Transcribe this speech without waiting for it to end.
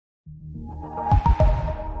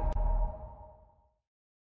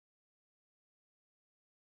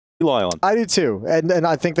rely on. I do too, and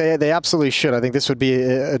I think they absolutely should. I think this would be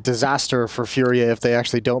a disaster for FURIA if they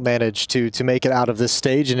actually don't manage to make it out of this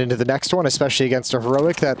stage and into the next one, especially against a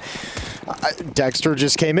Heroic that Dexter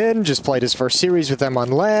just came in, just played his first series with them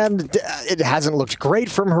on land. It hasn't looked great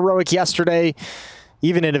from Heroic yesterday,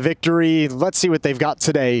 even in a victory. Let's see what they've got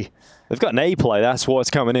today. They've got an A play. That's what's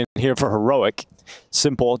coming in here for Heroic.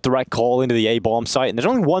 Simple, direct call into the A bomb site. And there's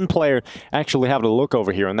only one player actually having a look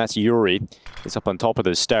over here, and that's Yuri. He's up on top of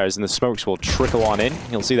those stairs, and the smokes will trickle on in.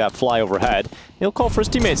 You'll see that fly overhead. He'll call for his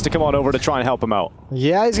teammates to come on over to try and help him out.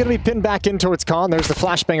 Yeah, he's going to be pinned back in towards Khan. There's the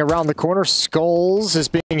flashbang around the corner. Skulls is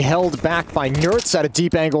being held back by Nertz at a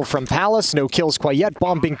deep angle from Palace. No kills quite yet.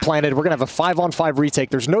 Bomb being planted. We're going to have a 5-on-5 retake.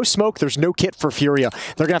 There's no smoke. There's no kit for FURIA.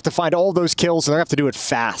 They're going to have to find all those kills, and they're going to have to do it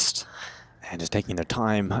fast. And just taking their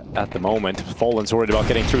time at the moment. Fallen's worried about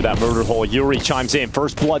getting through that murder hole. Yuri chimes in.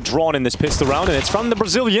 First blood drawn in this pistol round, and it's from the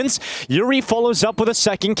Brazilians. Yuri follows up with a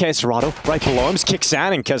second. Queserado right below him. Kicks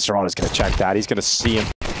in, and Queserado's going to check that. He's going to see him.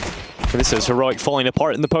 This is Heroic falling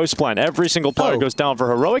apart in the post plan. Every single player goes down for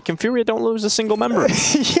Heroic, and FURIA don't lose a single member.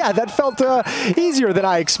 Yeah, that felt easier than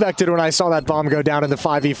I expected when I saw that bomb go down in the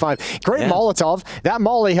 5v5. Great Molotov. That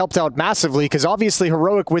molly helped out massively, because obviously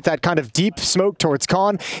Heroic with that kind of deep smoke towards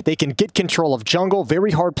Khan, they can get control of jungle.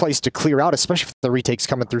 Very hard place to clear out, especially if the retake's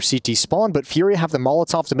coming through CT spawn, but FURIA have the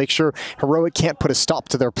Molotov to make sure Heroic can't put a stop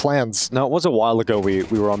to their plans. No, it was a while ago we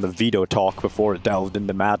were on the veto talk before it delved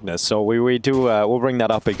into madness, so we'll bring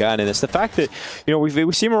that up again, and it's the fact that, you know,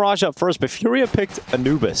 we see Mirage up first, but FURIA picked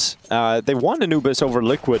Anubis. They won Anubis over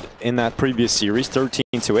Liquid in that previous series,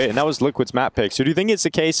 13-8, and that was Liquid's map pick. So do you think it's a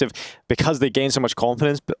case of, because they gained so much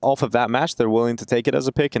confidence off of that match, they're willing to take it as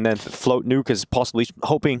a pick and then float Nuke as possibly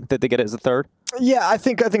hoping that they get it as a third? Yeah, I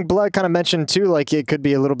think Blood kind of mentioned too, like it could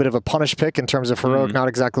be a little bit of a punish pick in terms of Heroic not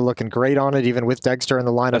exactly looking great on it, even with Dexter in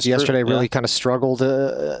the lineup. That's yesterday. Really kind of struggled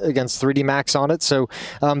against 3D Max on it. So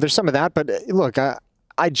there's some of that, but look,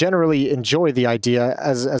 I generally enjoy the idea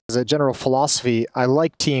as a general philosophy. I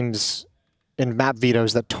like teams in map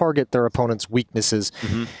vetoes that target their opponent's weaknesses.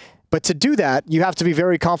 But to do that, you have to be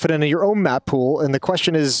very confident in your own map pool. And the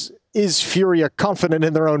question is FURIA confident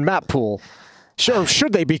in their own map pool? Sure,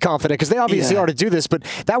 should they be confident? Because they obviously are to do this, but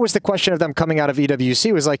that was the question of them coming out of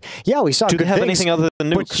EWC, was like, yeah, we saw good things. Do they have anything other than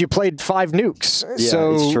nukes? But you played 5 nukes. Yeah,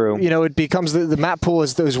 so, it's true. You know, it becomes the map pool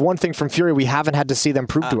is one thing from FURIA we haven't had to see them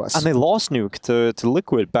prove to us. And they lost Nuke to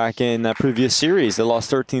Liquid back in that previous series. They lost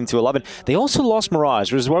 13-11. They also lost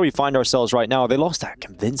Mirage, which is where we find ourselves right now. They lost that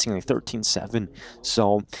convincingly, 13-7.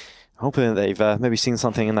 So, hoping that they've maybe seen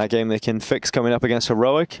something in that game they can fix coming up against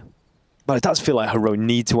Heroic. But it does feel like Heroic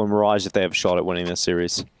need to win Mirage if they have a shot at winning this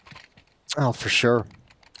series. Oh, for sure.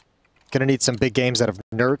 Gonna need some big games out of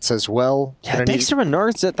Nertz as well. Yeah, Dexter and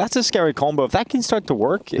Nertz, that's a scary combo. If that can start to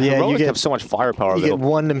work, yeah, Heroic have so much firepower. You get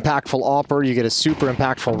one impactful Opper, you get a super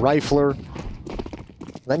impactful Rifler.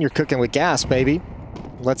 Then you're cooking with gas, baby.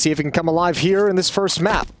 Let's see if it can come alive here in this first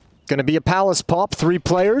map. Gonna be a Palace pop, 3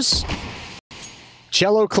 players.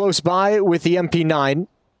 Cello close by with the MP9.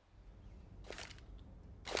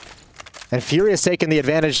 And FURIA's taken the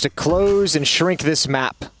advantage to close and shrink this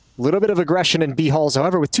map. A little bit of aggression in B halls.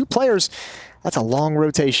 However, with 2 players, that's a long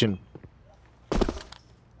rotation.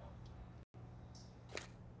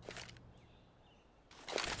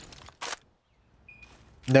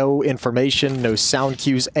 No information, no sound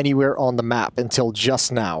cues anywhere on the map until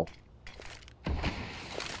just now.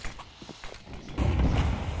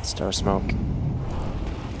 Star smoke.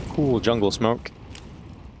 Cool jungle smoke.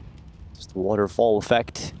 Just the waterfall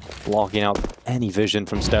effect, blocking out any vision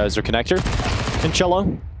from stairs or connector. And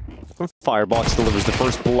Cello from Firebox delivers the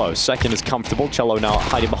first blow. Second is comfortable. Cello now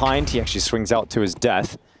hiding behind. He actually swings out to his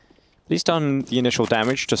death. But he's done the initial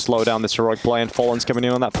damage to slow down this Heroic play, and Fallen's coming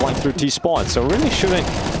in on that flank through T-spawn. So really shouldn't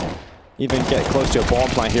even get close to a bomb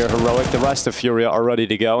plant here. Heroic, the rest of FURIA are ready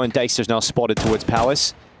to go, and Dexter's now spotted towards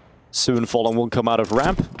Palace. Soon Fallen will come out of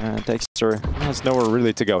ramp. Dexter has nowhere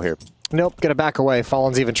really to go here. Nope, gonna back away.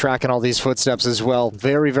 Fallen's even tracking all these footsteps as well.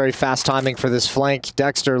 Very, very fast timing for this flank.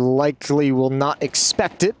 Dexter likely will not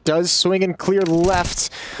expect it. Does swing and clear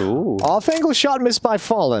left. Ooh. Off-angle shot missed by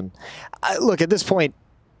Fallen. Look, at this point,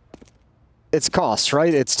 it's cost,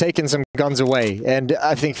 right? It's taken some guns away. And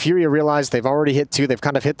I think FURIA realized they've already hit 2. They've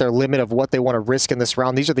kind of hit their limit of what they want to risk in this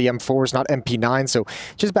round. These are the M4s, not MP9, so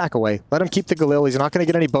just back away. Let him keep the Galil. He's not going to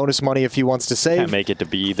get any bonus money if he wants to save. Can't make it to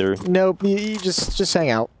B either. Nope, you just hang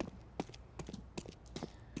out.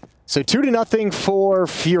 So 2-0 for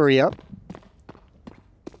FURIA.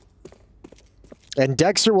 And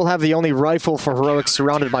Dexter will have the only rifle for Heroic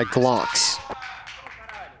surrounded by Glocks.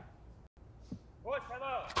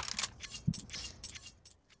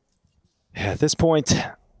 Yeah, at this point,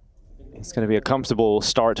 It's going to be a comfortable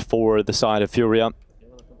start for the side of FURIA.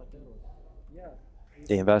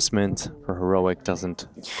 The investment for Heroic doesn't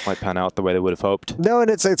quite pan out the way they would have hoped. No,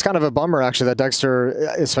 and it's kind of a bummer, actually, that Dexter,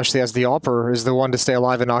 especially as the AWPer, is the one to stay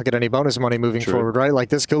alive and not get any bonus money moving forward, right? Like,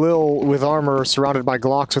 this Galil with armor surrounded by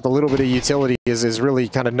Glocks with a little bit of utility is really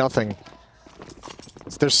kind of nothing.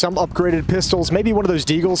 There's some upgraded pistols. Maybe one of those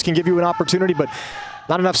Deagles can give you an opportunity, but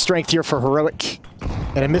not enough strength here for Heroic.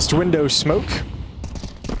 And a missed window smoke.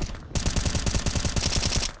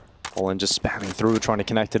 Fallen just spamming through, trying to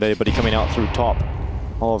connect to anybody coming out through top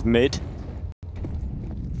of mid.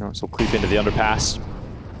 So creep into the underpass.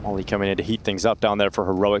 Ollie coming in to heat things up down there for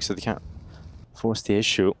Heroic so they can't force the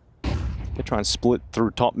issue. They try and split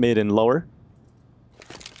through top mid and lower.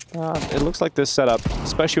 It looks like this setup,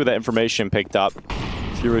 especially with that information picked up,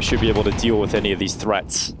 FURIA should be able to deal with any of these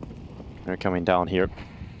threats. They're coming down here.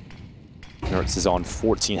 Nertz is on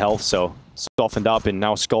 14 health, so softened up, and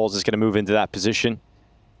now Skulls is going to move into that position.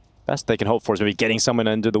 Best they can hope for is maybe getting someone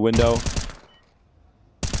under the window.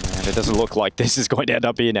 And it doesn't look like this is going to end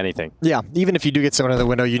up being anything. Yeah, even if you do get someone in the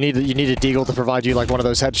window, you need a Deagle to provide you like one of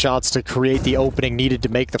those headshots to create the opening needed to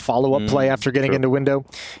make the follow-up play after getting into window.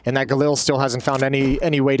 And that Galil still hasn't found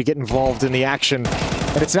any way to get involved in the action.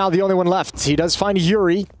 And it's now the only one left. He does find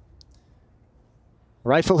Yuri.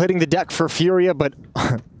 Rifle hitting the deck for FURIA, but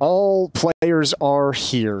all players are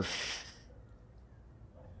here.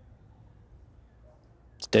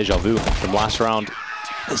 It's deja vu from last round.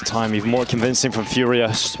 This time even more convincing from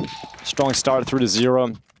FURIA. Strong start through to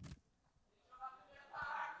 0.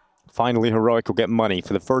 Finally, Heroic will get money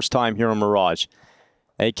for the first time here on Mirage.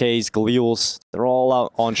 AKs, Galils, they're all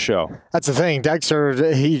out on show. That's the thing.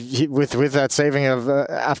 Dexter, he with that saving of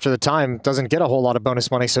after the time, doesn't get a whole lot of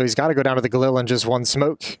bonus money, so he's got to go down to the Galil and just one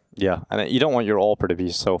smoke. Yeah, and you don't want your AWPer to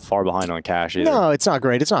be so far behind on cash either. No, it's not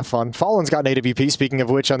great. It's not fun. Fallen's got an AWP, speaking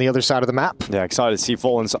of which, on the other side of the map. Yeah, excited to see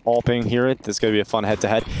Fallen's AWPing here. This is going to be a fun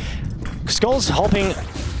head-to-head. Skulls hopping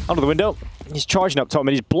out of the window. He's charging up top, and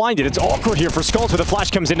he's blinded. It's awkward here for Skulls, where the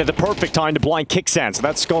flash comes in at the perfect time to blind Kicksand. So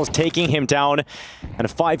that's Skulls taking him down, and a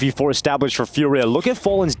 5v4 established for FURIA. Look at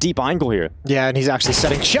Fallen's deep angle here. Yeah, and he's actually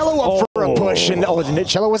setting Cello up for a push. And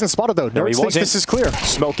Cello wasn't spotted, though. No, Nertz thinks this is clear.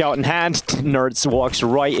 Smoke out in hand. Nertz walks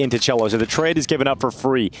right into Cello. So the trade is given up for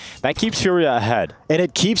free. That keeps FURIA ahead. And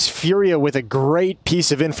it keeps FURIA with a great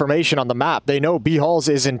piece of information on the map. They know B Halls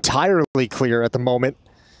is entirely clear at the moment.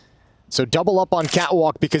 So double up on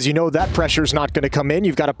Catwalk because you know that pressure's not going to come in.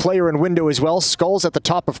 You've got a player in window as well. Skulls at the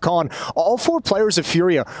top of Con. All 4 players of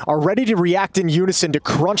FURIA are ready to react in unison to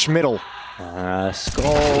crunch middle.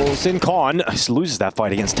 Skulls in Con loses that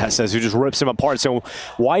fight against Tesses, who just rips him apart. So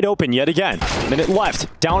wide open yet again. Minute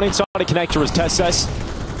left. Down inside the connector is Tesses.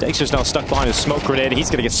 Dexter's now stuck behind a smoke grenade. He's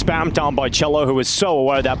going to get spammed down by Cello, who is so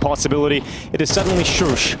aware of that possibility. It is suddenly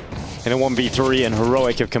Shush in a 1v3, and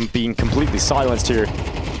Heroic have been completely silenced here.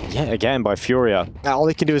 Yeah, again by FURIA. All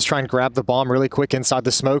he can do is try and grab the bomb really quick inside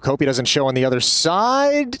the smoke. Hope he doesn't show on the other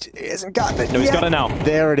side. He hasn't gotten it. No, he's got it now.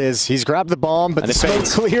 There it is. He's grabbed the bomb, but the smoke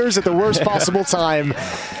clears at the worst possible time.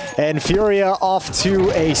 And FURIA off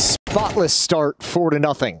to a spotless start,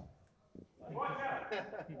 4-0.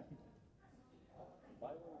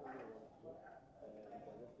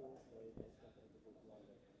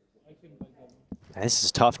 This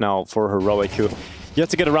is tough now for Heroic, who you have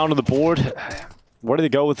to get around on the board. Where do they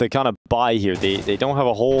go with the kind of buy here? They don't have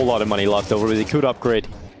a whole lot of money left over, but they could upgrade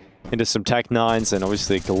into some Tech 9s, and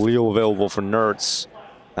obviously Galil available for Nertz.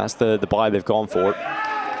 That's the buy they've gone for.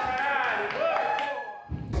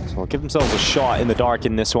 So they'll give themselves a shot in the dark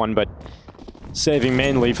in this one, but saving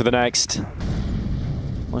mainly for the next.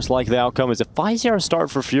 Most likely outcome is a 5-0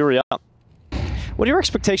 start for FURIA. What are your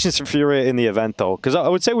expectations for FURIA in the event, though? Because I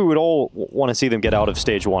would say we would all want to see them get out of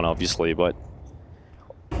Stage 1, obviously, but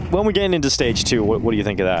when we get into Stage 2, what do you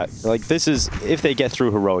think of that? Like, this is if they get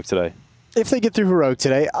through Heroic today. If they get through Heroic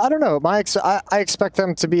today, I don't know. I expect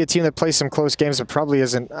them to be a team that plays some close games, but probably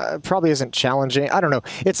isn't challenging. I don't know.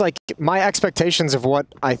 It's like my expectations of what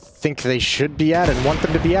I think they should be at and want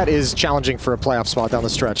them to be at is challenging for a playoff spot down the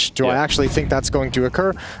stretch. Do I actually think that's going to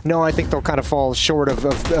occur? No, I think they'll kind of fall short of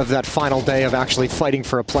that final day of actually fighting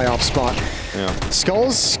for a playoff spot. Yeah.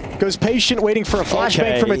 Skulls goes patient, waiting for a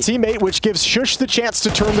flashbang from a teammate, which gives Shush the chance to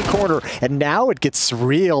turn the corner. And now it gets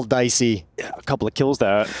real dicey. Yeah, a couple of kills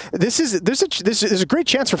there. This is a great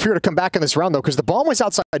chance for FURIA to come back in this round, though, because the bomb was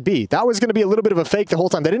outside B. That was going to be a little bit of a fake the whole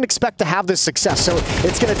time. They didn't expect to have this success, so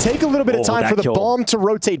it's going to take a little bit of time for the bomb to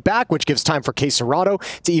rotate back, which gives time for Queserado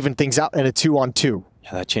to even things out in a 2-on-2.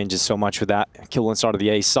 Yeah, that changes so much with that kill inside of the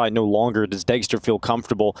A side. No longer does Dexter feel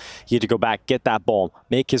comfortable. He had to go back, get that bomb,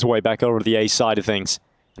 make his way back over to the A side of things.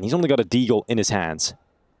 And he's only got a Deagle in his hands.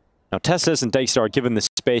 Now, Tessus and Dexter are given the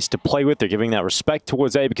space to play with. They're giving that respect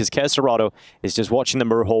towards A because Kesserado is just watching the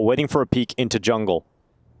mirror hole, waiting for a peek into jungle.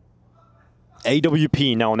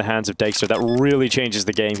 AWP now in the hands of Dexter. That really changes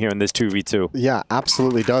the game here in this 2v2. Yeah,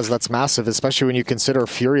 absolutely does. That's massive, especially when you consider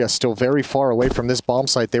FURIA still very far away from this bomb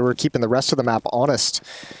site. They were keeping the rest of the map honest.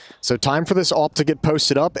 So time for this AWP to get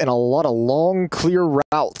posted up and a lot of long, clear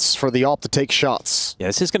routes for the AWP to take shots. Yeah,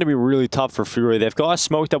 this is going to be really tough for FURIA. They've got a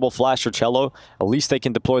smoke double flash for Cello. At least they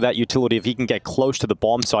can deploy that utility if he can get close to the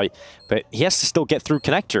bomb site. But he has to still get through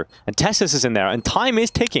connector. And Tessus is in there, and time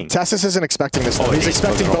is ticking. Tessus isn't expecting this, though. He's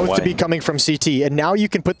expecting both to be coming from CT. And now you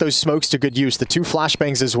can put those smokes to good use. The 2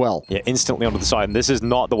 flashbangs as well. Yeah, instantly onto the side. And this is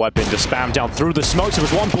not the weapon to spam down through the smokes. There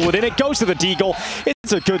was 1 bullet in it. Goes to the deagle.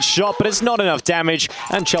 It's a good shot, but it's not enough damage.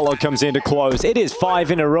 And Cello comes in to close. It is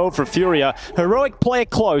 5 in a row for FURIA. Heroic play it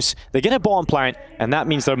close. They get a bomb plant, and that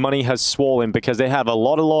means their money has swollen because they have a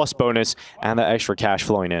lot of loss bonus and the extra cash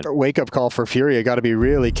flowing in. Wake-up call for FURIA. Got to be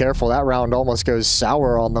really careful. That round almost goes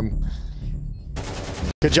sour on them.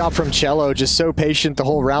 Good job from Cello. Just so patient the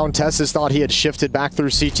whole round. Tessus thought he had shifted back through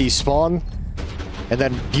CT spawn. And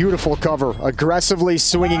then beautiful cover, aggressively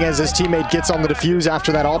swinging as his teammate gets on the defuse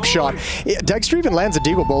after that AWP shot. Dexter even lands a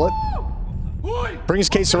deagle bullet. Brings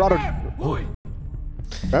Kesserado.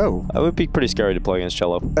 Oh. That would be pretty scary to play against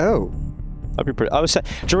Cello. Oh. That'd be pretty. I was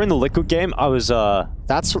during the Liquid game. I was.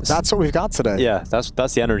 That's what we've got today. Yeah,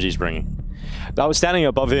 that's the energy he's bringing. I was standing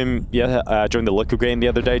above him during the Liquid game the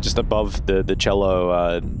other day, just above the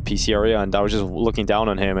Cello PC area, and I was just looking down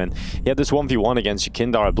on him, and he had this 1v1 against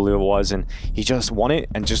Yukindar, I believe it was, and he just won it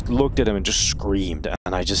and just looked at him and just screamed,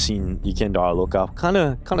 and I just seen Yukindar look up, kind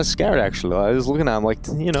of scared actually. I was looking at him like,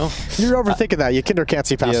 you know. You're overthinking that. Yukindar can't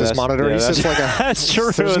see past his monitor. Yeah, he's just like a... That's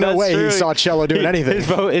true. There's no way he saw Cello doing anything.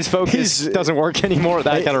 His focus doesn't work anymore at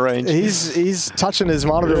that kind of range. He's touching his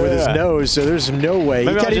monitor with his nose, so there's no way.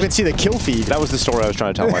 Maybe he can't even see the kill feed. That was the story I was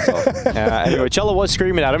trying to tell myself. Anyway, Cello was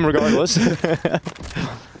screaming at him regardless.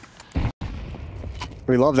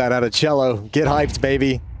 We love that out of Cello. Get hyped,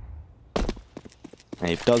 baby. And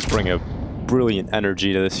he does bring a brilliant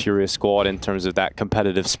energy to this FURIA squad in terms of that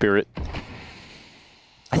competitive spirit.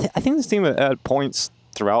 I think this team at points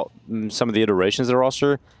throughout some of the iterations of the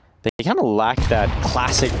roster, they kind of lack that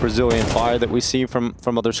classic Brazilian fire that we see from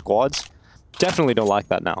other squads. Definitely don't lack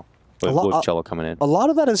that now. With Cello coming in. A lot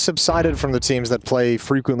of that has subsided from the teams that play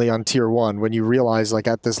frequently on Tier 1 when you realize, like,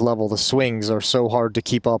 at this level, the swings are so hard to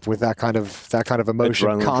keep up with that kind of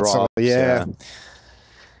emotion constantly. Yeah.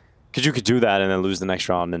 Because you could do that and then lose the next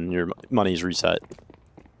round and your money's reset.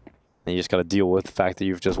 And you just got to deal with the fact that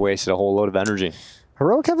you've just wasted a whole load of energy.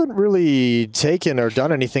 Heroic haven't really taken or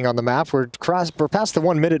done anything on the map. We're past the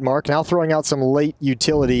 1 minute mark, now throwing out some late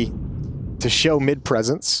utility to show mid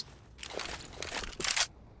presence.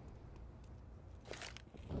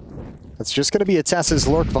 It's just going to be a Tessus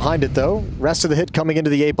lurk behind it, though. Rest of the hit coming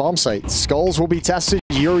into the A bomb site. Skulls will be tested.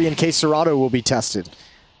 Yuri and Kesserado will be tested.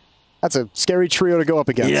 That's a scary trio to go up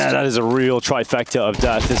against. Yeah, that is a real trifecta of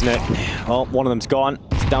death, isn't it? Well, one of them's gone.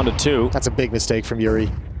 It's down to 2. That's a big mistake from Yuri.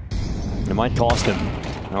 It might cost him.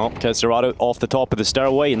 Oh, Kesserado off the top of the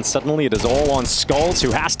stairway, and suddenly it is all on Skulls,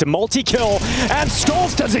 who has to multi-kill, and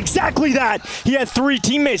Skulls does exactly that! He had 3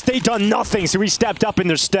 teammates, they done nothing, so he stepped up in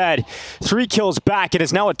their stead. 3 kills back, it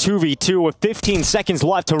is now a 2v2 with 15 seconds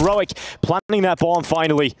left. Heroic planting that bomb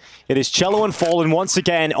finally. It is Cello and Fallen once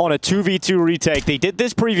again on a 2v2 retake. They did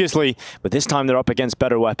this previously, but this time they're up against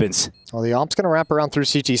better weapons. Well, the AWP's going to wrap around through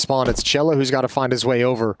CT spawn. It's Cello who's got to find his way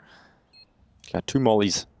over. Got 2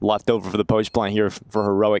 mollies left over for the post plant here for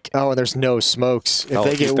Heroic. Oh, and there's no smokes. If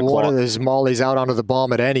they get one of those mollies out onto the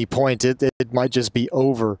bomb at any point, it might just be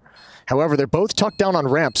over. However, they're both tucked down on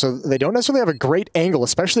ramp, so they don't necessarily have a great angle,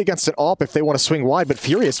 especially against an AWP if they want to swing wide, but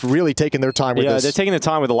FURIA's really taking their time with this. Yeah, they're taking the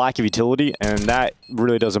time with the lack of utility, and that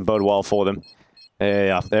really doesn't bode well for them.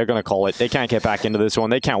 Yeah, they're going to call it. They can't get back into this one.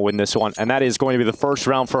 They can't win this one, and that is going to be the first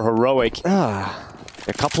round for Heroic.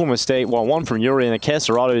 A couple of mistakes, well, one from Yuri, and the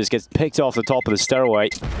Kesserado just gets picked off the top of the stairway.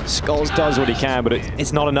 Skulls does what he can, but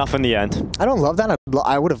it's not enough in the end. I don't love that.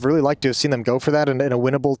 I would have really liked to have seen them go for that in a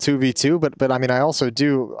winnable 2v2, but I mean, I also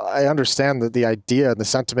I understand that the idea and the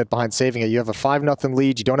sentiment behind saving it. You have a 5-0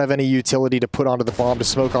 lead, you don't have any utility to put onto the bomb to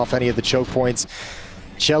smoke off any of the choke points.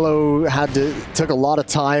 Cello took a lot of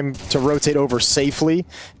time to rotate over safely.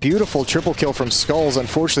 Beautiful triple kill from Skulls.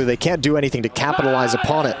 Unfortunately, they can't do anything to capitalize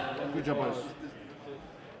upon it. Good job, boys.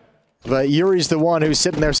 But Yuri's the one who's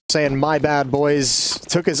sitting there saying, my bad, boys.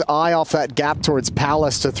 Took his eye off that gap towards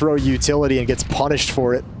Palace to throw utility and gets punished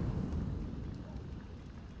for it.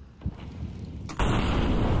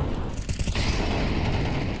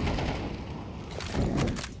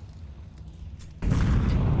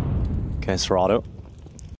 Okay, Serato.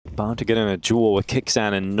 Bound to get in a duel with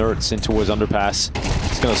Kixan and Nertz in towards underpass.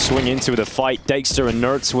 He's going to swing into the fight. Dexter and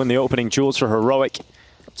Nertz win the opening duels for Heroic.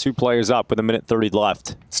 2 players up with 1:30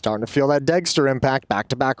 left. Starting to feel that Dexter impact.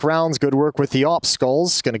 Back-to-back rounds. Good work with the ops.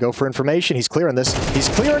 Skulls going to go for information. He's clearing this. He's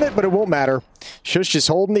clearing it, but it won't matter. Shush just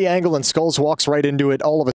holding the angle, and Skulls walks right into it.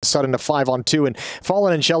 All of a sudden, a 5-on-2. And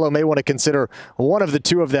Fallen and Cello may want to consider one of the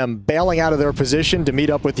two of them bailing out of their position to meet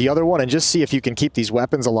up with the other one and just see if you can keep these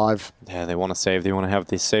weapons alive. Yeah, they want to save. They want to have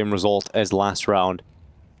the same result as last round.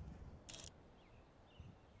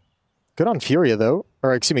 Good on FURIA, though.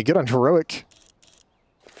 Or, excuse me, good on Heroic.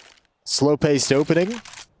 Slow-paced opening.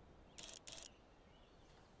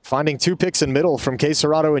 Finding 2 picks in middle from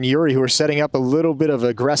Serato and Yuri, who are setting up a little bit of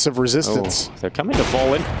aggressive resistance. Oh, they're coming to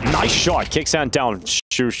Fallen. Nice shot. Kixan down.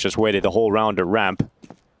 Shush just waited the whole round to ramp.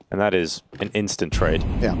 And that is an instant trade.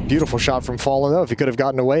 Yeah, beautiful shot from Fallen, though. If he could have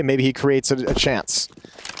gotten away, maybe he creates a chance.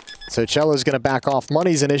 So Cello's going to back off.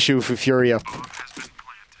 Money's an issue for FURIA.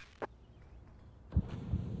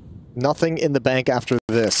 Nothing in the bank after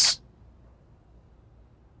this.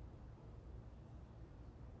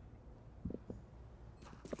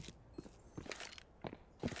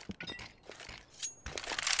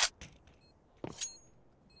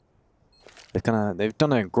 They've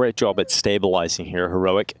done a great job at stabilizing here,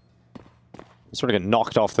 Heroic. Sort of get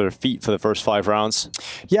knocked off their feet for the first 5 rounds.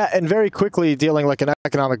 Yeah, and very quickly dealing like an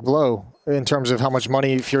economic blow in terms of how much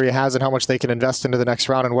money FURIA has and how much they can invest into the next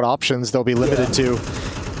round and what options they'll be limited to.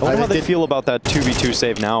 I wonder how they feel about that 2v2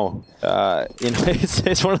 save now. You know,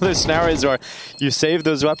 it's one of those scenarios where you save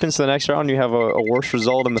those weapons to the next round, you have a worse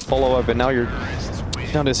result in the follow-up, and now you're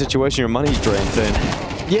down to a situation your money's drained thin.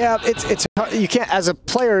 Yeah, it's you can't as a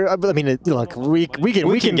player. I mean, look, we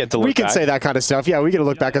can say that kind of stuff. Yeah, we can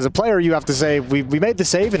look back as a player. You have to say we made the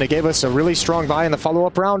save and it gave us a really strong buy in the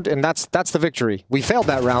follow-up round, and that's the victory. We failed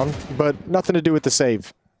that round, but nothing to do with the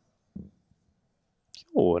save.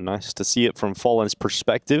 Oh, nice to see it from Fallen's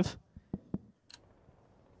perspective.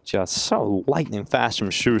 Just so lightning fast from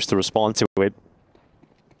Shoes to respond to it.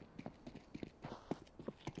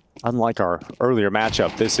 Unlike our earlier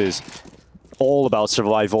matchup, this is all about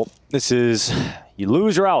survival. This is, you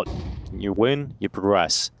lose, you're out. You win, you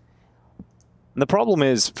progress. And the problem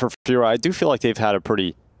is, for FURIA, I do feel like they've had a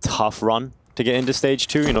pretty tough run to get into stage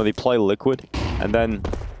 2. You know, they play Liquid, and then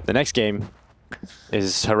the next game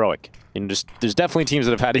is Heroic. You know, there's definitely teams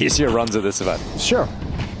that have had easier runs at this event. Sure.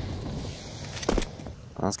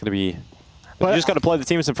 That's going to be... But you just got to play the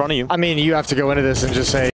teams in front of you. I mean, you have to go into this and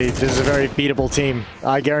just say, this is a very beatable team.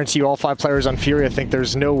 I guarantee you all 5 players on FURIA think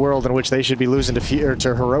there's no world in which they should be losing to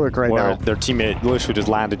Heroic right now. Their teammate literally just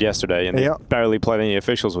landed yesterday and they barely played any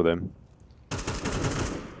officials with him.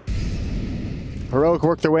 Heroic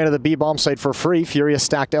worked their way into the B bomb site for free. FURIA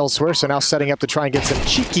stacked elsewhere, so now setting up to try and get some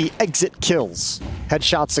cheeky exit kills.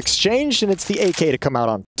 Headshots exchanged, and it's the AK to come out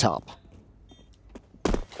on top.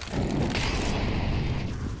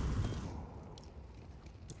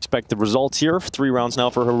 Expect the results here. 3 rounds now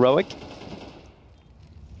for Heroic.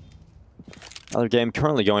 Another game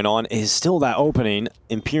currently going on is still that opening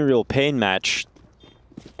Imperial Pain match.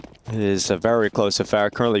 It is a very close affair.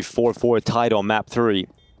 Currently 4-4 tied on map 3.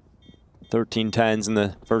 13-10s in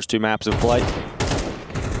the first 2 maps of play.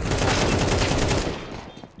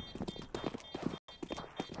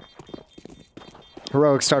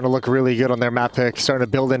 Heroic starting to look really good on their map pick. Starting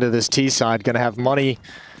to build into this T side. Going to have money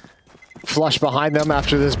flush behind them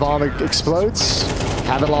after this bomb explodes.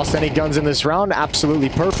 Haven't lost any guns in this round. Absolutely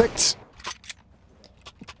perfect.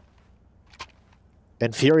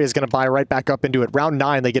 And FURIA is going to buy right back up into it. Round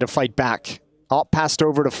 9, they get a fight back. All passed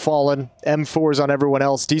over to Fallen. M4s on everyone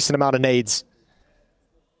else. Decent amount of nades.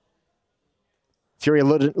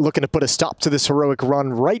 FURIA looking to put a stop to this Heroic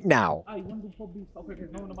run right now.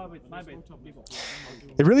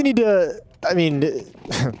 They really need to, I mean,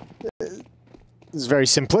 it's very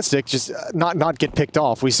simplistic, just not get picked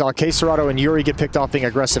off. We saw Serato and Yuri get picked off being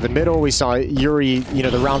aggressive in middle. We saw Yuri, you know,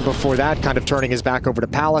 the round before that, kind of turning his back over to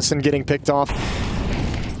Palace and getting picked off.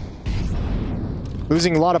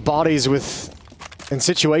 Losing a lot of bodies in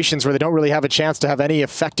situations where they don't really have a chance to have any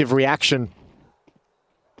effective reaction.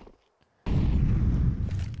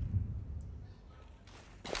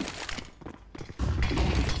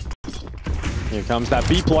 Here comes that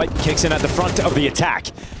B-ploy, kicks in at the front of the attack.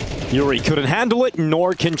 Yuri couldn't handle it,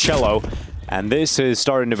 nor can Cello. And this is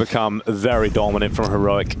starting to become very dominant from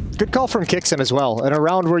Heroic. Good call from Kixen as well. In a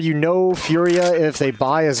round where you know FURIA, if they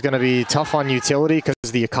buy, is going to be tough on utility because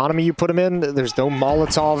the economy you put them in, there's no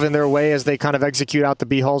Molotov in their way as they kind of execute out the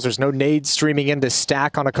B-hulls. There's no nades streaming in to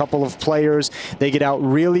stack on a couple of players. They get out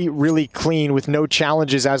really, really clean with no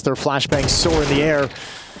challenges as their flashbangs soar in the air.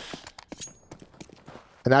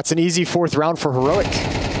 And that's an easy 4th round for Heroic.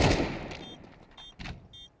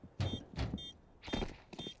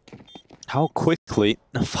 How quickly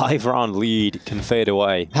a 5-round lead can fade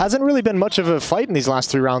away. Hasn't really been much of a fight in these last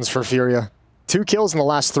 3 rounds for FURIA. 2 kills in the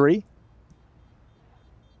last 3.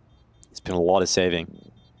 It's been a lot of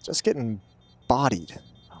saving. Just getting bodied.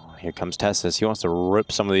 Oh, here comes Tessus. He wants to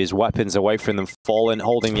rip some of these weapons away from them. Fallen,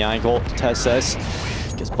 holding the ankle. Tessus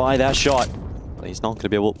gets by that shot, but he's not going to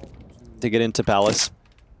be able to get into Palace.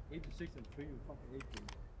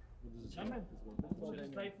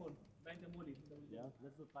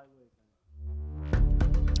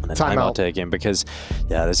 And a timeout taken because,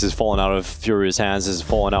 yeah, this is falling out of Furia's hands. This is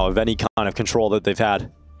falling out of any kind of control that they've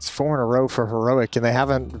had. It's 4 in a row for Heroic, and they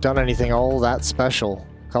haven't done anything all that special.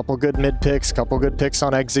 Couple good mid picks, couple good picks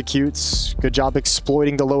on executes. Good job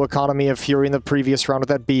exploiting the low economy of Fury in the previous round with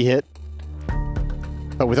that B hit.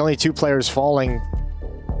 But with only 2 players falling,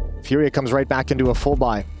 FURIA comes right back into a full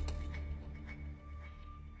buy.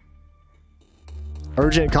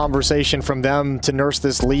 Urgent conversation from them to nurse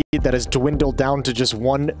this lead that has dwindled down to just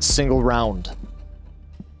 1 single round.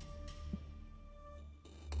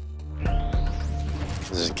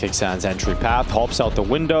 This is Kicksan's entry path, hops out the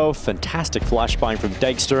window, fantastic flashbang from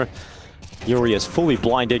Dexter. Yuri is fully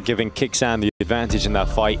blinded, giving Kicksan the advantage in that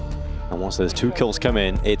fight. And once those 2 kills come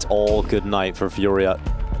in, it's all good night for FURIA.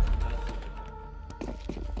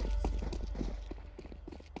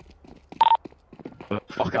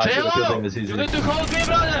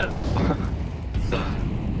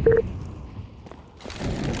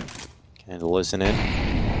 And listen in.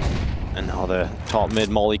 And now the top mid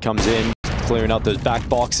molly comes in, clearing out those back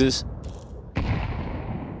boxes.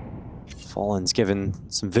 Fallen's given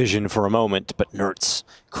some vision for a moment, but Nertz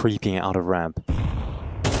creeping out of ramp.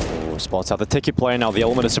 Oh, spots out the ticket player. Now the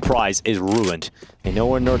element of surprise is ruined. They know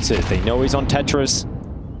where Nertz is. They know he's on Tetris.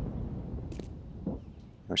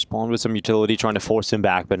 Respond with some utility, trying to force him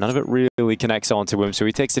back, but none of it really connects onto him, so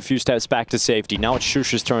he takes a few steps back to safety. Now it's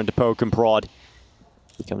Shusha's turn to poke and prod.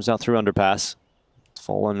 He comes out through underpass.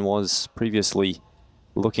 Fallen was previously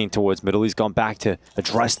looking towards middle. He's gone back to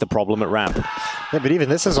address the problem at ramp. Yeah, but even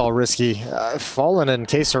this is all risky. Fallen and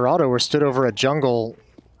Queserado were stood over a jungle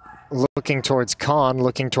looking towards Khan,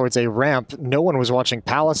 looking towards a ramp. No one was watching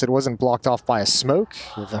Palace. It wasn't blocked off by a smoke.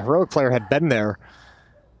 If the Heroic player had been there,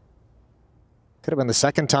 could have been the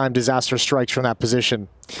 2nd time disaster strikes from that position.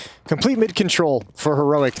 Complete mid-control for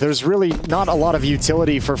Heroic. There's really not a lot of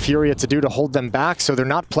utility for FURIA to do to hold them back, so they're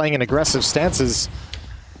not playing in aggressive stances.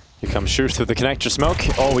 Here comes Shush through the connector smoke.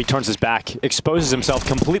 Oh, he turns his back, exposes himself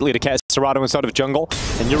completely to Queserado inside of jungle,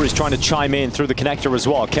 and Yuri's trying to chime in through the connector as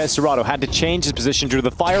well. Queserado had to change his position due to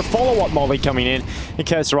the fire follow-up molly coming in, and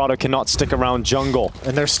Queserado cannot stick around jungle.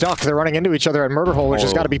 And they're stuck. They're running into each other at Murder Hole, which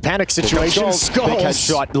has got to be panic situation. Skulls. Big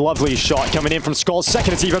headshot, lovely shot coming in from Skulls.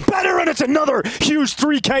 Second is even better, and it's another huge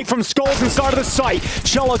 3K from Skulls inside of the site.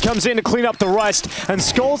 Cello comes in to clean up the rest, and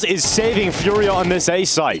Skulls is saving FURIA on this A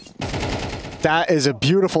site. That is a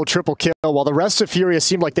beautiful triple kill. While the rest of FURIA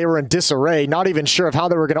seemed like they were in disarray, not even sure of how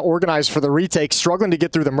they were going to organize for the retake, struggling to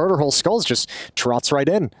get through the Murder Hole. Skulls just trots right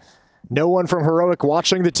in. No one from Heroic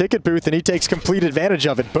watching the ticket booth, and he takes complete advantage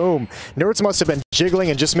of it. Boom. Nertz must have been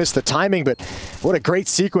jiggling and just missed the timing, but what a great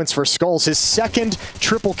sequence for Skulls. His 2nd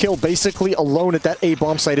triple kill basically alone at that A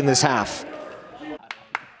bomb site in this half.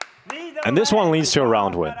 And this one leads to a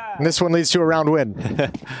round win. And this one leads to a round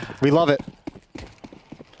win. We love it.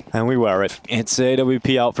 And we wear it. It's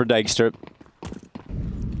AWP out for Dexter.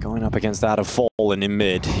 Going up against that of Fallen in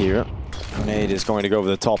mid here. Grenade is going to go over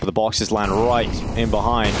the top of the boxes, land right in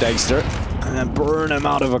behind Dexter, and then burn him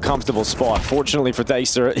out of a comfortable spot. Fortunately for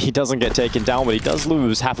Dexter, he doesn't get taken down, but he does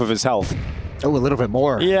lose half of his health. Oh, a little bit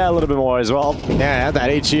more. Yeah, a little bit more as well. Yeah, add that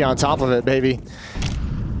HE on top of it, baby.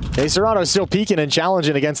 Queserado still peeking and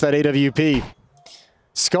challenging against that AWP.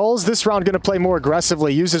 Skulls this round going to play more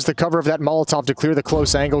aggressively, uses the cover of that Molotov to clear the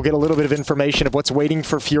close angle, get a little bit of information of what's waiting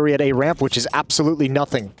for FURIA at A ramp, which is absolutely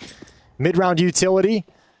nothing. Mid-round utility,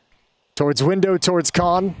 towards window, towards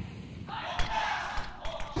Khan.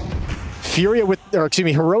 FURIA with, or excuse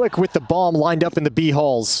me, Heroic with the bomb lined up in the B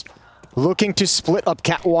halls. Looking to split up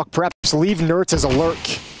catwalk, perhaps leave Nertz as a lurk.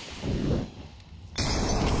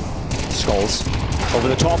 Skulls over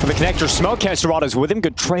the top of the connector. Smoke Queserado's with him.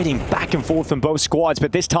 Good trading back and forth from both squads,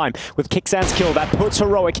 but this time with Kicksan's kill, that puts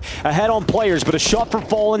Heroic ahead on players, but a shot for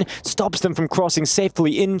Fallen stops them from crossing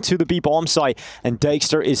safely into the B bomb site, and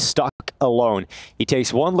Dexter is stuck alone. He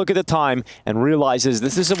takes one look at the time and realizes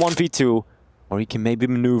this is a 1v2, or he can maybe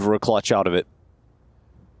maneuver a clutch out of it.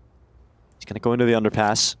 He's going to go into the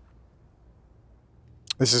underpass.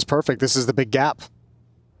 This is perfect. This is the big gap.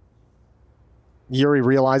 Yuri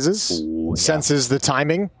realizes, Ooh, senses the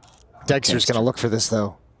timing. Dexter's going to look for this,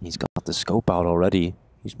 though. He's got the scope out already.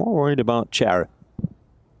 He's more worried about Chair.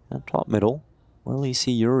 And top middle. Will he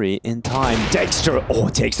see Yuri in time? Dexter,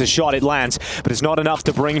 takes the shot, it lands, but it's not enough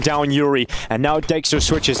to bring down Yuri. And now Dexter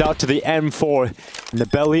switches out to the M4. And the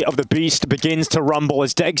belly of the beast begins to rumble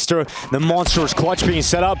as Dexter, the monstrous clutch being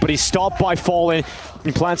set up, but he's stopped by Fallen.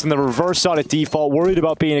 He plants in the reverse side at default, worried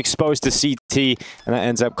about being exposed to CT, and that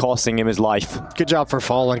ends up costing him his life. Good job for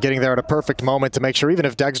Fallen, getting there at a perfect moment to make sure even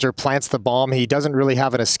if Dexter plants the bomb, he doesn't really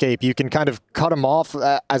have an escape. You can kind of cut him off,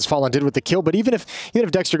 as Fallen did with the kill, but even if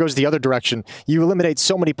Dexter goes the other direction, you eliminate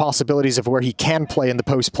so many possibilities of where he can play in the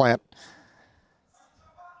post-plant.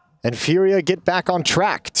 And FURIA get back on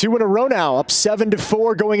track. 2 in a row now, up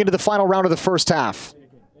 7-4 going into the final round of the first half.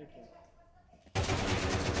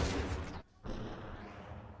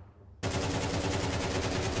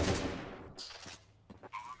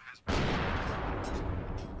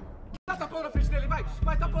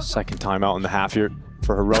 Second time out in the half here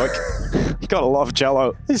for Heroic. You gotta love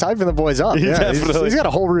Cello. He's hyping the boys up. Yeah, he's got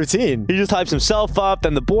a whole routine. He just hypes himself up,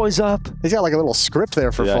 then the boys up. He's got like a little script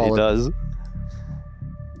there for Fallen. Yeah, he does.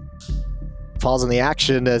 Falls in the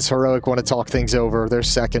action as Heroic want to talk things over. They're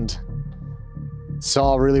second.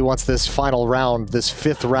 Saw really wants this final round, this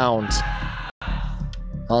 5th round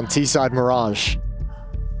on T-side Mirage.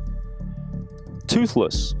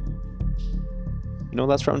 Toothless. You know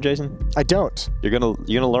what that's from, Jason? I don't. You're gonna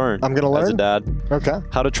learn. I'm gonna learn? As a dad. Okay.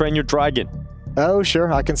 How to train your dragon. Oh,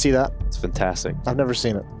 sure. I can see that. It's fantastic. I've never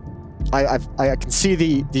seen it. I can see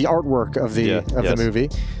the artwork of the the movie.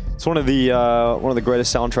 It's one of the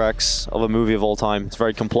greatest soundtracks of a movie of all time. It's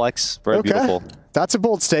very complex, very beautiful. That's a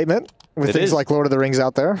bold statement with things like Lord of the Rings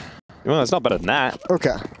out there. Well, it's not better than that.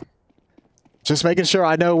 Okay. Just making sure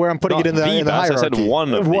I know where I'm putting it in the hierarchy. I said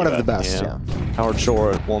one of the best. Yeah. Howard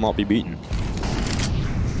Shore will not be beaten.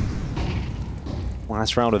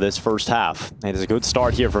 Last round of this first half. And it's a good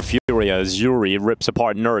start here for FURIA as Yuri rips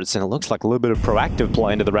apart Nerds, and it looks like a little bit of proactive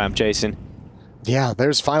play into the ramp, Jason. Yeah,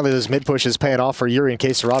 there's finally those mid pushes paying off for Yuri in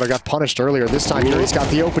case Serrato got punished earlier. This time Yuri's got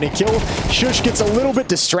the opening kill. Shush gets a little bit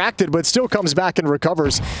distracted, but still comes back and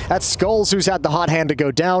recovers. That's Skulls who's had the hot hand to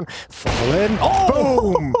go down. Fallen.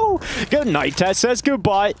 Boom! Good night, Tess says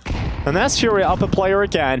goodbye. And that's FURIA up a player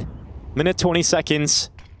again. Minute 20 seconds.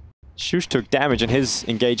 Shush took damage in his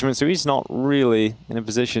engagement, so he's not really in a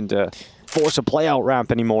position to force a play out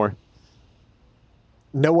ramp anymore.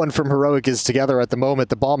 No one from Heroic is together at the moment.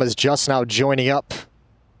 The bomb is just now joining up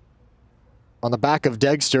on the back of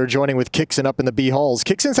Dexter, joining with Kixen up in the B halls.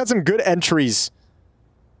 Kixen's had some good entries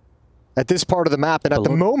at this part of the map, and at the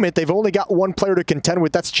moment, they've only got one player to contend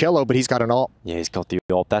with. That's Cello, but he's got an ult. Yeah, he's got the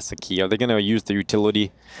ult. That's the key. Are they going to use the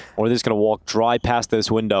utility, or are they just going to walk dry past this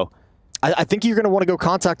window? I think you're going to want to go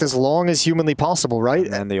contact as long as humanly possible, right?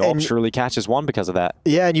 And the AWP surely catches one because of that.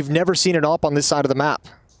 Yeah, and you've never seen an AWP on this side of the map.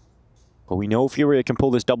 But we know FURIA can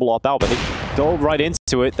pull this double AWP out, but they go right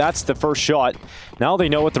into it. That's the first shot. Now they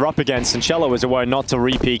know what they're up against, and Cello is aware not to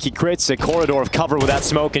re-peek. He creates a corridor of cover with that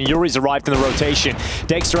smoke, and Yuri's arrived in the rotation.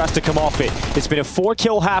 Dexter has to come off it. It's been a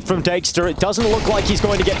 4-kill half from Dexter. It doesn't look like he's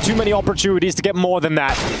going to get too many opportunities to get more than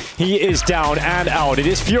that. He is down and out. It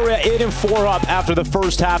is FURIA 8-4 up after the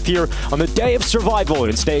first half here on the day of survival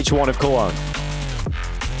in Stage 1 of Cologne.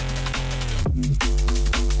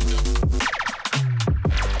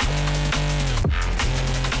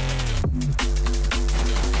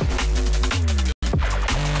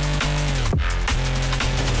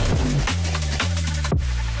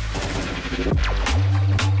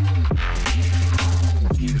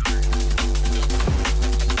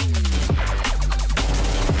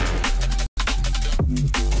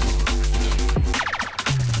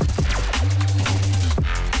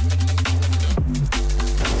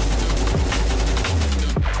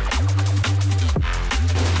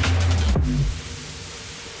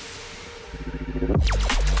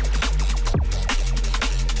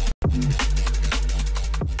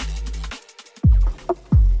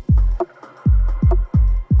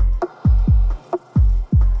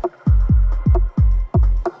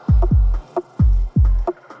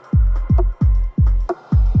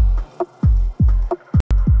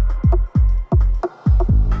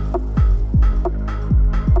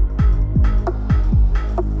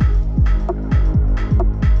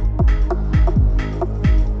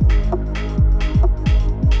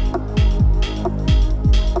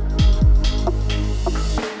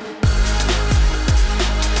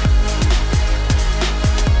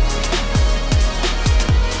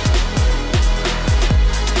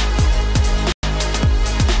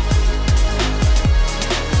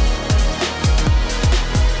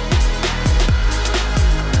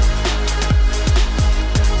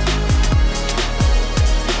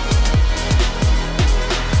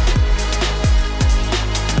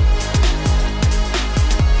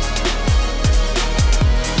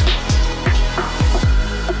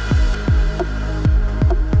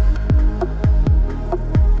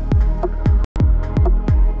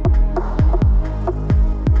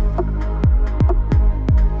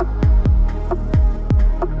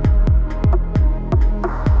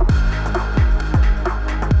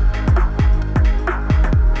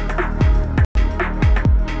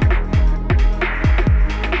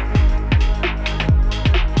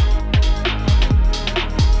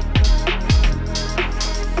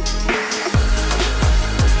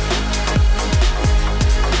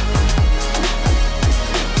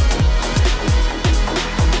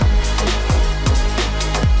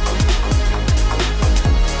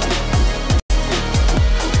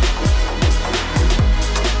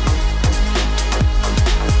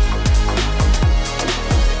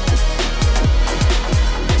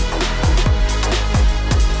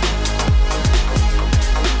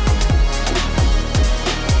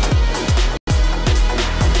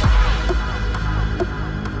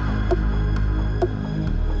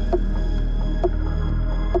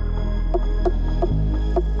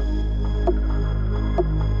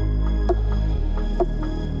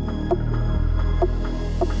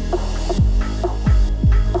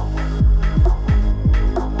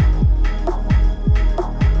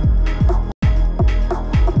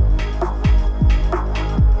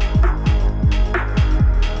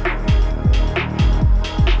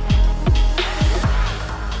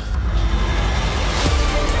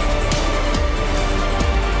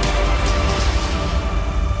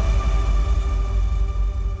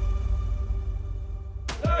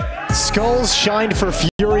 stars shined for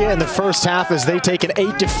FURIA in the first half as they take an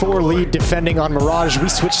 8-4 lead defending on Mirage. We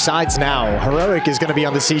switch sides now. Heroic is going to be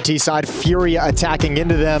on the CT side, FURIA attacking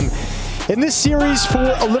into them. In this series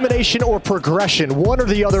for elimination or progression, one or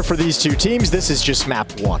the other for these two teams, this is just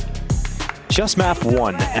map 1. Just map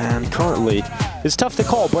 1, and currently it's tough to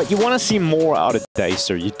call, but you want to see more out of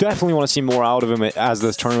Dexter. You definitely want to see more out of him as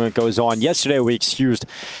this tournament goes on. Yesterday we excused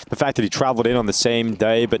the fact that he traveled in on the same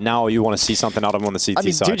day, but now you want to see something out of him on the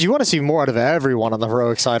CT side. Dude, you want to see more out of everyone on the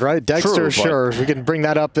heroic side, right? Dexter, true, sure, we can bring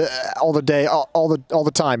that up all the day, all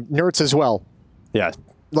the time. Nerds as well. Yeah.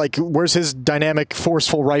 Like, where's his dynamic,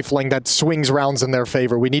 forceful rifling that swings rounds in their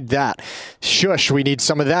favor? We need that. Shush, we need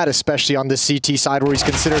some of that, especially on the CT side where he's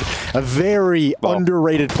considered a very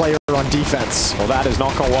underrated player on defense. Well, that is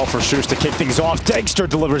not going well for Shush to kick things off. Dexter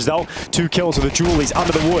delivers, though. 2 kills with the Julies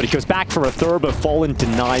under the wood. He goes back for a third, but Fallen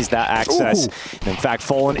denies that access. In fact,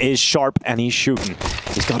 Fallen is sharp, and he's shooting.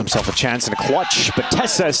 He's got himself a chance in a clutch, but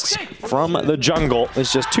test from the jungle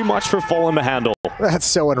is just too much for Fallen to handle. That's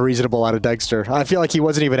so unreasonable out of Dexter. I feel like he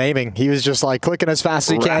wasn't even aiming. He was just like clicking as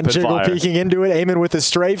fast as he can, jiggle peeking into it, aiming with his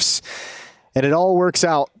strafes, and it all works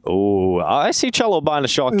out. Oh, I see Cello buying a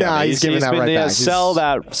shotgun. Nah, he's giving that right back. Sell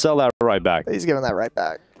that right back. He's giving that right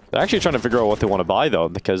back. They're actually trying to figure out what they want to buy, though,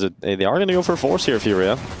 because they are going to go for force here,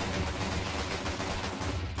 FURIA.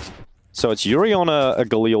 So it's Yuri on a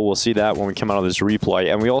Galil. We'll see that when we come out of this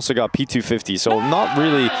replay. And we also got P250, so not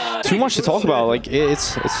really too much to talk about. Like,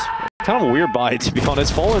 it's kind of a weird buy, to be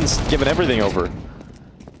honest. Fallen's giving everything over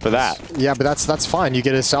for that. Yeah, but that's fine. You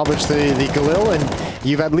get to salvage the Galil, and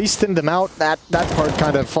you've at least thinned them out. That part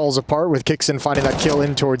kind of falls apart with Kixon finding that kill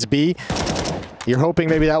in towards B. You're hoping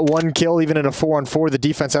maybe that 1 kill, even in a 4-on-4, the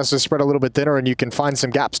defense has to spread a little bit thinner and you can find some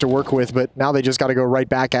gaps to work with, but now they just got to go right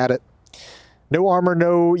back at it. No armor,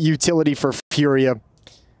 no utility for FURIA.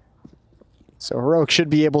 So Heroic should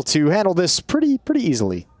be able to handle this pretty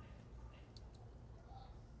easily.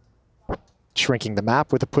 Shrinking the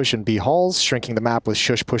map with a push in B halls, shrinking the map with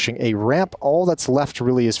Shush pushing a ramp. All that's left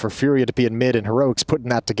really is for FURIA to be in mid, and Heroic's putting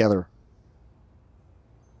that together.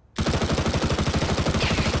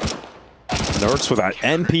 Nerds with that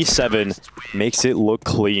MP7 makes it look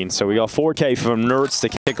clean. So we got 4K from Nerds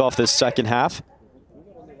to kick off this second half.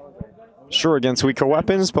 Sure, against weaker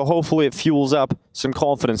weapons, but hopefully it fuels up some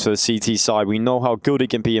confidence for the CT side. We know how good it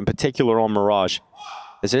can be, in particular on Mirage.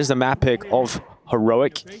 This is the map pick of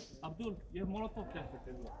Heroic.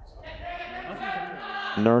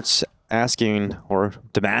 Nerds asking or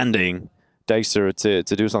demanding Dexter to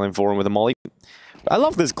do something for him with a molly. I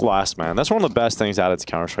love this glass, man. That's one of the best things added to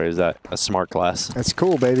Counter-Strike, is that a smart glass. That's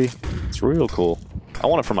cool, baby. It's real cool. I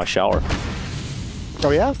want it for my shower.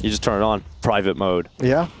 Oh, yeah? You just turn it on, private mode.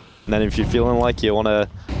 Yeah. And then if you're feeling like you want to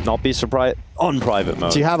not be surprised, on private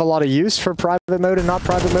mode. Do you have a lot of use for private mode and not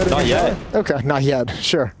private mode? Not yet. Okay, not yet.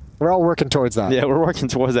 Sure. We're all working towards that. Yeah, we're working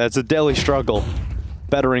towards that. It's a daily struggle.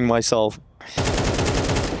 Bettering myself.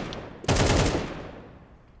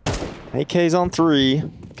 AK's on 3.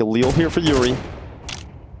 Galil here for Yuri.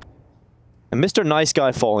 And Mr. Nice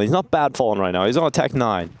Guy Fallen. He's not bad Fallen right now. He's on a Tech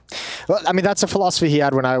 9. Well, I mean, that's a philosophy he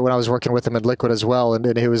had when I was working with him at Liquid as well, and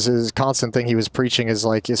it was his constant thing he was preaching is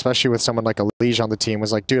like, especially with someone like a Liege on the team,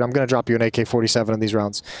 was like, dude, I'm going to drop you an AK-47 in these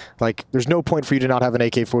rounds. Like, there's no point for you to not have an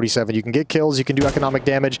AK-47. You can get kills, you can do economic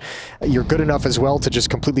damage. You're good enough as well to just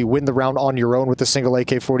completely win the round on your own with a single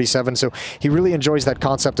AK-47. So he really enjoys that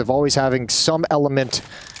concept of always having some element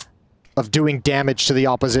of doing damage to the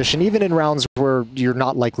opposition, even in rounds where you're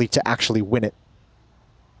not likely to actually win it.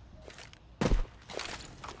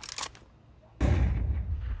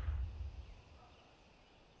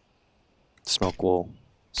 Smoke will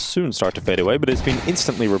soon start to fade away, but it's been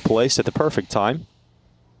instantly replaced at the perfect time.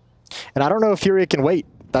 And I don't know if FURIA can wait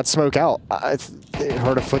that smoke out. They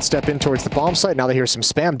heard a footstep in towards the bomb site. Now they hear some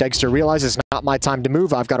spam. Dexter realizes, not my time to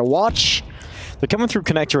move. I've got to watch. They're coming through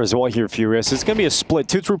connector as well here, FURIA. So it's going to be a split.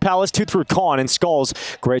 2 through Palace, 2 through Khan, and Skulls.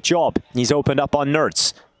 Great job. He's opened up on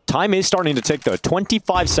Nerds. Time is starting to tick, though.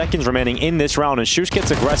 25 seconds remaining in this round, and Shush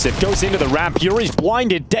gets aggressive. Goes into the ramp. Yuri's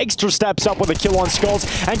blinded. Dexter steps up with a kill on Skulls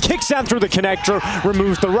and kicks down through the connector.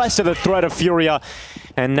 Removes the rest of the threat of FURIA.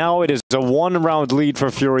 And now it is a 1-round lead for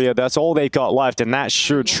FURIA. That's all they've got left, and that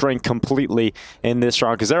should shrink completely in this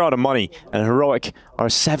round because they're out of money. And Heroic are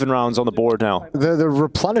 7 rounds on the board now. The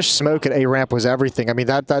replenished smoke at A-ramp was everything. I mean,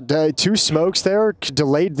 that 2 smokes there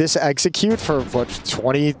delayed this execute for, what,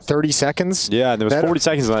 20, 30 seconds? Yeah, and there was 40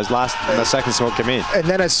 seconds when that second smoke came in. And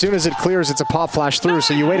then as soon as it clears, it's a pop flash through.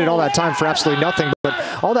 So you waited all that time for absolutely nothing. But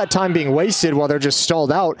all that time being wasted while they're just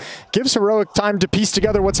stalled out gives Heroic time to piece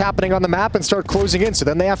together what's happening on the map and start closing in. So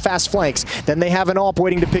then they have fast flanks. Then they have an AWP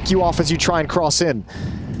waiting to pick you off as you try and cross in.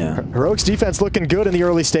 Yeah. Heroic's defense looking good in the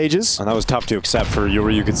early stages. And that was tough to accept for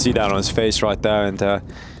Yuri. You could see that on his face right there. And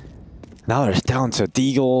now they're down to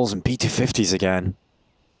Deagles and P250s again.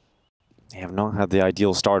 They have not had the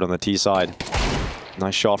ideal start on the T side.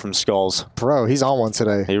 Nice shot from Skulls. Bro, he's on one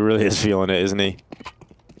today. He really is feeling it, isn't he?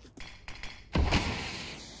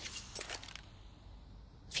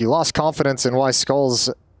 If you lost confidence in why Skulls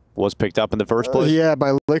was picked up in the first place. Yeah,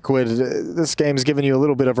 by Liquid, this game's giving you a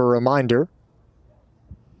little bit of a reminder.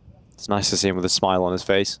 It's nice to see him with a smile on his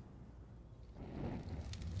face.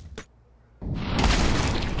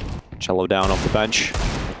 Cello down off the bench.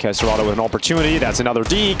 Kesserado with an opportunity. That's another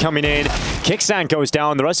D coming in. Kickstand goes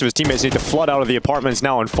down. The rest of his teammates need to flood out of the apartments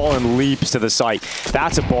now, and Fallen leaps to the site.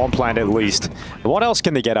 That's a bomb plant at least. What else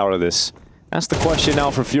can they get out of this? That's the question now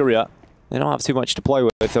for FURIA. They don't have too much to play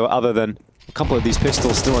with other than a couple of these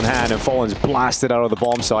pistols still in hand, and Fallen's blasted out of the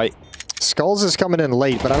bomb site. Skulls is coming in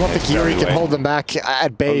late, but I don't think Yuri can hold them back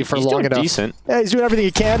at bay for long enough. Decent. Yeah, he's doing everything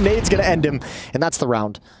he can. Nade's going to end him, and that's the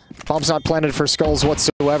round. Bomb's not planted for Skulls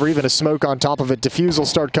whatsoever, even a smoke on top of it. Diffuse will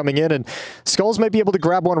start coming in, and Skulls may be able to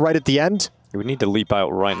grab one right at the end. He would need to leap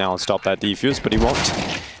out right now and stop that defuse, but he won't.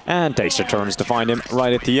 And Dexter turns to find him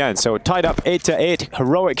right at the end. So tied up 8-8.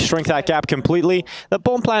 Heroic shrink that gap completely. The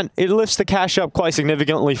bomb plant, it lifts the cash up quite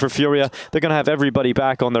significantly for FURIA. They're going to have everybody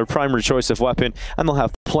back on their primary choice of weapon, and they'll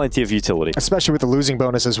have plenty of utility. Especially with the losing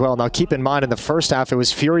bonus as well. Now keep in mind, in the first half, it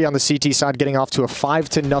was FURIA on the CT side getting off to a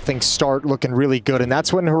 5-0 start, looking really good. And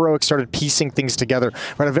that's when Heroic started piecing things together.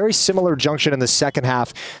 We're at a very similar junction in the second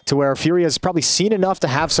half to where FURIA has probably seen enough to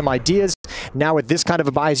have some ideas. Now with this kind of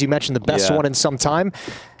a buy, as you mentioned, the best one in some time,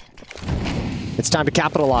 it's time to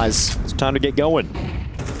capitalize. It's time to get going.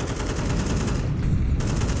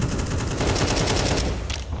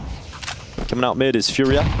 Coming out mid is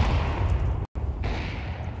FURIA.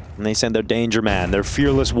 And they send their danger man, their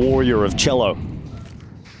fearless warrior of Cello,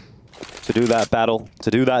 to do that battle,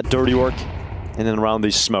 to do that dirty work, in and around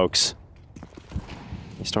these smokes.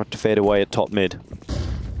 They start to fade away at top mid.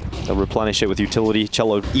 They'll replenish it with utility.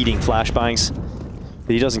 Cello eating flashbangs.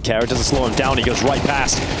 But he doesn't care. It doesn't slow him down. He goes right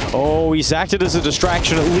past. Oh, he's acted as a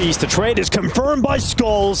distraction at least. The trade is confirmed by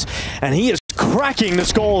Skulls, and he is cracking the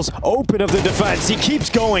Skulls open of the defense. He keeps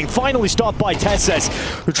going. Finally stopped by Tesses,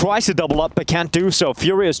 who tries to double up but can't do so.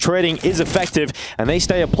 FURIA's trading is effective, and they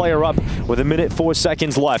stay a player up with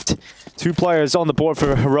 1:04 left. 2 players on the board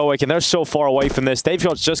for Heroic, and they're so far away from this. They've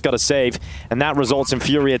just got to save, and that results in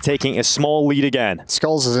FURIA taking a small lead again.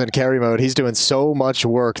 Skulls is in carry mode. He's doing so much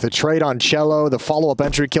work. The trade on Cello, the follow-up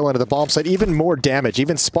entry kill into the bomb site, even more damage.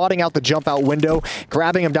 Even spotting out the jump out window,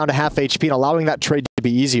 grabbing him down to half HP, and allowing that trade to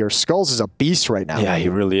be easier. Skulls is a beast right now. Yeah, he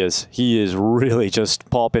really is. He is really just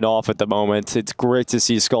popping off at the moment. It's great to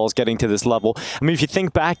see Skulls getting to this level. I mean, if you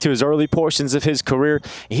think back to his early portions of his career,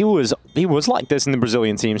 he was like this in the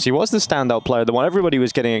Brazilian teams. He was the standout player, the one everybody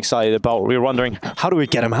was getting excited about. We were wondering, how do we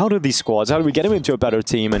get him out of these squads? How do we get him into a better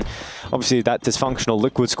team? And obviously that dysfunctional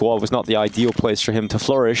Liquid squad was not the ideal place for him to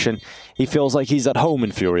flourish, and he feels like he's at home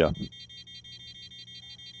in FURIA.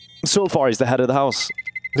 So far, he's the head of the house.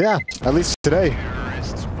 Yeah, at least today.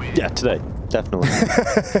 Yeah, today, definitely.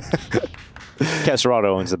 Kesserado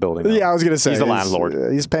owns the building, though. Yeah, I was going to say. He's the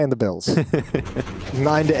landlord. He's paying the bills.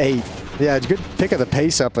 9-8. Yeah, good pick of the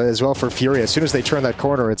pace up as well for FURIA. As soon as they turn that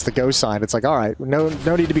corner, it's the go sign. It's like, all right,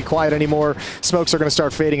 no need to be quiet anymore. Smokes are going to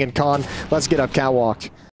start fading in con. Let's get up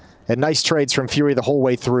catwalk. And nice trades from FURIA the whole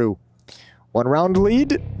way through. 1 round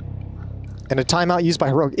lead. And a timeout used by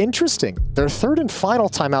Heroic. Interesting. Their third and final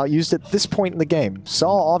timeout used at this point in the game.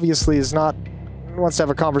 Saul obviously wants to have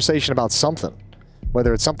a conversation about something.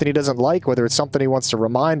 Whether it's something he doesn't like, whether it's something he wants to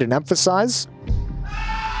remind and emphasize.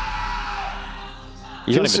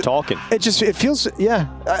 He's not even talking. It feels, yeah,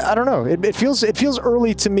 I don't know. It feels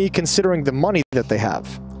early to me considering the money that they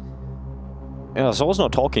have. Yeah, Saul's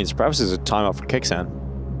not talking. So perhaps it's a timeout for Kickstand.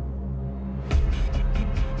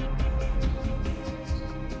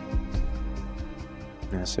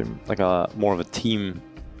 Yeah, so like more of a team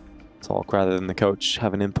talk rather than the coach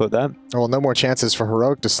having input there. Well, no more chances for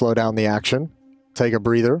Heroic to slow down the action, take a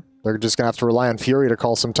breather. They're just going to have to rely on FURIA to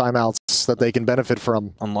call some timeouts that they can benefit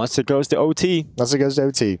from. Unless it goes to OT. Unless it goes to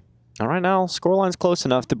OT. All right, now, scoreline's close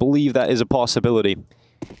enough to believe that is a possibility.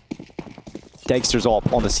 Dexter's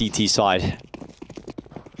up on the CT side.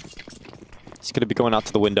 He's going to be going out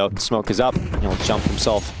to the window. Smoke is up. He'll jump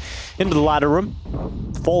himself into the ladder room.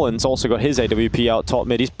 Fallen's also got his AWP out top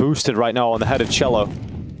mid. He's boosted right now on the head of Cello.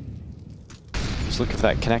 Just looking for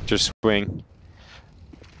that connector swing.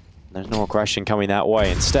 There's no aggression coming that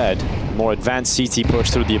way. Instead, more advanced CT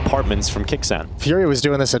push through the apartments from Kixan. FURIA was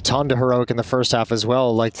doing this a ton to Heroic in the first half as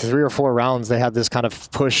well. Like 3 or 4 rounds, they had this kind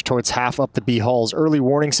of push towards half up the B halls. Early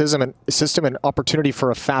warning system and opportunity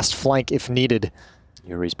for a fast flank if needed.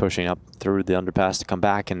 Yuri's pushing up through the underpass to come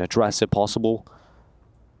back and address a possible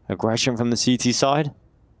aggression from the CT side.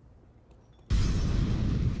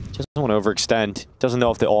 Doesn't want to overextend. Doesn't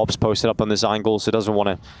know if the AWP's posted up on this angle, so doesn't want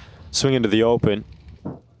to swing into the open.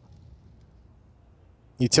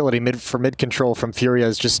 Utility mid control from FURIA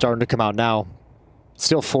is just starting to come out now.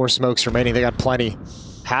 Still 4 smokes remaining. They got plenty.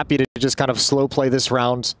 Happy to just kind of slow play this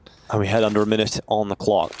round. And we had under a minute on the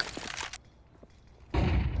clock.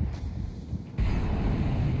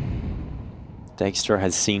 Dexter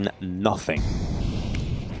has seen nothing.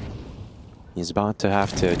 He's about to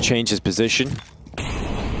have to change his position.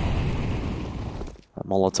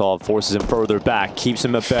 Molotov forces him further back, keeps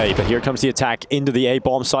him at bay, but here comes the attack into the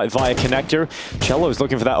A-bomb site via connector. Cello's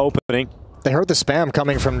looking for that opening. They heard the spam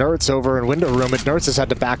coming from Nerds over in window room, but Nerds has had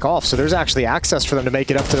to back off, so there's actually access for them to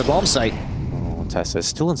make it up to the bomb site. Oh, Tessa's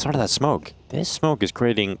still inside of that smoke. This smoke is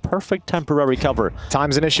creating perfect temporary cover.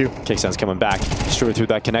 Time's an issue. Kicksan's coming back, straight through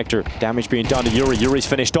that connector. Damage being done to Yuri. Yuri's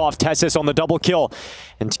finished off. Tessis on the double kill.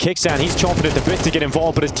 And Kicksan, he's chomping at the bit to get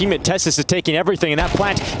involved, but his teammate Tessis is taking everything, and that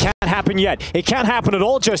plant can't happen yet. It can't happen at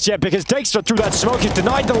all just yet, because Dexter through that smoke has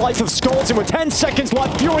denied the life of Skulls, and with 10 seconds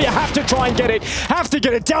left, FURIA have to try and get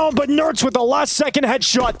it down, but Nerds with the last second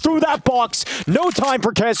headshot through that box. No time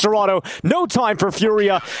for Casterado, no time for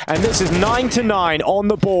FURIA, and this is 9-9 on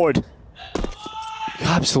the board.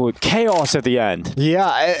 Absolute chaos at the end. Yeah,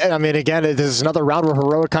 I mean, again, this is another round where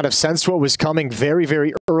Heroic kind of sensed what was coming very,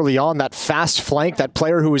 very early on. That fast flank, that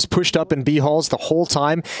player who was pushed up in B halls the whole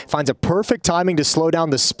time, finds a perfect timing to slow down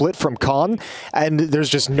the split from Khan, and there's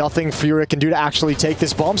just nothing FURIA can do to actually take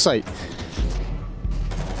this bomb site.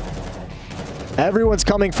 Everyone's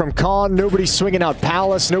coming from Khan, nobody's swinging out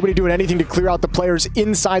Palace, nobody doing anything to clear out the players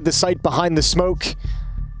inside the site behind the smoke.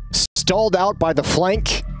 Stalled out by the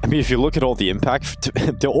flank. I mean, if you look at all the impact,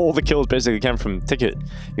 all the kills basically came from Ticket.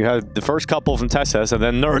 You had the first couple from Tesses, and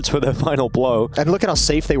then Nerds with a final blow. And look at how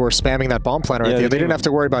safe they were spamming that bomb planter right there. They didn't have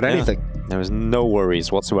to worry about anything. There was no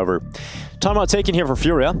worries whatsoever. Timeout taken here for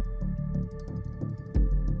FURIA.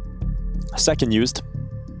 Second used.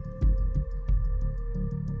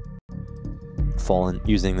 Fallen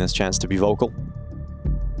using this chance to be vocal.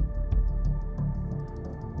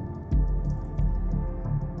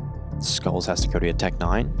 Skulls has to go to a Tech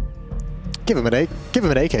 9. Give him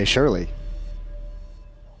an AK, surely.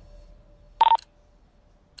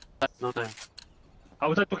 No time. I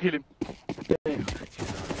will try to heal him.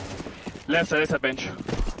 Left side bench.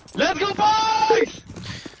 Let's go, boys!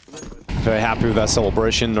 Very happy with that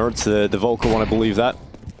celebration. Nerds, the vocal one, I believe that.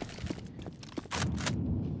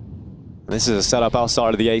 This is a setup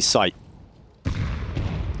outside of the A site.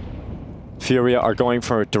 FURIA are going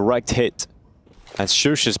for a direct hit. And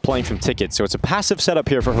Shush is playing from Ticket, so it's a passive setup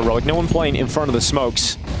here for Heroic. No one playing in front of the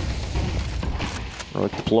smokes.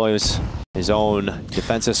 Heroic deploys his own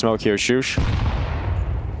defensive smoke here, Shush.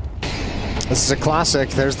 This is a classic.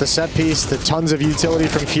 There's the set piece, the tons of utility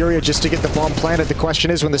from FURIA just to get the bomb planted. The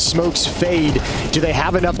question is, when the smokes fade, do they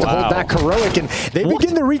have enough to hold back Heroic? And they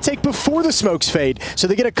begin the retake before the smokes fade. So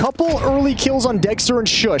they get a couple early kills on Dexter and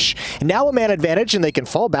Shush. And now a man advantage, and they can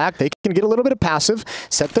fall back. They can get a little bit of passive,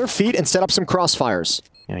 set their feet, and set up some crossfires.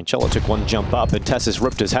 Yeah, and Cello took one jump up, and Tessis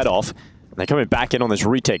ripped his head off. And they're coming back in on this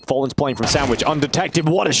retake. Fallen's playing from Sandwich, undetected.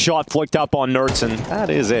 What a shot flicked up on Nerds, and that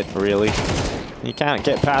is it, really. You can't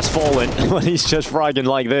get past Fallen when he's just fragging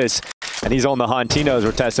like this. And he's on the hunt. He knows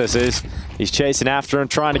where Tessis is. He's chasing after him,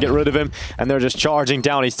 trying to get rid of him. And they're just charging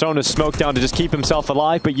down. He's throwing his smoke down to just keep himself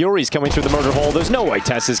alive. But Yuri's coming through the murder hole. There's no way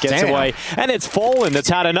Tessis gets away. And it's Fallen that's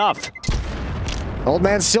had enough. Old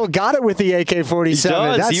man still got it with the AK-47. He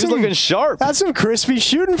does. He was looking sharp. That's some crispy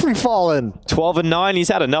shooting from Fallen. 12-9. He's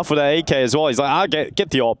had enough with that AK as well. He's like, I'll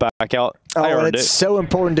get the ult back out. And it's so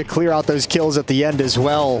important to clear out those kills at the end as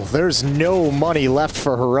well. There's no money left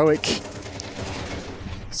for Heroic.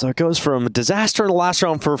 So it goes from disaster in the last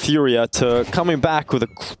round for FURIA to coming back with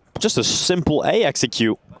just a simple A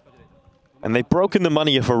execute. And they've broken the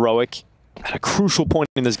money of Heroic at a crucial point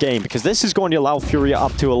in this game, because this is going to allow FURIA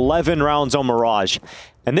up to 11 rounds on Mirage.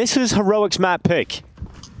 And this is Heroic's map pick.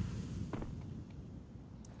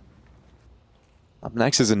 Up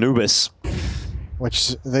next is Anubis,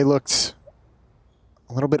 which they looked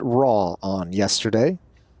a little bit raw on yesterday.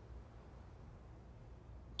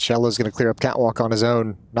 Cello's going to clear up Catwalk on his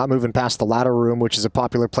own, not moving past the ladder room, which is a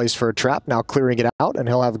popular place for a trap, now clearing it out, and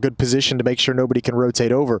he'll have a good position to make sure nobody can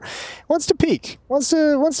rotate over. Wants to peek, wants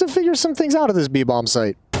to figure some things out of this B-bomb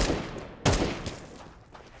site.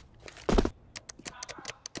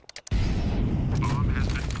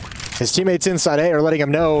 His teammates inside A are letting him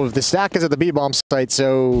know the stack is at the B-bomb site,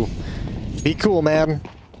 so be cool, man.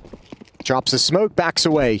 Drops his smoke, backs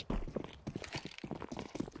away.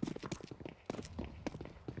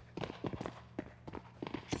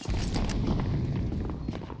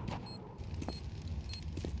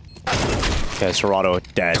 Okay, Serato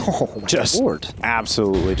dead. Oh, just Lord.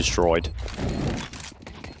 Absolutely destroyed.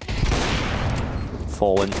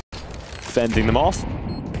 Fallen, fending them off.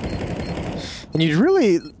 And you'd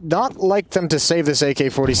really not like them to save this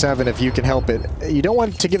AK-47 if you can help it. You don't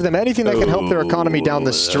want to give them anything that can help their economy down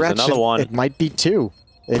the stretch. Another one. It might be 2.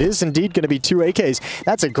 It is indeed going to be 2 AKs.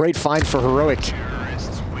 That's a great find for Heroic.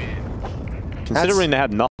 Considering they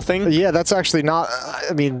had nothing. Yeah, that's actually not...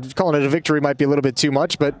 I mean, calling it a victory might be a little bit too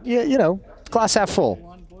much, but, yeah, you know, glass half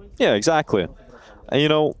full. Yeah, exactly. And, you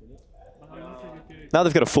know, now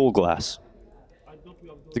they've got a full glass.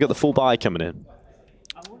 They've got the full buy coming in.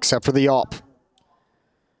 Except for the AWP.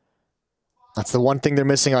 That's the one thing they're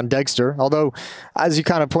missing on Dexter. Although, as you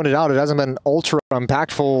kind of pointed out, it hasn't been ultra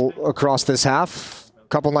impactful across this half. A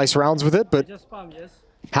couple nice rounds with it, but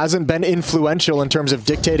hasn't been influential in terms of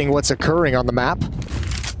dictating what's occurring on the map.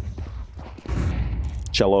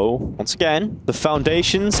 Cello, once again, the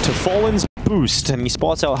foundations to Fallen's boost, and he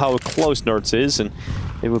spots out how close Nerds is, and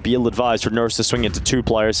it would be ill-advised for Nerds to swing into 2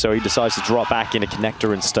 players, so he decides to drop back in a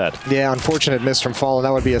connector instead. Yeah, unfortunate miss from Fallen.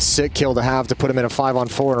 That would be a sick kill to have to put him in a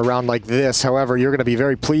 5-on-4 in a round like this. However, you're going to be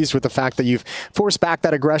very pleased with the fact that you've forced back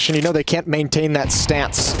that aggression. You know they can't maintain that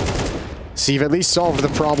stance. So you've at least solved the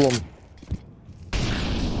problem.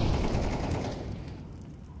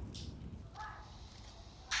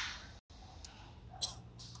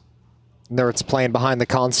 There it's playing behind the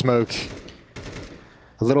con smoke.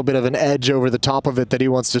 A little bit of an edge over the top of it that he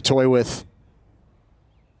wants to toy with.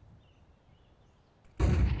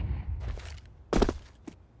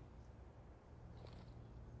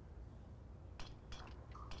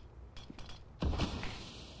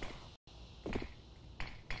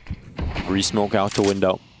 Re-smoke out the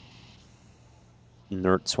window.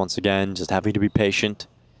 Nerds once again, just happy to be patient.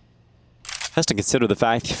 Has to consider the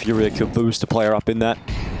fact FURIA could boost a player up in that.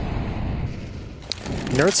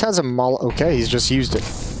 Nerds has a okay, he's just used it.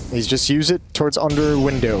 He's just used it towards under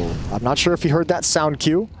window. I'm not sure if he heard that sound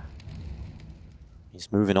cue.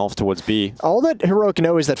 He's moving off towards B. All that Heroic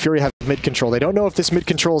know is that FURIA have mid control. They don't know if this mid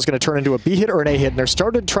control is going to turn into a B hit or an A hit, and they're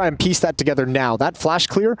starting to try and piece that together now. That flash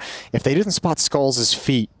clear, if they didn't spot Skulls'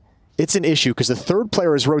 feet, it's an issue because the 3rd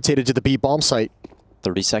player is rotated to the B bomb site.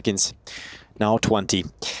 30 seconds. Now 20.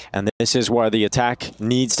 And this is where the attack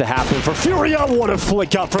needs to happen for FURIA. What a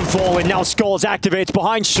flick up from Fallen. Now Skulls activates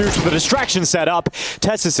behind shoots with a distraction set up.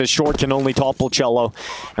 Tessus is short, can only topple Cello.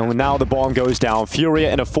 And now the bomb goes down.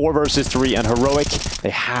 FURIA in a 4 versus 3, and Heroic,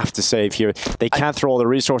 they have to save here. They can't throw all the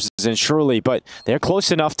resources in, surely, but they're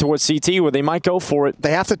close enough towards CT where they might go for it.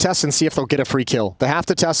 They have to test and see if they'll get a free kill. They have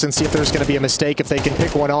to test and see if there's going to be a mistake, if they can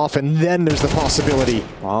pick one off, and then there's the possibility.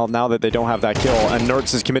 Well, now that they don't have that kill, and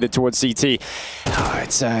Nerds is committed towards CT.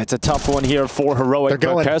 It's a tough one here for Heroic. They're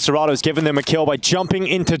going. Serato's given them a kill by jumping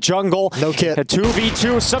into jungle. No kit. A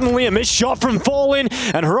 2v2, suddenly a missed shot from Fallen,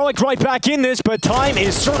 and Heroic right back in this, but time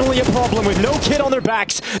is certainly a problem with no kit on their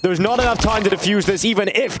backs. There's not enough time to defuse this, even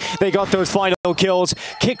if they got those final kills.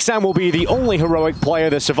 Kicksam will be the only Heroic player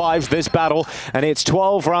that survives this battle, and it's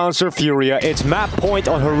 12 rounds for FURIA. It's map point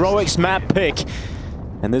on Heroic's map pick.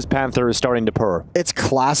 And this Panther is starting to purr. It's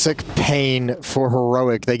classic pain for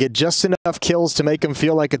Heroic. They get just enough kills to make them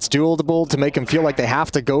feel like it's doable, to make them feel like they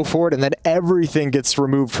have to go for it, and then everything gets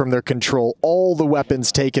removed from their control. All the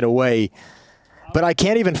weapons taken away. But I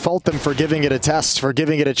can't even fault them for giving it a test, for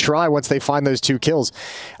giving it a try once they find those 2 kills.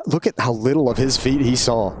 Look at how little of his feet he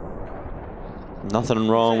saw. Nothing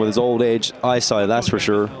wrong with his old age eyesight, that's for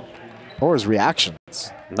sure. Or his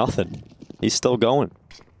reactions. Nothing. He's still going.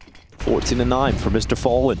 14-9 for Mr.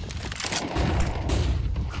 Fallen.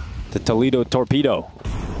 The Toledo Torpedo.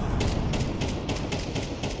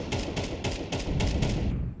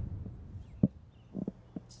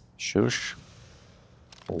 Shush.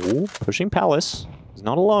 Oh, pushing Palace. He's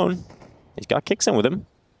not alone. He's got kicks in with him.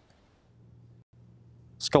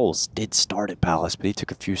 Skulls did start at Palace, but he took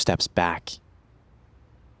a few steps back.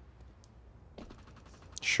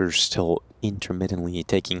 Sure, still intermittently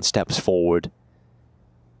taking steps forward.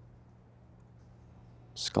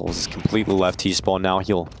 Skulls is completely left T-spawn now.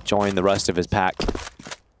 He'll join the rest of his pack.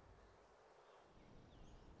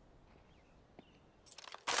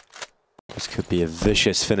 This could be a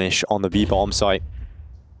vicious finish on the B-bomb site.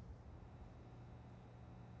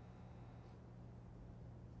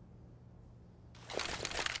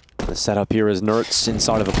 The setup here is Nerds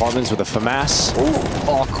inside of apartments with a FAMAS. Ooh,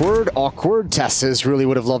 awkward. Tesses really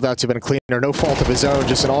would have loved that to have been cleaner. No fault of his own,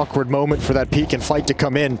 just an awkward moment for that peek and fight to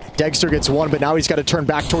come in. Dexter gets one, but now he's got to turn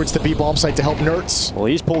back towards the B-bomb site to help Nerds. Well,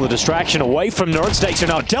 he's pulled the distraction away from Nerds. Dexter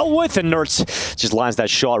now dealt with, and Nerds just lands that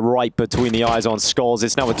shot right between the eyes on Skulls.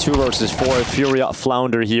 It's now a 2 versus 4. FURIA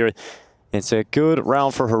flounder here. It's a good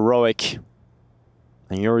round for Heroic.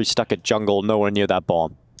 And Yuri stuck at jungle, nowhere near that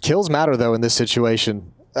bomb. Kills matter, though, in this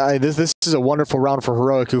situation. This is a wonderful round for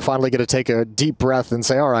Heroic, who finally get to take a deep breath and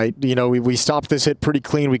say, all right, you know, we stopped this hit pretty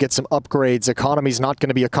clean. We get some upgrades. Economy's not going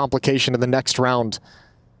to be a complication in the next round.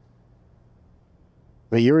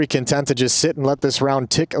 But Yuri content to just sit and let this round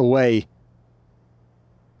tick away.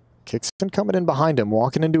 Kickson coming in behind him,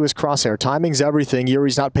 walking into his crosshair. Timing's everything.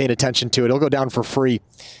 Yuri's not paying attention to it. He'll go down for free.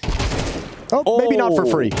 Oh, maybe not for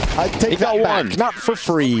free. I take that back. Not for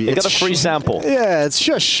free. He got a free sample. Yeah, it's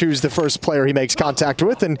Shush who's the first player he makes contact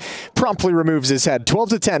with and promptly removes his head. 12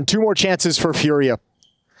 to 10. 2 more chances for FURIA.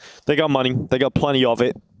 They got money. They got plenty of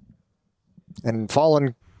it. And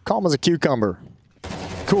Fallen, calm as a cucumber.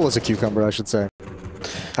 Cool as a cucumber, I should say.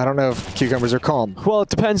 I don't know if cucumbers are calm. Well, it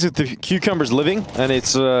depends if the cucumber's living and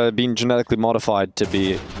it's being genetically modified to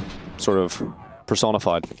be sort of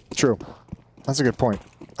personified. True. That's a good point.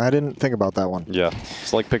 I didn't think about that one. Yeah,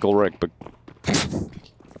 it's like Pickle Rick, but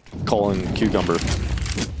calling cucumber.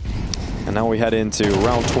 And now we head into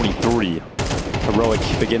round 23. Heroic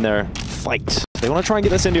begin their fight. They want to try and get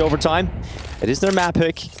this into overtime. It is their map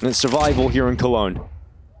pick, and it's survival here in Cologne.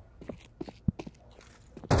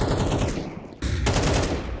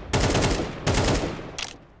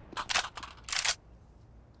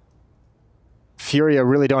 FURIA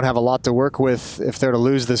really don't have a lot to work with if they're to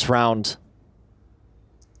lose this round.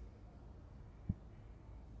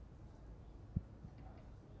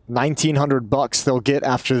 $1,900 they'll get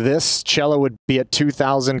after this. Cello would be at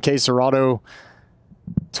 2,000. Queserado,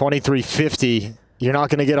 2,350. You're not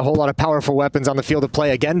going to get a whole lot of powerful weapons on the field of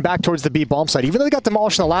play. Again, back towards the B-bomb site. Even though they got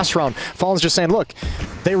demolished in the last round, Fallen's just saying, look,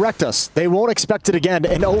 they wrecked us. They won't expect it again.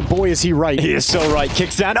 And oh boy, is he right. He is so right.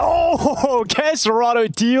 Kicksan. Oh,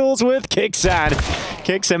 Queserado deals with Kicksan.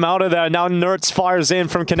 Kicks him out of there. Now Nerds fires in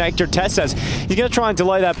from connector. Tess says he's going to try and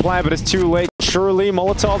delay that plan, but it's too late. Surely,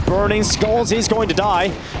 Molotov burning. Skulls, he's going to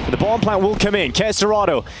die. But the bomb plant will come in.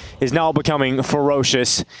 Queserado is now becoming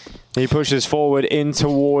ferocious. He pushes forward in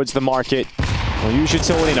towards the market. Well, use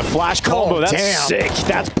utility in a flash combo. That's sick.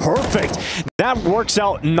 That's perfect. That works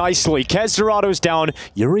out nicely. Queserado's down.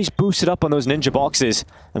 Yuri's boosted up on those ninja boxes.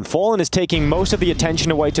 And Fallen is taking most of the attention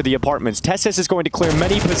away to the apartments. Tessis is going to clear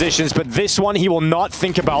many positions, but this one he will not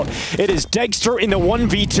think about. It is Dexter in the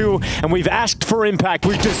 1v2, and we've asked for impact.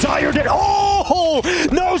 We've desired it. Oh!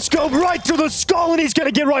 No scope right to the skull, and he's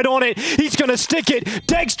going to get right on it. He's going to stick it.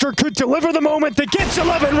 Dexter could deliver the moment that gets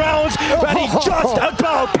 11 rounds, and he just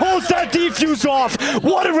about pulls that defuse off.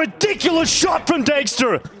 What a ridiculous shot from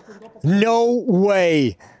Dexter. No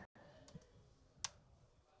way.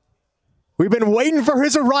 We've been waiting for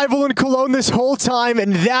his arrival in Cologne this whole time,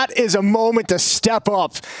 and that is a moment to step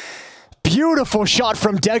up. Beautiful shot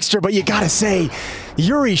from Dexter, but you gotta say,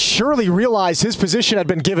 Yuri surely realized his position had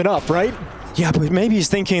been given up, right? Yeah, but maybe he's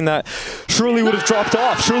thinking that Surely would have dropped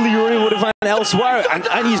off. Surely Yuri would have went elsewhere,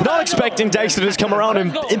 and he's not expecting Dexter to just come around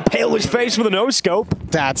and impale his face with a no-scope.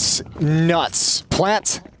 That's nuts.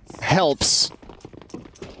 Plant helps.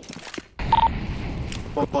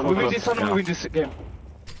 We win this one, we win this game.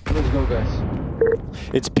 Let's go, guys.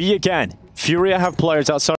 It's B again. FURIA have players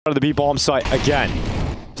outside of the B-bomb site again.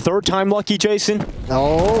 Third time lucky, Jason?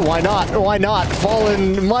 Oh, why not? Why not?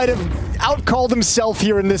 Fallen might have outcalled himself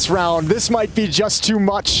here in this round. This might be just too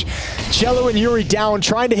much. Cello and Yuri down,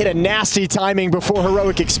 trying to hit a nasty timing before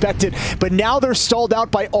Heroic expected, but now they're stalled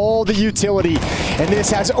out by all the utility, and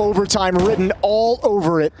this has overtime written all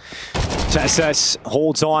over it. SS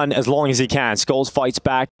holds on as long as he can. Skulls fights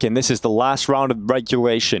back, and this is the last round of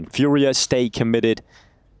regulation. FURIA stay committed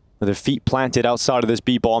with their feet planted outside of this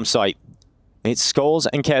B-bomb site. It's Skulls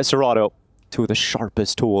and Queserado, two of the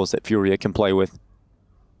sharpest tools that FURIA can play with.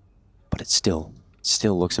 But it still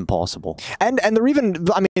looks impossible. And they're even,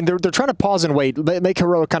 I mean, they're trying to pause and wait, make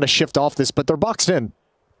Heroic kind of shift off this, but they're boxed in.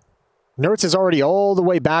 Nerds is already all the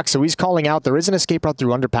way back, so he's calling out. There is an escape route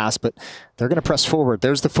through underpass, but they're going to press forward.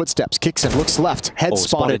 There's the footsteps. Kicks in, looks left, head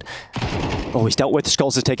spotted. Oh, he's dealt with.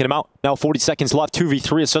 Skulls has taken him out. Now 40 seconds left,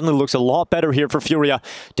 2v3. It suddenly looks a lot better here for FURIA.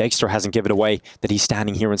 Dexter hasn't given away that he's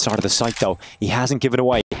standing here inside of the site, though. He hasn't given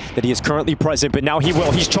away that he is currently present, but now he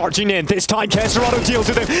will. He's charging in. This time, Caserado deals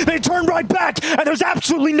with it. They turn right back, and there's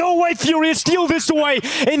absolutely no way FURIA steal this away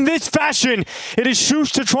in this fashion. It is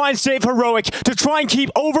Shush to try and save Heroic, to try and keep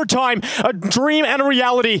overtime a dream and a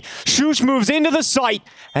reality. Shush moves into the site.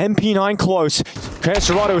 MP9 close.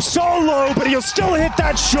 Caserado so low, but he'll still hit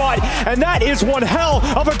that shot, and that is one hell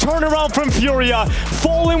of a turnaround from FURIA.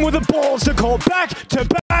 Falling with the balls to call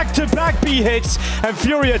back-to-back B hits, and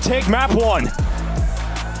FURIA take map 1.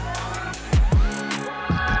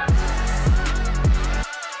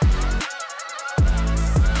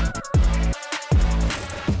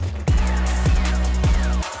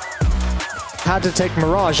 Had to take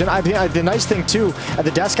Mirage, and the nice thing too,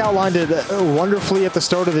 the desk outlined it wonderfully at the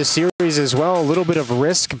start of this series as well. A little bit of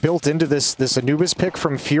risk built into this Anubis pick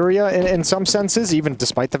from FURIA in some senses, even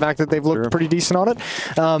despite the fact that they've looked pretty decent on it.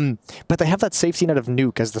 But they have that safety net of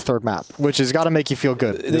Nuke as the third map, which has got to make you feel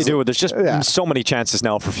good. They do. There's just so many chances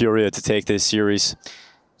now for FURIA to take this series,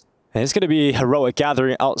 and it's going to be Heroic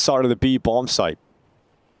gathering outside of the B bomb site.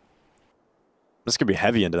 This could be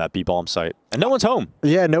heavy into that B-bomb site. And no one's home.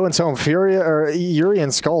 Yeah, no one's home. FURIA, or Yuri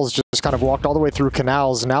and Skulls just kind of walked all the way through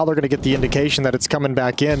canals. Now they're going to get the indication that it's coming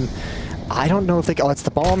back in. I don't know if they... Oh, it's the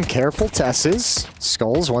bomb. Careful, Tesses.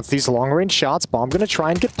 Skulls wants these long-range shots. Bomb going to try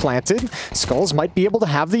and get planted. Skulls might be able to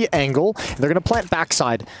have the angle. They're going to plant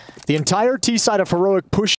backside. The entire T side of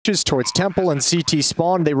Heroic pushes towards Temple and CT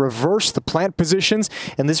spawn. They reverse the plant positions,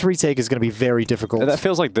 and this retake is going to be very difficult. That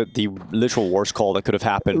feels like the literal worst call that could have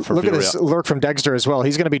happened for Look FURIA. At this lurk from Dexter as well.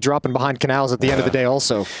 He's going to be dropping behind canals at the end of the day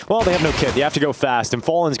also. Well, they have no kit. They have to go fast, and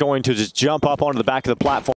Fallen's going to just jump up onto the back of the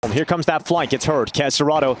platform. Here comes that flank. It's heard.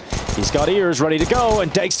 Caserado, he's got ears ready to go,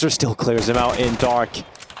 and Dexter still clears him out in dark.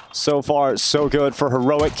 So far, so good for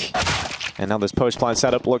Heroic. And now this post-plant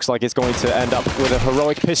setup looks like it's going to end up with a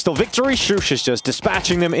Heroic pistol victory. Shush is just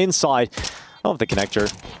dispatching them inside of the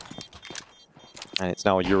connector. And it's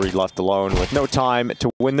now Yuri left alone with no time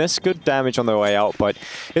to win this. Good damage on the way out, but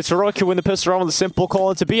it's Heroic who win the pistol round with a simple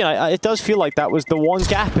call into B. And it does feel like that was the one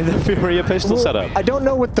gap in the FURIA pistol setup. I don't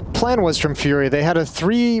know what the plan was from FURIA. They had a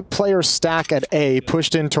 3-player stack at A,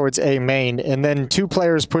 pushed in towards A main, and then 2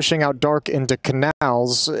 players pushing out dark into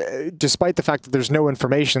canals, despite the fact that there's no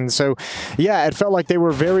information. So, yeah, it felt like they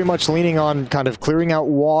were very much leaning on kind of clearing out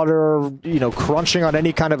water, you know, crunching on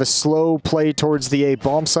any kind of a slow play towards the A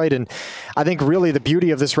bomb site. And I think really the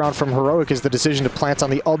beauty of this round from Heroic is the decision to plant on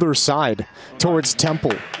the other side towards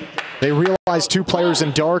Temple. They realize 2 players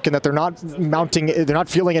in dark and that they're not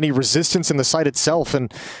feeling any resistance in the site itself,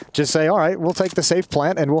 and just say, all right, we'll take the safe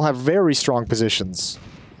plant and we'll have very strong positions.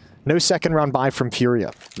 No second round buy from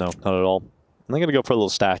FURIA. No, not at all. I'm going to go for a little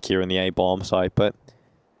stack here in the A bomb site, but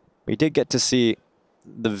we did get to see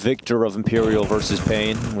the victor of Imperial versus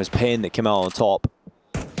Pain. It was Pain that came out on top.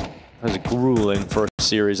 It was a grueling first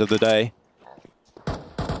series of the day.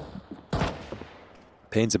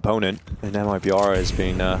 Pain's opponent in MIBR has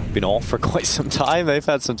been off for quite some time. They've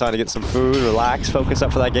had some time to get some food, relax, focus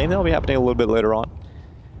up for that game. That'll be happening a little bit later on.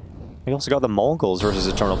 We also got the Mongols versus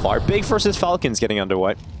Eternal Fire. Big versus Falcons getting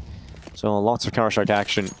underway. So lots of Counter-Strike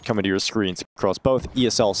action coming to your screens across both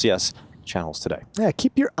ESL, CS channels today. Yeah,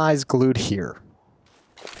 keep your eyes glued here.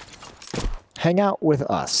 Hang out with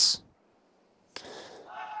us.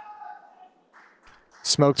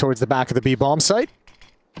 Smoke towards the back of the B bomb site.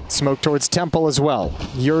 Smoke towards Temple as well.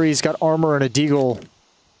 Yuri's got armor and a deagle,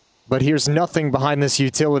 but here's nothing behind this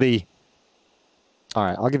utility. All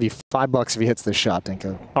right, I'll give you $5 if he hits this shot,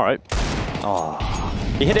 Dinko. All right. Oh,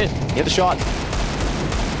 he hit it. He hit the shot.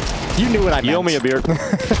 You knew what I meant. You owe me a beer.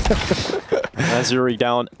 That's Yuri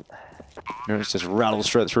down. Yuri's just rattled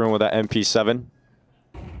straight through him with that MP7.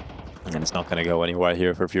 And it's not going to go anywhere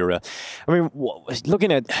here for FURIA. I mean,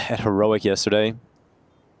 looking at Heroic yesterday,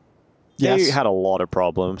 they had a lot of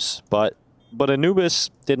problems, but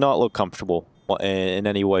Anubis did not look comfortable in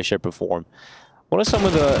any way, shape, or form. What are some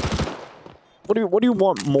of the... What do you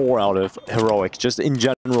want more out of Heroic, just in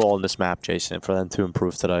general on this map, Jason, for them to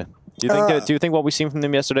improve today? Do you think what we've seen from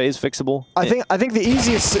them yesterday is fixable? I think the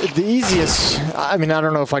easiest, I mean, I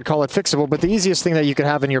don't know if I'd call it fixable, but the easiest thing that you could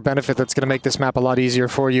have in your benefit that's going to make this map a lot easier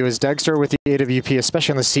for you is Dexter with the AWP,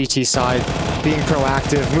 especially on the CT side, being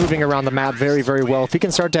proactive, moving around the map very, very well. If he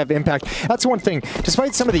can start to have impact, that's one thing.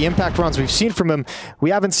 Despite some of the impact runs we've seen from him, we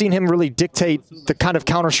haven't seen him really dictate the kind of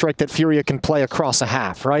Counter-Strike that FURIA can play across a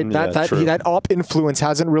half, right? Yeah, that op influence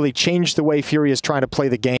hasn't really changed the way FURIA is trying to play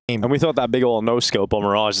the game. And we thought that big old no-scope on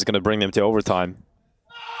Mirage is going to bring them to overtime.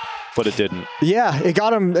 but it didn't. Yeah, it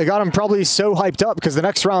got him probably so hyped up because the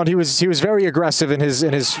next round he was very aggressive in his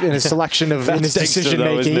selection of in his decision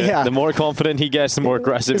making. Yeah, the more confident he gets, the more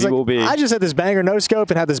aggressive he will be. I just had this banger no scope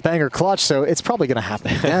and had this banger clutch, so it's probably gonna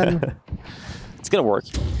happen again. It's gonna work.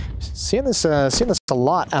 Seeing this a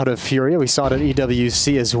lot out of FURIA. We saw it at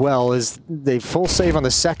EWC as well. Is they full save on the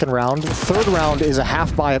second round. Third round is a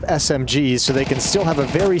half buy of SMGs, so they can still have a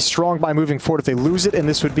very strong buy moving forward if they lose it, and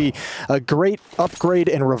this would be a great upgrade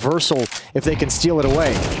and reversal if they can steal it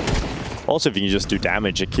away. Also, if you can just do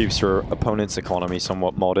damage, it keeps your opponent's economy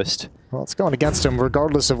somewhat modest. Well, it's going against him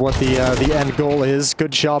regardless of what the end goal is.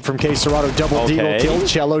 Good job from K Serato. Double deagle kill.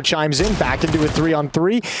 Cello chimes in, back into a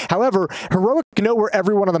 3-on-3. However, Heroic know where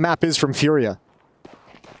everyone on the map is from FURIA.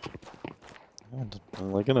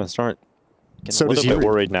 They're going to start getting a little bit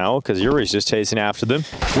worried now because Yuri's just chasing after them.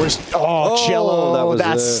 Cello,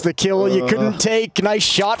 that's the kill you couldn't take. Nice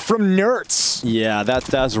shot from Nertz. Yeah,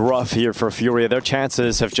 that's rough here for FURIA. Their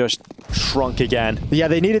chances have just shrunk again. Yeah,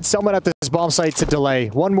 they needed someone at this bomb site to delay.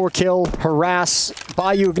 One more kill, harass,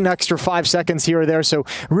 buy you an extra 5 seconds here or there. So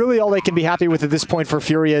really all they can be happy with at this point for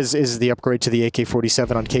FURIA is the upgrade to the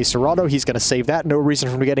AK-47 on K Serato. He's going to save that. No reason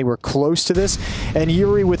for him to get anywhere close to this. And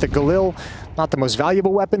Yuri with the Galil, not the most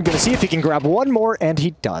valuable weapon. Going to see if he can grab one more, and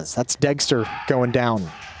he does. That's Degster going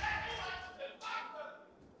down.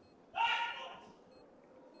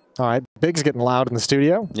 All right, Big's getting loud in the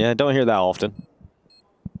studio. Yeah, don't hear that often.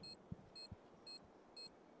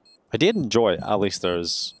 I did enjoy at least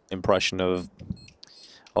there's impression of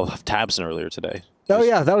Tabson earlier today. Oh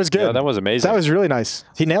yeah, that was good. Yeah, that was amazing. That was really nice.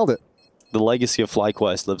 He nailed it. The legacy of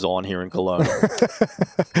FlyQuest lives on here in Cologne.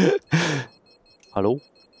 Hello?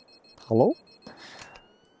 Hello?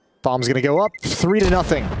 Bomb's gonna go up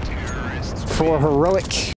 3-0 for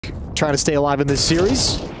Heroic. Trying to stay alive in this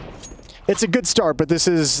series. It's a good start, but this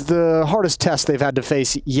is the hardest test they've had to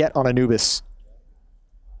face yet on Anubis.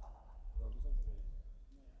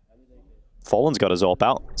 Fallen's got his AWP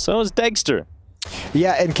out. So is Degster.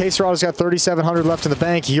 Yeah, and K Serato's got 3,700 left in the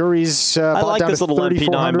bank. Yuri's I like down this to little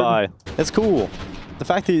MP9 buy. It's cool. The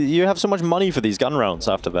fact that you have so much money for these gun rounds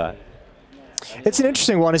after that. It's an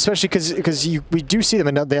interesting one, especially because we do see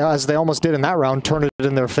them, as they almost did in that round, turn it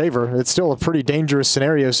in their favor. It's still a pretty dangerous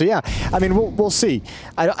scenario. So yeah, I mean, we'll see.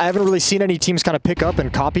 I haven't really seen any teams kind of pick up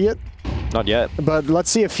and copy it. Not yet. But let's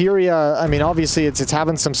see if FURIA, I mean, obviously it's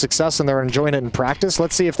having some success and they're enjoying it in practice.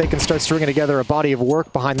 Let's see if they can start stringing together a body of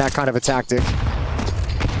work behind that kind of a tactic.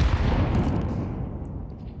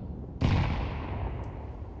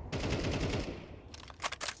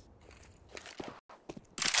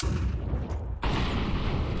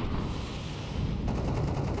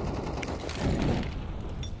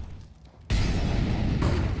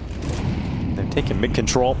 Taking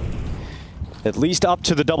mid-control, at least up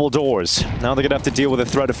to the double doors. Now they're going to have to deal with the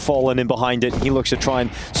threat of Fallen in behind it. He looks to try and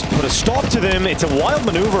put a stop to them. It's a wild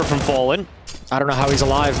maneuver from Fallen. I don't know how he's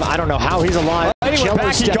alive. I don't know how he's alive. Anyway,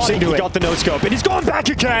 back he got the no-scope, and he's gone back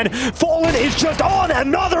again. Fallen is just on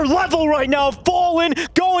another level right now. Fallen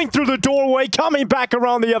going through the doorway, coming back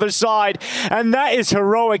around the other side, and that is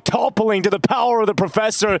Heroic toppling to the power of the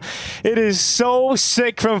Professor. It is so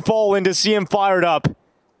sick from Fallen to see him fired up.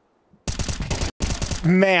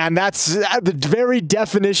 Man, that's the very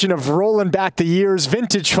definition of rolling back the years,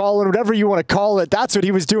 vintage Fallen, whatever you want to call it. That's what he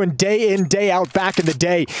was doing day in, day out back in the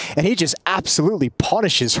day. And he just absolutely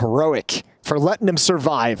punishes Heroic for letting him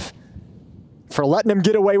survive, for letting him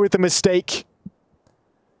get away with the mistake.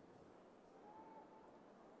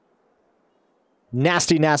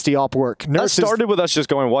 Nasty, nasty op work. That started with us just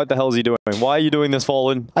going, what the hell is he doing? Why are you doing this,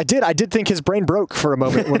 Fallen? I did think his brain broke for a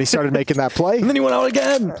moment when he started making that play. And then he went out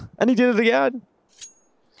again. And he did it again.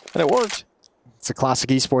 And it worked. It's a classic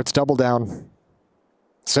esports double down.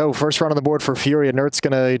 So, first run on the board for FURIA. Nert's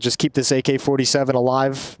going to just keep this AK-47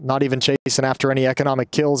 alive, not even chasing after any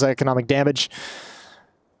economic kills, economic damage.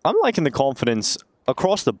 I'm liking the confidence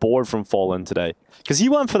across the board from Fallen today. Because he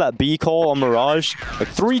went for that B call on Mirage like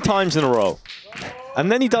 3 times in a row.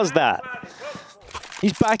 And then he does that.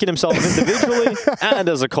 He's backing himself individually and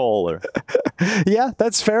as a caller. Yeah,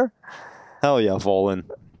 that's fair. Hell yeah, Fallen.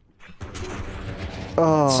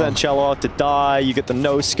 Oh. Send Cello out to die, you get the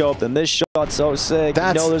no-scope, then this shot's so sick.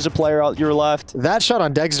 You know there's a player out your left. That shot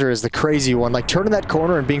on Degster is the crazy one. Like, turning that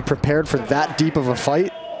corner and being prepared for that deep of a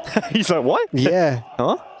fight. He's like, what? Yeah.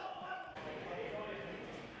 Huh?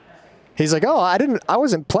 He's like, oh, I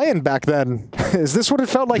wasn't playing back then. Is this what it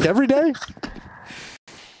felt like every day?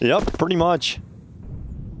 Yep, pretty much.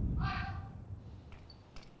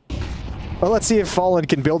 Well, let's see if Fallen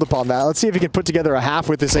can build upon that. Let's see if he can put together a half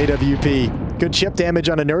with this AWP. Good chip damage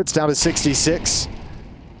on Nertz, down to 66.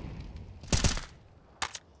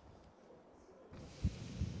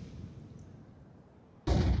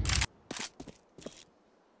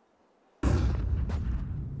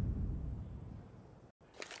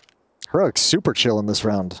 Heroic's super chill in this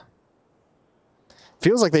round.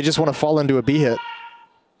 Feels like they just want to fall into a B hit.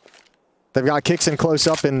 They've got kicks in close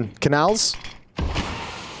up in canals.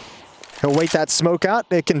 He'll wait that smoke out.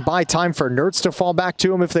 It can buy time for Nerds to fall back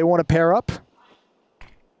to him if they want to pair up.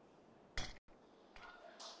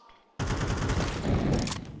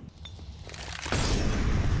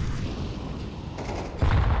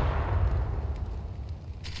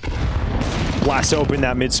 Blasts open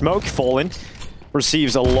that mid-smoke. Fallen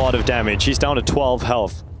receives a lot of damage. He's down to 12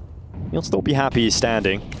 health. He'll still be happy he's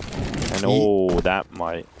standing. And oh, that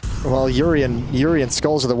might... Well, Yuri and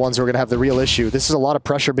Skulls are the ones who are going to have the real issue. This is a lot of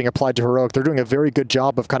pressure being applied to Heroic. They're doing a very good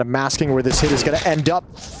job of kind of masking where this hit is going to end up.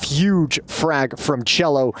 Huge frag from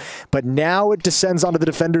Cello. But now it descends onto the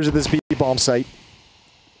defenders of this B-bomb site.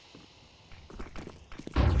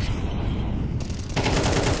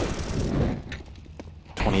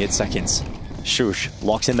 .28 seconds. Shush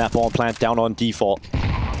locks in that bomb plant down on default.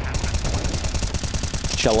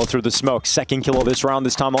 Cello through the smoke. Second kill of this round,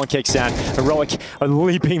 this time on kickstand. Heroic are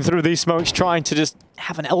leaping through these smokes, trying to just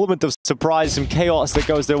have an element of surprise, some chaos that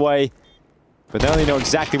goes their way. But now they know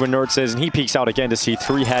exactly where Nerds is, and he peeks out again to see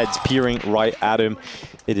three heads peering right at him.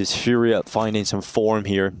 It is FURIA finding some form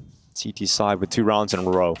here. CT side with 2 rounds in a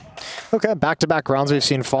row. Okay, back-to-back rounds. We've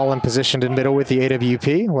seen Fallen positioned in middle with the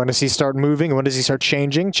AWP. When does he start moving? When does he start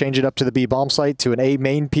changing? Change it up to the B-bomb site to an A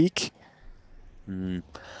main peak. Not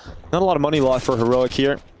a lot of money left for Heroic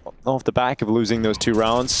here. Off the back of losing those 2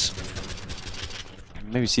 rounds.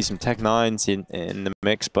 Maybe see some Tech 9s in the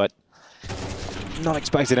mix, but not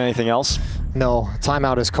expected anything else. No,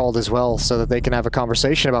 timeout is called as well so that they can have a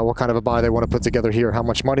conversation about what kind of a buy they want to put together here, how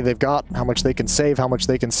much money they've got, how much they can save, how much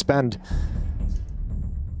they can spend.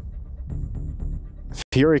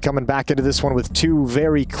 Fury coming back into this one with 2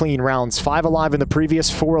 very clean rounds. 5 alive in the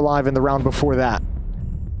previous, 4 alive in the round before that.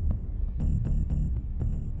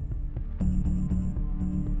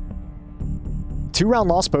 Two-round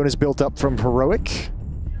loss bonus built up from Heroic.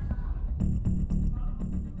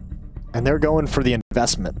 And they're going for the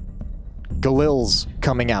investment. Galil's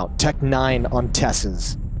coming out. Tech 9 on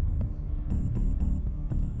Tess's.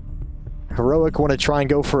 Heroic want to try and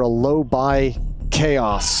go for a low buy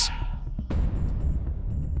Chaos.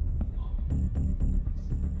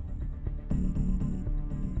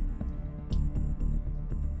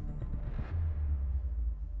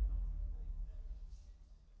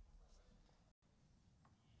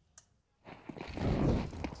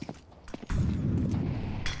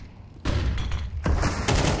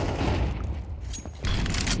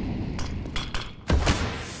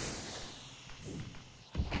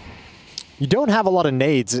 You don't have a lot of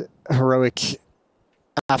nades, Heroic,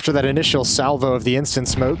 after that initial salvo of the instant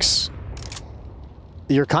smokes.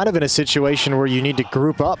 You're kind of in a situation where you need to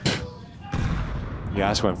group up. Yeah,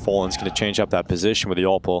 that's when Fallen's going to change up that position with the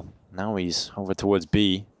Opal. Now he's over towards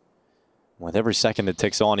B. With every second it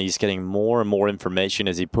ticks on, he's getting more and more information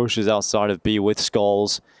as he pushes outside of B with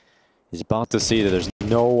Skulls. He's about to see that there's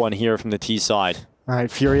no one here from the T side. All right,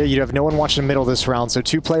 FURIA, you have no one watching the middle this round, so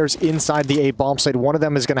 2 players inside the A bomb site. One of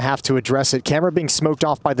them is going to have to address it. Camera being smoked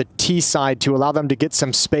off by the T side to allow them to get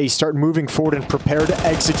some space, start moving forward and prepare to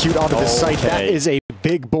execute onto the site. That is a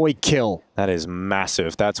big boy kill. That is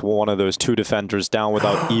massive. That's one of those 2 defenders down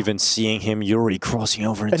without even seeing him. Yuri crossing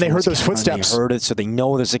over. And they heard those footsteps. They heard it, so they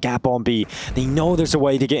know there's a gap on B. They know there's a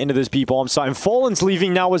way to get into this B bomb site. And Fallen's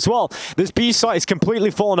leaving now as well. This B site is completely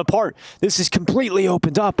falling apart. This is completely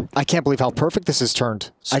opened up. I can't believe how perfect this has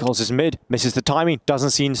turned. Skulls is mid, misses the timing,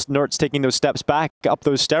 doesn't see Nerds taking those steps back up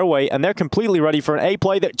those stairway, and they're completely ready for an A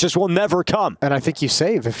play that just will never come. And I think you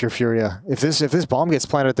save if you're FURIA. If this bomb gets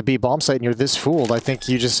planted at the B bomb site and you're this fooled, I think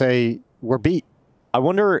you just say, we're beat. I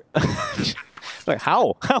wonder, like,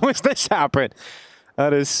 how has this happened?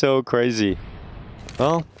 That is so crazy.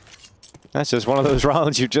 Well, that's just one of those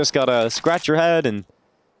rounds you just gotta scratch your head and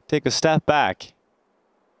take a step back.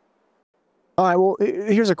 All right, well,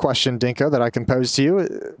 here's a question, Dinko, that I can pose to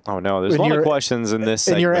you. Oh no, there's a lot of questions in this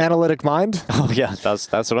segment. In your analytic mind? Oh yeah,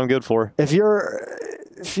 that's what I'm good for. If you're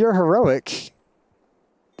Heroic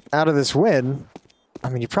out of this win, I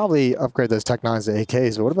mean, you probably upgrade those Tech 9s to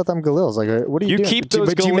AKs, but what about them Galils? Like, what do you do? Keep those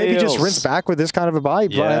Galils. Do you maybe just rinse back with this kind of a buy,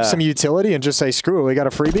 have some utility, and just say, screw it, we got a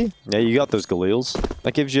freebie? Yeah, you got those Galils.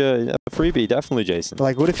 That gives you a freebie, definitely, Jason.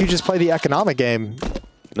 Like, what if you just play the economic game?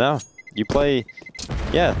 No, you play...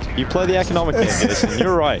 Yeah, you play the economic game, Jason.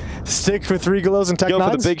 You're right. Stick with 3 Galils and Tech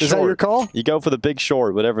 9s? For the big Is that your call? You go for the big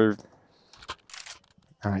short, whatever.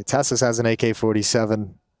 All right, Tessus has an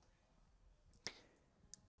AK-47.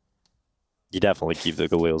 You definitely keep the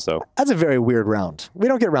Galils, though. That's a very weird round. We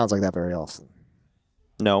don't get rounds like that very often.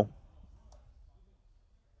 No.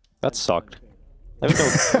 That sucked.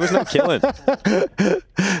 There was no killing.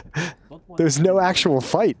 There's no actual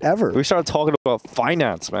fight ever. We started talking about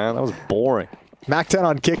finance, man. That was boring. Mac 10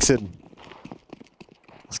 on Kixon.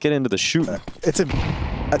 Let's get into the shoot. It's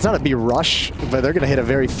not a B rush, but they're going to hit a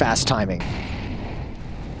very fast timing.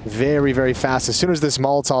 Very, very fast. As soon as this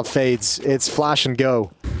Molotov fades, it's flash and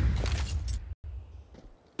go.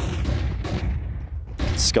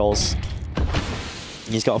 Skulls.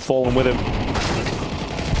 He's got Fallen with him.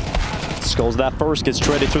 Skulls that first, gets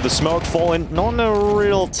traded through the smoke. Fallen not in a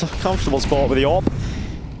real comfortable spot with the AWP.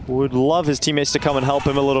 Would love his teammates to come and help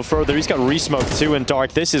him a little further. He's got re-smoked too in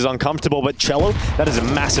dark. This is uncomfortable, but Cello, that is a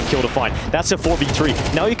massive kill to find. That's a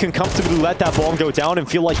 4v3. Now you can comfortably let that bomb go down and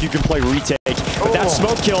feel like you can play retake. But that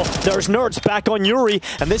smoke kill, there's Nerds back on Yuri,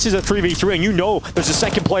 and this is a 3v3, and you know there's a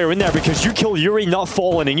second player in there because you killed Yuri, not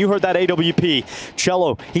Fallen, and you heard that AWP.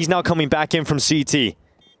 Cello, he's now coming back in from CT.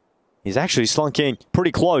 He's actually slunk in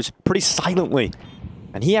pretty close, pretty silently.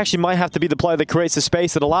 And he actually might have to be the player that creates the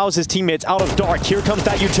space that allows his teammates out of dark. Here comes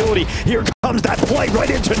that utility. Here comes that play right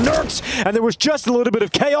into Nerds. And there was just a little bit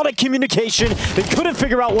of chaotic communication. They couldn't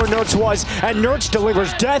figure out where Nerds was. And Nerds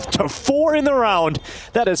delivers death to 4 in the round.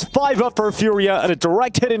 That is 5 up for FURIA. And a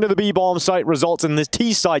direct hit into the B-bomb site results in this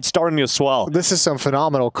T side starting to swell. This is some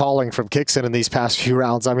phenomenal calling from Kixon in these past few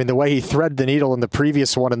rounds. I mean, the way he threaded the needle in the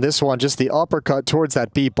previous one and this one, just the uppercut towards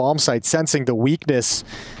that B-bomb site, sensing the weakness.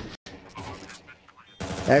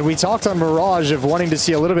 And we talked on Mirage of wanting to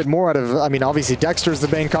see a little bit more out of, I mean, obviously Dexter's the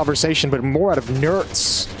main conversation, but more out of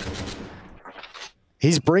Nerds.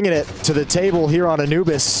 He's bringing it to the table here on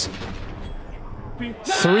Anubis.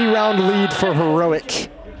 3-round lead for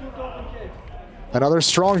Heroic. Another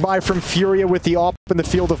strong buy from FURIA with the AWP in the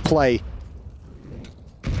field of play.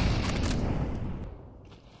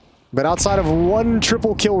 But outside of one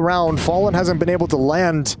triple kill round, Fallen hasn't been able to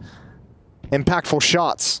land impactful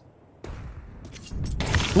shots.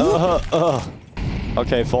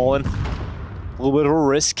 Okay, Fallen. A little bit of a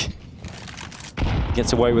risk.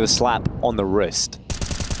 Gets away with a slap on the wrist.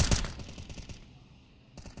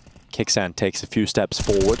 Kixan takes a few steps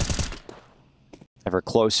forward. Ever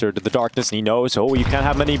closer to the darkness, and he knows, oh, you can't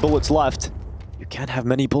have many bullets left. You can't have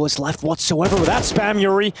many bullets left whatsoever with that spam,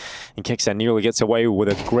 Yuri. And Kixan nearly gets away with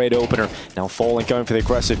a great opener. Now Fallen going for the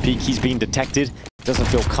aggressive peek. He's being detected. Doesn't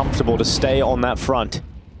feel comfortable to stay on that front.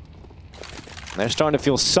 They're starting to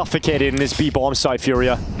feel suffocated in this B-bomb side,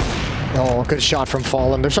 FURIA. Oh, good shot from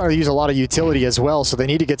Fallen. They're trying to use a lot of utility as well, so they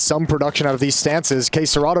need to get some production out of these stances. K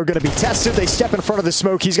Serato going to be tested. They step in front of the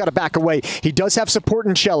smoke. He's got to back away. He does have support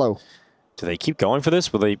in Cello. Do they keep going for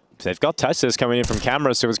this? Well, they've got Tessus coming in from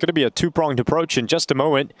camera, so it's going to be a two-pronged approach in just a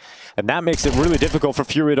moment. And that makes it really difficult for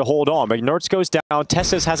FURIA to hold on. But Nerds goes down.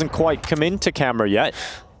 Tessus hasn't quite come into camera yet.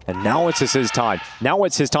 And now it's his time. Now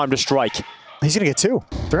it's his time to strike. He's going to get 2.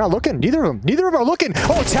 They're not looking. Neither of them are looking.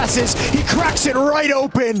 Oh, Tessus, he cracks it right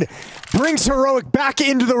open. Brings Heroic back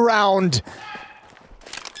into the round.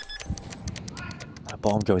 That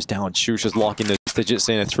bomb goes down. Shush is locking the digits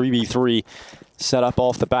in a 3v3 set up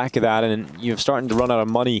off the back of that. And you're starting to run out of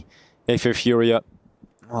money if you're FURIA.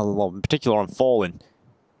 Well, in particular on Fallen.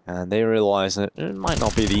 And they realize that it might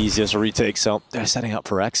not be the easiest retake, so they're setting up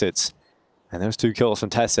for exits. And there's 2 kills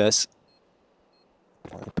from Tessus.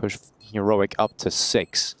 They push Heroic up to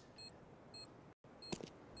 6.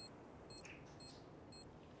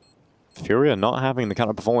 FURIA not having the kind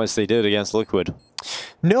of performance they did against Liquid.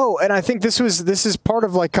 No, and I think this is part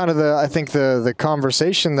of like kind of the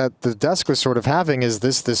conversation that the desk was sort of having is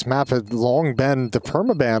this map had long been the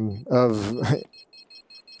permaban of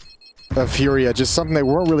FURIA, just something they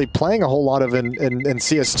weren't really playing a whole lot of in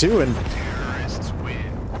CS2, and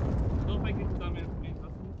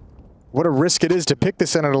what a risk it is to pick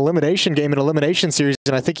this in an elimination game, an elimination series,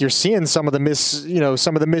 and I think you're seeing some of the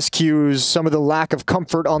miscues, some of the lack of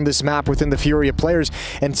comfort on this map within the FURIA players,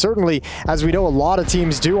 and certainly, as we know a lot of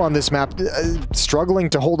teams do on this map, struggling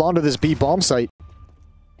to hold on to this B bomb site.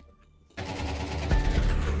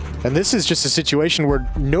 And this is just a situation where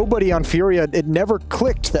nobody on FURIA, it never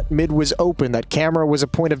clicked that mid was open, that camera was a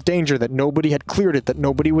point of danger, that nobody had cleared it, that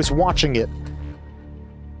nobody was watching it.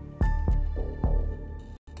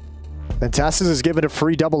 And Tassis is given a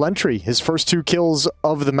free double entry, his first 2 kills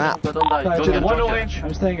of the map. One orange.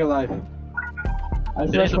 I'm staying alive.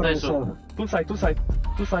 I'm flash for myself. Two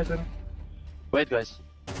side. Wait, guys.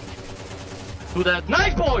 Do that.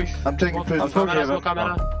 Nice, boys! I'm taking camera.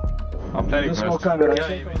 I'm playing camera.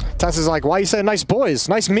 Tassis is like, why you saying nice boys?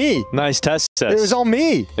 Nice me. Nice Tessus. It was all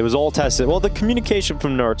me. It was all Tessus. Well, the communication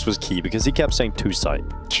from Nerds was key because he kept saying 2 site.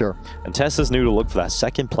 Sure. And Tessus knew to look for that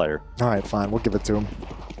second player. All right, fine. We'll give it to him.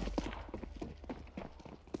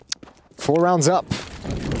 4 rounds up.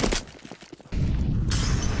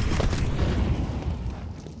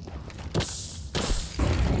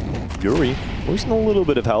 Fury losing a little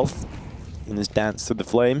bit of health in his dance through the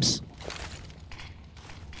flames.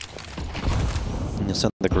 And he'll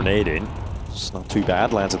send the grenade in. It's not too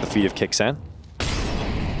bad. Lands at the feet of Kixan.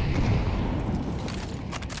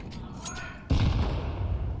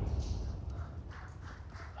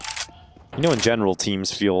 You know, in general,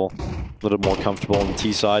 teams feel a little more comfortable on the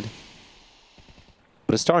T side.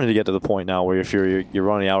 But it's starting to get to the point now where if you're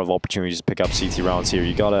running out of opportunities to pick up CT rounds here,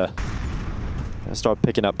 you gotta start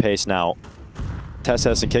picking up pace now.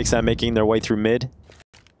 Tesses and Kixan making their way through mid.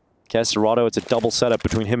 Casterado, it's a double setup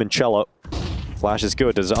between him and Cello. Flash is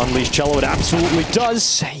good. Does it unleash Cello? It absolutely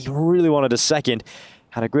does. He really wanted a second.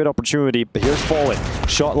 Had a great opportunity, but here's Fallen.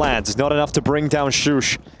 Shot lands. It's not enough to bring down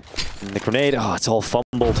Shush. And the grenade, oh, it's all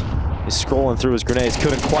fumbled. He's scrolling through his grenades,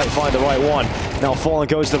 couldn't quite find the right one. Now Fallen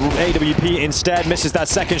goes to the AWP instead, misses that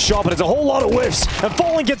second shot, but it's a whole lot of whiffs. And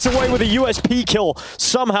Fallen gets away with a USP kill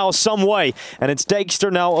somehow, some way. And it's Dexter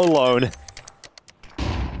now alone.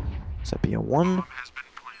 So that'd be a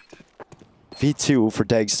 1v2 for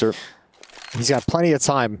Dexter. He's got plenty of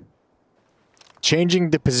time. Changing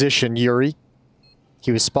the position, Yuri.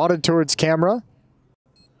 He was spotted towards camera.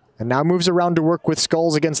 And now moves around to work with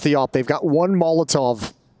Skulls against the op. They've got one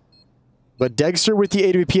Molotov. But Dexter with the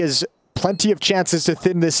AWP has plenty of chances to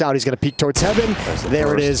thin this out. He's going to peek towards heaven.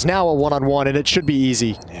 There it is. Now a one-on-one, and it should be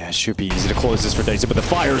easy. Yeah, it should be easy to close this for Dexter, but the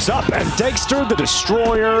fire's up, and Dexter, the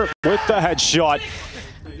Destroyer, with the headshot.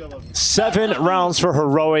 7 rounds for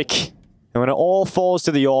Heroic. And when it all falls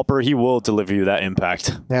to the AWPer, he will deliver you that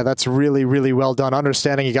impact. Yeah, that's really, really well done.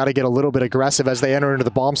 Understanding you got to get a little bit aggressive as they enter into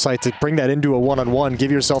the bomb site to bring that into a one-on-one.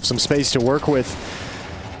 Give yourself some space to work with.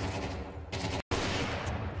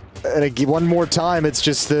 And one more time, it's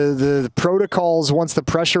just the protocols once the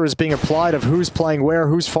pressure is being applied of who's playing where,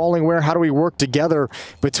 who's falling where, how do we work together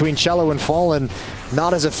between Cello and Fallen,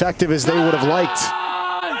 not as effective as they would have liked.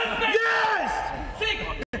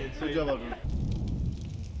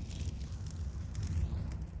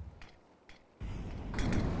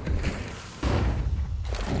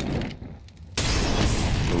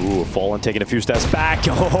 Ooh, Fallen taking a few steps back.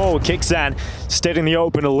 Oh, Kixan stayed in the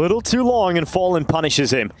open a little too long, and Fallen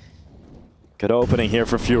punishes him. Good opening here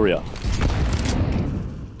for FURIA.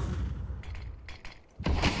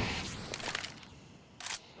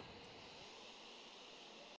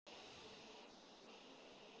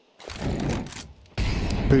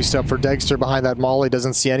 Boost up for Dexter behind that molly.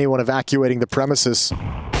 Doesn't see anyone evacuating the premises.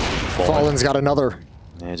 Fallen's got another.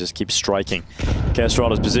 Yeah, just keeps striking.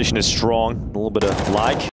 Casterado's position is strong. A little bit of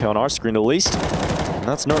lag on our screen at least. And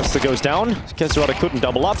that's Nurse that goes down. Casterado couldn't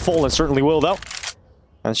double up. Fallen certainly will though.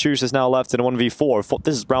 And Shush is now left in a 1v4.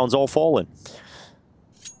 This round's all Fallen.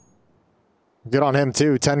 Good on him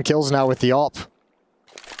too. 10 kills now with the op.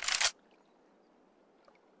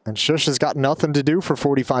 And Shush has got nothing to do for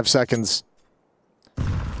 45 seconds.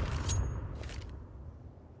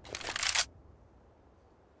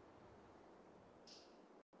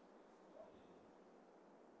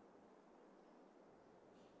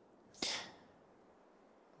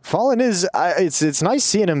 Fallen is, it's nice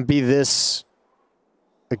seeing him be this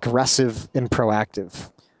aggressive and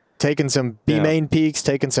proactive. Taking some B main peaks,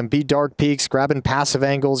 taking some B dark peaks, grabbing passive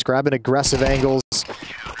angles, grabbing aggressive angles.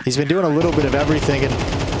 He's been doing a little bit of everything, and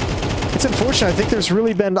it's unfortunate. I think there's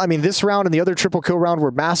really been, I mean, this round and the other triple kill round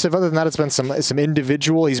were massive. Other than that, it's been some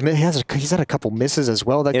individual. He's had a couple misses as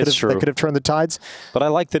well that could have turned the tides. But I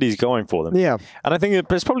like that he's going for them. Yeah, and I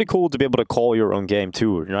think it's probably cool to be able to call your own game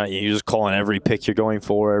too. Right? You're just calling every pick you're going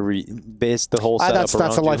for, the whole setup.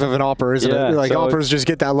 That's the life of an AWPer, isn't it? Like so AWPers just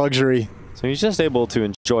get that luxury. So he's just able to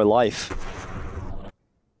enjoy life.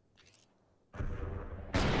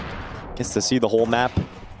 Gets to see the whole map.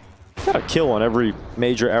 Got a kill on every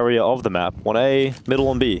major area of the map. 1A, middle,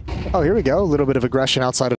 and B. Oh, here we go. A little bit of aggression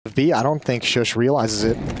outside of B. I don't think Shush realizes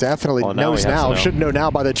it. Definitely knows now. Should know now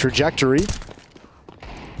by the trajectory.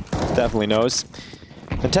 Definitely knows.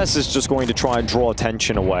 And Tess is just going to try and draw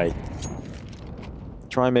attention away.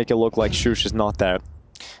 Try and make it look like Shush is not there.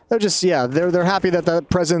 They're just, yeah, they're happy that that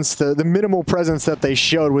presence, the minimal presence that they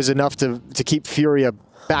showed was enough to keep FURIA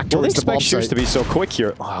back towards the bomb site. Shush to be so quick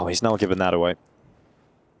here. Oh, he's now giving that away.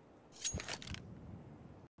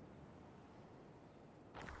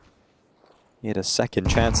 He had a second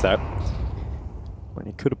chance there when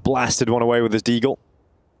he could have blasted one away with his deagle.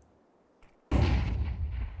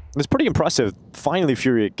 It's pretty impressive. Finally,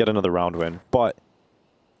 FURIA get another round win, but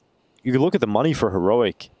you look at the money for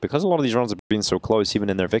Heroic, because a lot of these rounds have been so close, even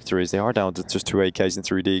in their victories, they are down to just 2 AKs and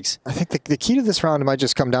 3 Deeks. I think the key to this round might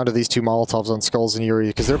just come down to these 2 Molotovs on Skulls and Yuri,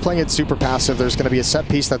 because they're playing it super passive. There's going to be a set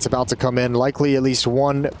piece that's about to come in. Likely at least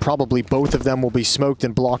one, probably both of them will be smoked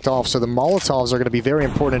and blocked off. So the Molotovs are going to be very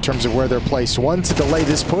important in terms of where they're placed. One to delay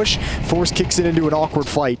this push. Force kicks it into an awkward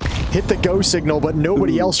fight. Hit the go signal, but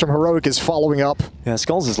nobody else from Heroic is following up. Yeah,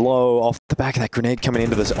 Skulls is low off the back of that grenade coming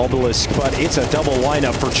into this obelisk, but it's a double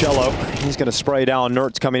lineup for Cello. He's going to spray down.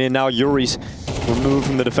 Nert's coming in now. Yuri's removed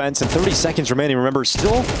from the defense, and 30 seconds remaining. Remember,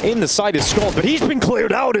 still in the sight is Skulls, but he's been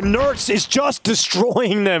cleared out, and Nertz is just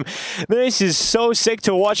destroying them. This is so sick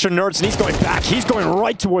to watch for Nertz, and he's going back. He's going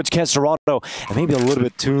right towards Kesserado, and maybe a little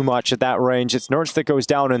bit too much at that range. It's Nertz that goes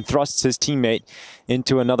down and thrusts his teammate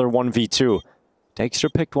into another 1v2. Dexter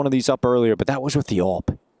picked one of these up earlier, but that was with the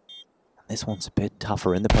AWP. This one's a bit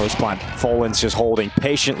tougher in the post plant. Fallen's just holding,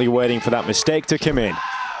 patiently waiting for that mistake to come in.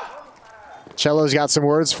 Cello's got some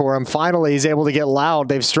words for him. Finally, he's able to get loud.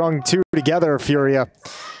 They've strung 2 together, FURIA.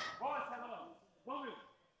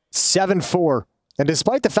 7-4. And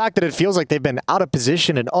despite the fact that it feels like they've been out of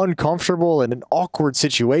position and uncomfortable and in awkward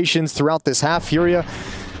situations throughout this half, FURIA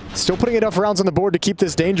still putting enough rounds on the board to keep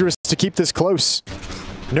this dangerous, to keep this close.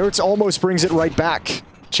 Nertz almost brings it right back.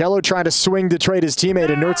 Cello trying to swing to trade his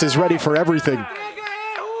teammate, and Nertz is ready for everything.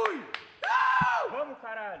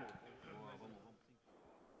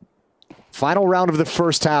 Final round of the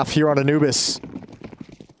first half here on Anubis.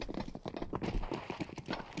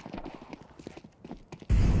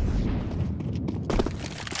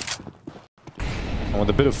 And with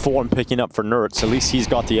a bit of form picking up for Nertz, at least he's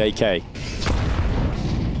got the AK.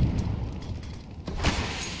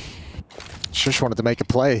 Shush wanted to make a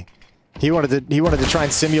play. He wanted to try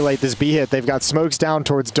and simulate this B hit. They've got smokes down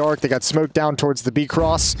towards dark. They got smoke down towards the B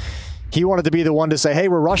cross. He wanted to be the one to say, hey,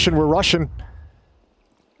 we're rushing, we're rushing.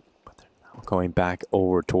 But they're now going back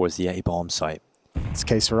over towards the A-bomb site. It's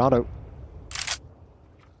Kesserado.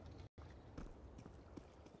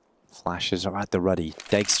 Flashes are at the ready.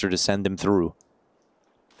 Dexter to send them through.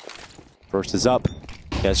 First is up.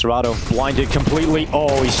 Kesserado blinded completely.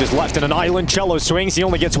 Oh, he's just left in an island. Cello swings. He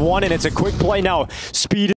only gets one, and it's a quick play now.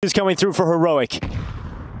 Speed is coming through for Heroic.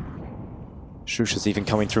 Shusha's even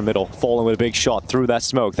coming through middle. Fallen with a big shot through that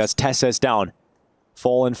smoke. That's Tesses down.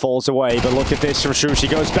 Fallen falls away, but look at this from Shush. He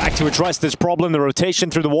goes back to address this problem, the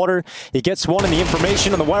rotation through the water. He gets one and the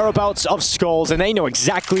information on the whereabouts of Skulls, and they know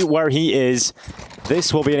exactly where he is.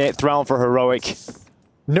 This will be an 8th round for Heroic.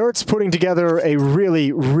 Nertz putting together a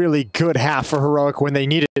really, really good half for Heroic when they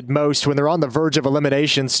needed it most. When they're on the verge of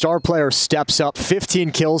elimination, star player steps up.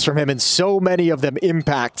 15 kills from him, and so many of them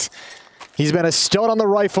impact. He's been a stud on the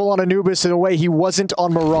rifle on Anubis in a way he wasn't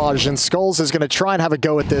on Mirage, and Skulls is going to try and have a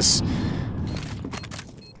go at this.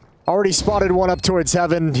 Already spotted one up towards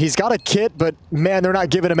heaven. He's got a kit, but man, they're not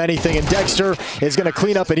giving him anything. And Dexter is going to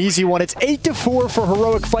clean up an easy one. It's 8-4 for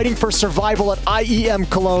Heroic, fighting for survival at IEM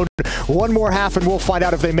Cologne. One more half, and we'll find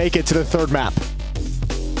out if they make it to the 3rd map.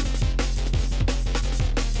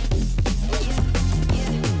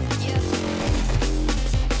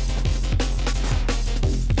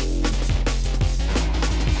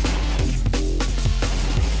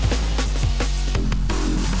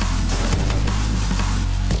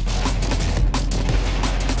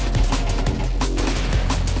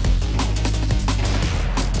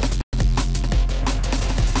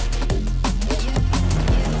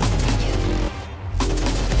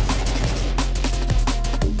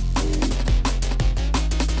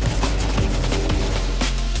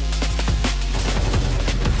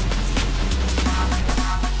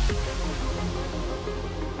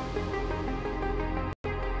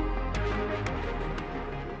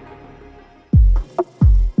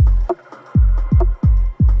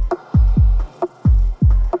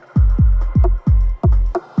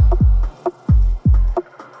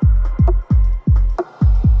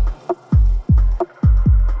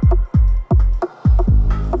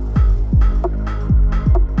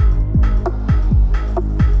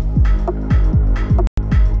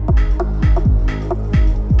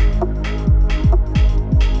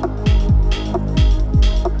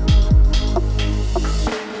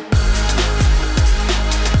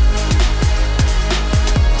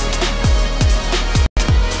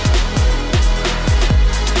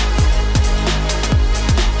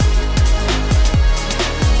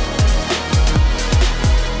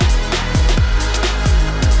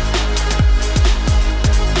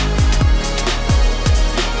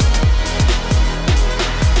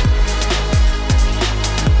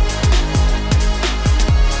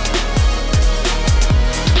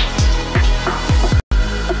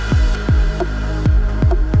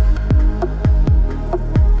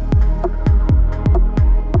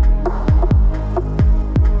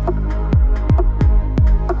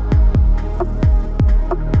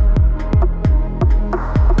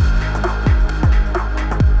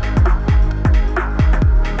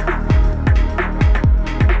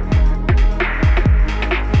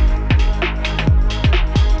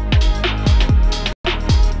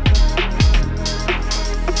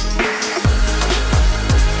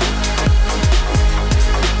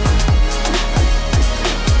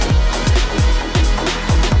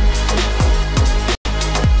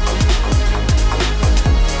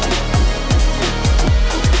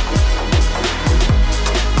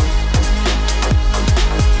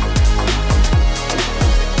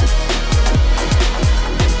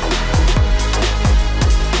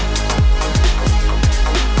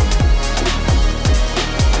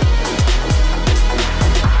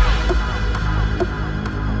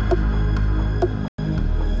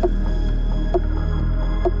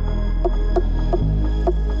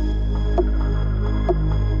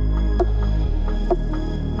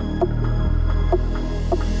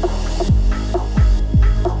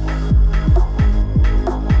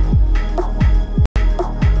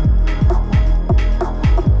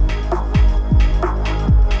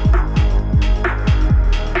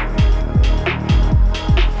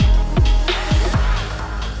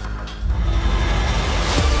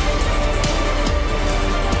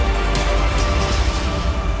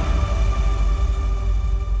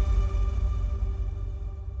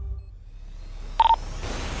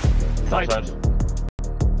 Outside.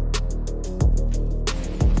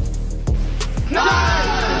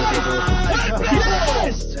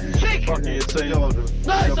 Yes! Sick! Fucking insane.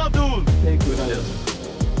 Nice, Abdul! Thank you,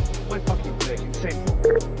 nice. My fucking play, insane.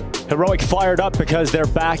 Heroic fired up because they're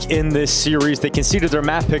back in this series. They conceded their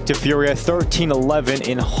map pick to FURIA 13-11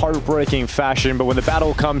 in heartbreaking fashion, but when the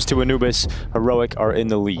battle comes to Anubis, Heroic are in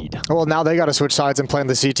the lead. Well, now they got to switch sides and play on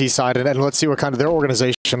the CT side, and let's see what kind of their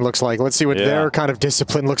organization looks like. Let's see what their kind of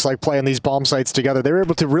discipline looks like playing these bomb sites together. They were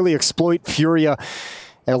able to really exploit FURIA,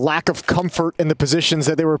 a lack of comfort in the positions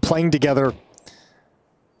that they were playing together.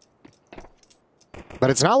 But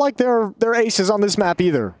it's not like they're aces on this map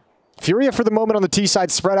either. FURIA, for the moment, on the T side,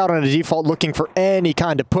 spread out on a default, looking for any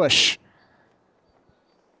kind of push.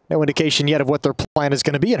 No indication yet of what their plan is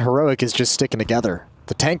going to be, and Heroic is just sticking together.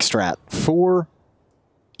 The tank strat, 4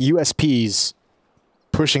 USPs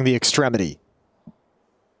pushing the extremity.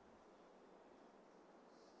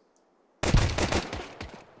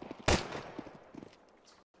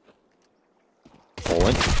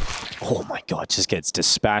 Fallen. Oh my god, just gets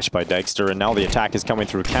dispatched by Dexter, and now the attack is coming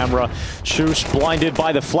through camera. Shush blinded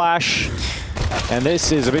by the flash. And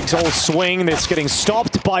this is a big old swing that's getting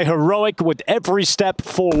stopped by Heroic with every step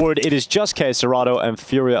forward. It is just Queserado and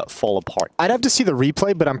FURIA fall apart. I'd have to see the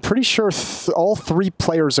replay, but I'm pretty sure all 3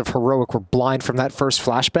 players of Heroic were blind from that first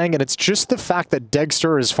flashbang, and it's just the fact that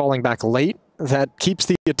Dexter is falling back late that keeps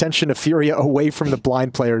the attention of FURIA away from the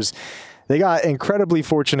blind players. They got incredibly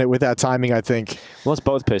fortunate with that timing, I think. Well, it's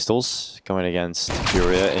both pistols going against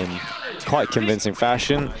FURIA in quite convincing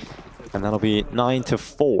fashion, and that'll be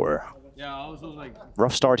 9-4. Yeah, I was like...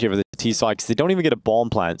 Rough start here for the T-side because they don't even get a bomb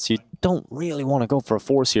plant, so you don't really want to go for a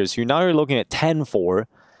force here. So now you're looking at 10-4,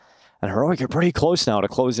 and Heroic are pretty close now to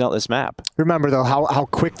closing out this map. Remember, though, how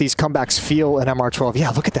quick these comebacks feel in MR12.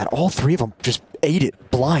 Yeah, look at that. All 3 of them just ate it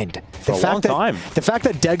blind. For a long time. The fact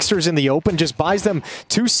that Dexter's in the open just buys them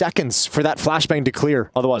 2 seconds for that flashbang to clear.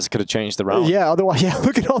 Otherwise, it could have changed the round. Yeah, otherwise, yeah,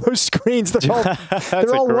 look at all those screens. They're all, That's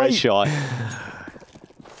they're all a great white. shot.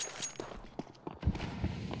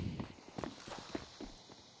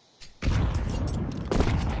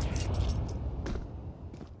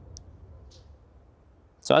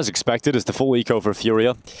 So as expected, it's the full eco for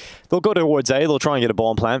FURIA. They'll go towards A, they'll try and get a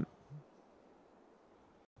bomb plant.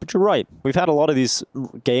 But you're right, we've had a lot of these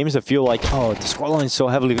games that feel like, oh, the scoreline is so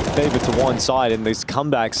heavily favored to one side, and these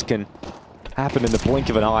comebacks can happen in the blink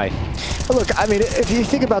of an eye. But look, I mean, if you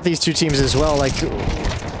think about these 2 teams as well, like,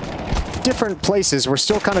 different places, we're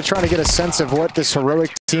still kind of trying to get a sense of what this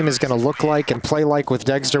Heroic team is going to look like and play like with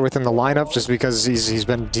Dexter within the lineup, just because he's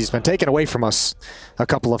been taken away from us a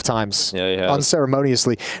couple of times,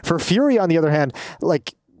 unceremoniously. For FURIA, on the other hand,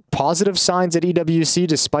 like, positive signs at EWC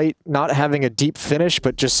despite not having a deep finish,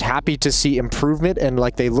 but just happy to see improvement, and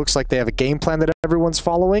like looks like they have a game plan that everyone's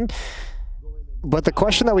following. But the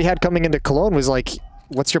question that we had coming into Cologne was like,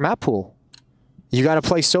 what's your map pool? You got to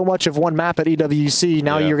play so much of one map at EWC.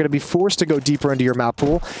 Now you're going to be forced to go deeper into your map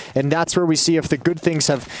pool. And that's where we see if the good things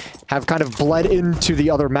have kind of bled into the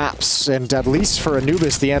other maps. And at least for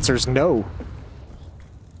Anubis, the answer is no.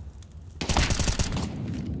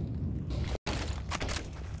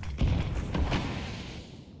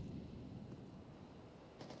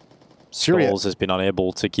 Skulls has been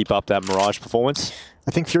unable to keep up that Mirage performance.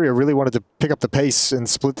 I think FURIA really wanted to pick up the pace and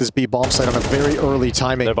split this B bomb site on a very early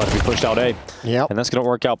timing. They're about to be pushed out A. Yep. And that's going to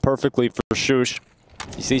work out perfectly for Shush.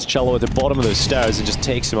 He sees Cello at the bottom of those stairs and just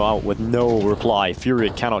takes him out with no reply.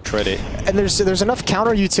 FURIA cannot tread it. And there's enough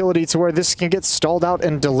counter utility to where this can get stalled out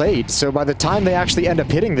and delayed. So by the time they actually end up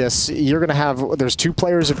hitting this, you're going to have, there's 2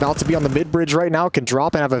 players about to be on the mid bridge right now, can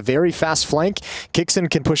drop and have a very fast flank. Kixon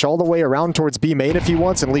can push all the way around towards B main if he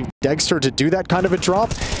wants and leave Dexter to do that kind of a drop.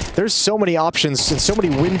 There's so many options and so many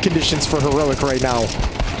win conditions for Heroic right now.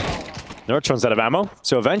 Nurtron's out of ammo,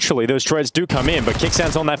 so eventually those treads do come in, but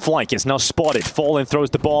Kicksands on that flank is now spotted. Fallen throws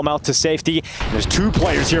the bomb out to safety. And there's 2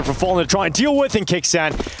 players here for Fallen to try and deal with, and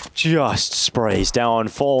Kicksand just sprays down.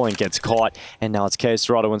 Fallen gets caught, and now it's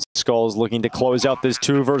Queserado and Skulls looking to close out this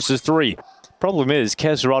 2 versus 3. Problem is,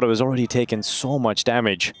 Queserado has already taken so much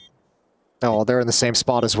damage. Oh, they're in the same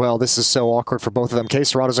spot as well. This is so awkward for both of them.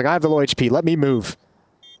 Queserado's like, I have the low HP, let me move.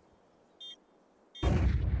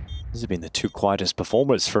 These have been the 2 quietest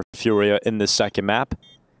performers for FURIA in this second map.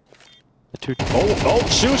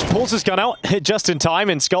 Shush pulls his gun out just in time,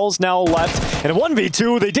 and Skulls now left. And a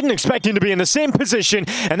 1v2, they didn't expect him to be in the same position,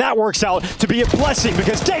 and that works out to be a blessing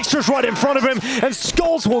because Dexter's right in front of him, and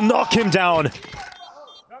Skulls will knock him down.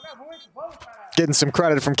 Getting some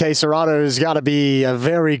credit from Queserado has got to be a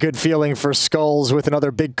very good feeling for Skulls with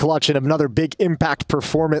another big clutch and another big impact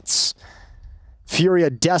performance. FURIA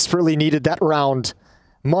desperately needed that round.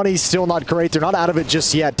 Money's still not great. They're not out of it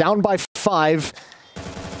just yet. Down by 5.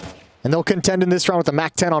 And they'll contend in this round with the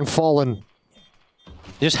MAC-10 on Fallen.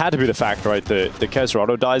 It just had to be the fact, right? The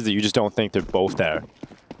Kesrado dies that you just don't think they're both there.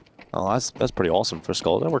 Oh, that's pretty awesome for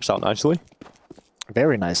Skull. That works out nicely.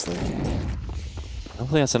 Very nicely.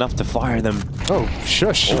 Hopefully that's enough to fire them. Oh,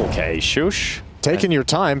 shush. Okay, shush. Taking your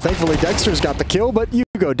time. Thankfully, Dexter's got the kill, but you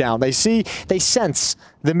go down. They sense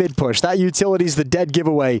the mid push. That utility's the dead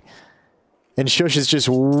giveaway. And Shush is just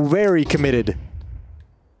very committed.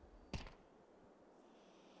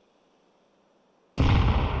 Oh,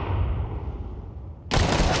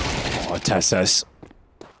 Tessus.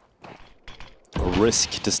 A risk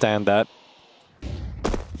to stand that.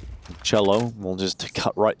 Cello will just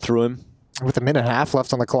cut right through him. With a minute and a half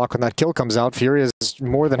left on the clock when that kill comes out, FURIA is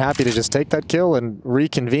more than happy to just take that kill and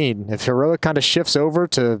reconvene. If Heroic kind of shifts over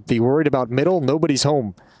to be worried about middle, nobody's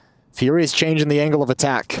home. FURIA is changing the angle of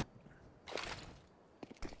attack.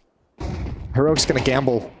 Heroic's going to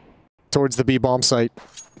gamble towards the B bomb site.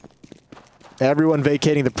 Everyone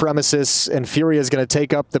vacating the premises, and FURIA is going to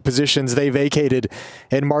take up the positions they vacated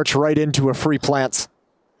and march right into a free plant.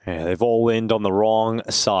 Yeah, they've all landed on the wrong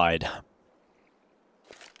side.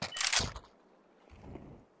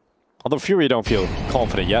 Although FURIA don't feel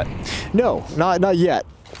confident yet. No, not yet.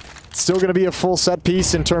 Still going to be a full set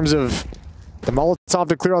piece in terms of the Molotov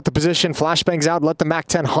to clear out the position. Flashbangs out, let the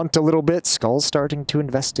MAC-10 hunt a little bit. Skull's starting to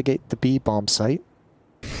investigate the B bomb site.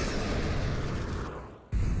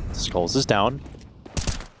 Skulls is down.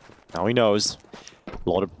 Now he knows. A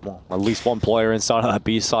lot of, well, at least one player inside of that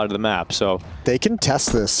B side of the map, so... They can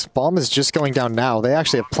test this. Bomb is just going down now. They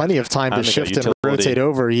actually have plenty of time to shift and rotate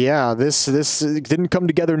over. Yeah, this didn't come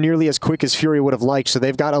together nearly as quick as FURIA would have liked, so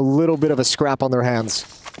they've got a little bit of a scrap on their hands.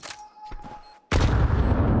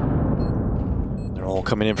 They're all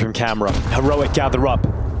coming in from camera. Heroic gather up.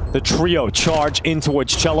 The trio charge in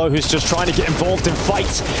towards Cello, who's just trying to get involved in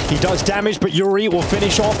fights. He does damage, but Yuri will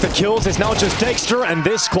finish off the kills. It's now just Dexter, and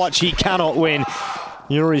this clutch he cannot win.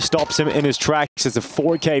 Yuri stops him in his tracks. It's a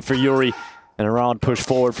 4K for Yuri, and a round push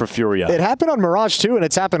forward for FURIA. It happened on Mirage too, and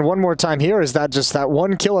it's happened one more time here. Is that just that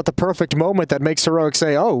one kill at the perfect moment that makes Heroic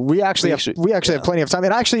say, "Oh, we actually have plenty of time."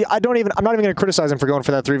 And actually, I'm not even going to criticize him for going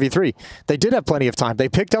for that 3v3. They did have plenty of time. They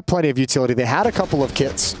picked up plenty of utility. They had a couple of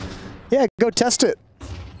kits. Yeah, go test it.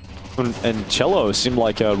 And Cello seemed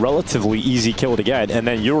like a relatively easy kill to get, and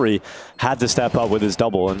then Yuri had to step up with his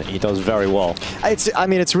double, and he does very well. I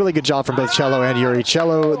mean, it's a really good job from both Cello and Yuri.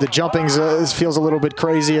 Cello, the jumping feels a little bit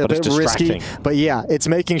crazy, a bit risky, but yeah, it's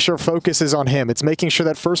making sure focus is on him. It's making sure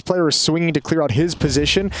that first player is swinging to clear out his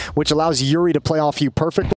position, which allows Yuri to play off you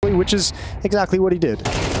perfectly, which is exactly what he did.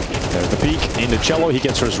 There's the peek into Cello. He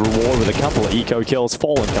gets his reward with a couple of eco kills.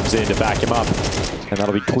 Fallen comes in to back him up, and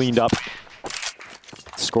that'll be cleaned up.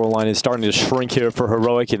 Scoreline is starting to shrink here for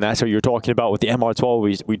Heroic, and that's what you're talking about with the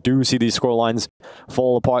MR12. We do see these scorelines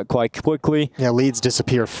fall apart quite quickly. Yeah, leads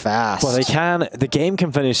disappear fast. Well, the game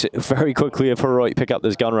can finish very quickly if Heroic pick up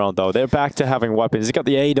this gun round, though. They're back to having weapons. He's got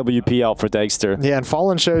the AWP out for Dexter. Yeah, and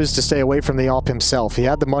Fallen chose to stay away from the AWP himself. He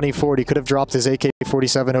had the money for it. He could have dropped his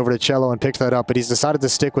AK-47 over to Cello and picked that up, but he's decided to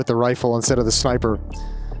stick with the rifle instead of the sniper.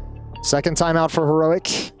 Second time out for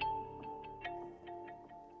Heroic.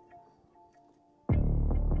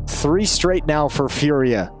 3 straight now for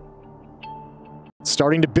FURIA.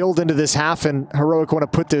 Starting to build into this half, and Heroic want to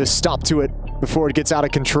put the stop to it before it gets out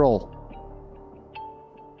of control.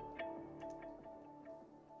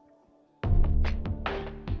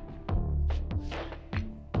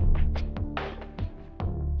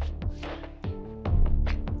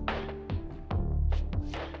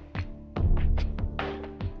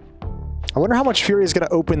 I wonder how much FURIA is going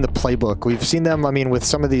to open the playbook. We've seen them, I mean, with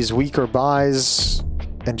some of these weaker buys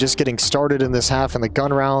and just getting started in this half, and the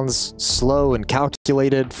gun rounds slow and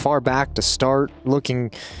calculated, far back to start,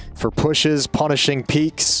 looking for pushes, punishing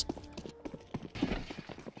peaks.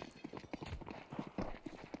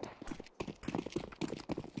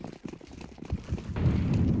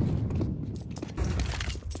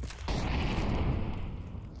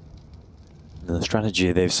 The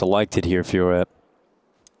strategy they've selected here, FURIA,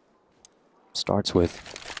 starts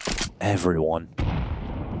with everyone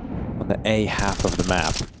on the A half of the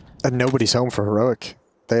map. And nobody's home for Heroic.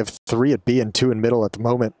 They have 3 at B and 2 in middle at the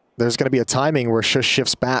moment. There's going to be a timing where Shush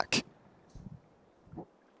shifts back.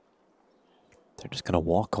 They're just going to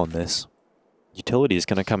walk on this. Utility is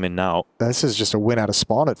going to come in now. This is just a win out of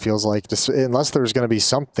spawn, it feels like. Just, unless there's going to be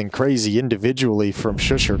something crazy individually from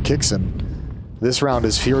Shush or Kixon. This round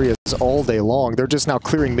is FURIA's all day long. They're just now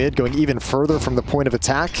clearing mid, going even further from the point of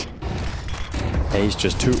attack. A's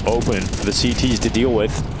just too open for the CTs to deal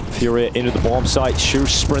with. FURIA into the bomb site.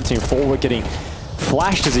 Shush sprinting forward, getting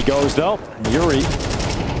flashed as he goes, though. Yuri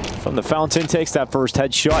from the fountain takes that first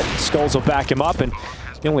headshot. Skulls will back him up, and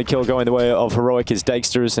the only kill going the way of Heroic is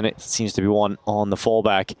Dexter's, and it seems to be one on the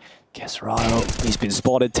fallback. Kesserado, he's been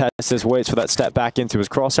spotted. Tessus waits for that step back into his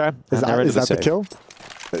crosshair. Is that the kill?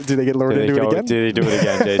 Do they get lured into it again? Do they do it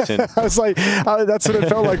again, Jason? I was like, that's what it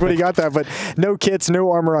felt like when he got that, but no kits, no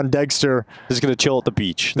armor on Dexter. Just going to chill at the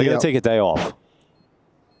beach. They're going to take a day off.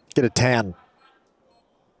 Get a tan.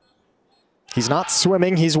 He's not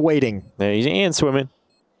swimming, he's waiting. Yeah, he ain't swimming.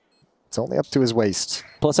 It's only up to his waist.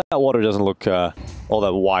 Plus, that water doesn't look all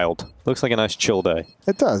that wild. Looks like a nice chill day.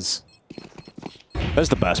 It does. That's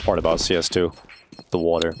the best part about CS2. The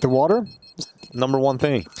water. The water? #1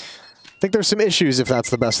 thing. I think there's some issues if that's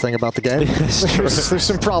the best thing about the game. There's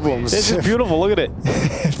some problems. This is beautiful. Look at it.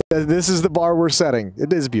 This is the bar we're setting.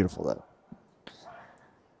 It is beautiful, though.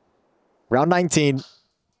 Round 19.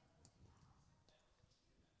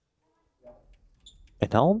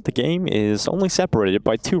 And now the game is only separated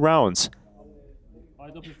by 2 rounds.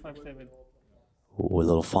 Ooh, a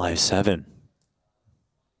little 5-7.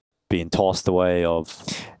 Being tossed away of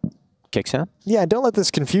Kixan. Yeah, don't let this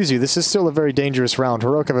confuse you. This is still a very dangerous round.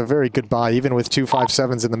 Heroic have a very good buy, even with 2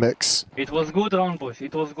 5-7s in the mix. It was good round, boys.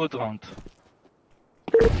 It was good round.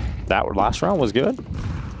 That last round was good.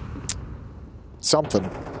 Something.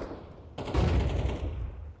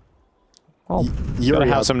 Well, you gotta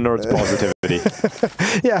have some nerds positivity.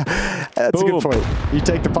 Yeah, that's a good point. You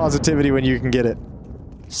take the positivity when you can get it.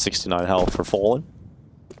 69 health for Fallen.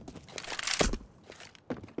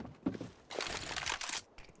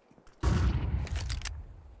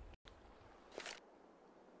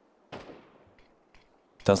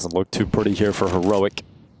 Doesn't look too pretty here for Heroic.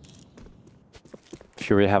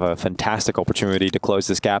 FURIA have a fantastic opportunity to close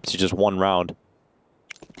this gap to just 1 round.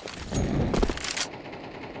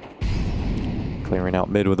 Clearing out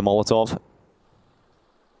mid with a Molotov.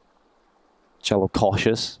 Cello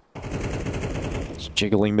cautious. Just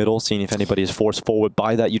jiggling middle, seeing if anybody is forced forward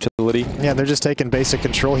by that utility. Yeah, they're just taking basic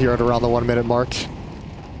control here at around the 1 minute mark.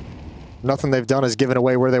 Nothing they've done is given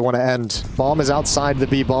away where they want to end. Bomb is outside the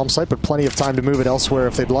B bomb site, but plenty of time to move it elsewhere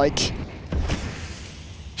if they'd like.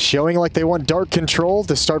 Showing like they want dark control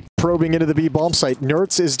to start probing into the B bomb site.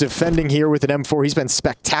 Nertz is defending here with an M4. He's been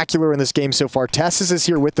spectacular in this game so far. Tessus is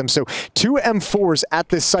here with them, so 2 M4s at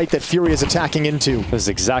this site that FURIA is attacking into. This is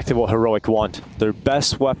exactly what Heroic want. Their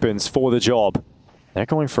best weapons for the job. They're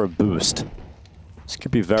going for a boost. This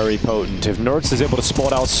could be very potent. If Nertz is able to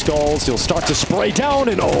spot out Skulls, he'll start to spray down,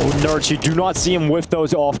 and oh, Nertz, you do not see him whiff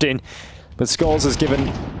those often. But Skulls is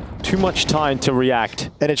given too much time to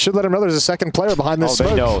react. And it should let him know there's a second player behind this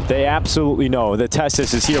smoke. They know. They absolutely know that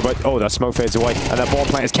Tessus is here, but oh, that smoke fades away, and that ball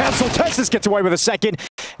plant is canceled. Tessus gets away with a second,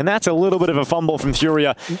 and that's a little bit of a fumble from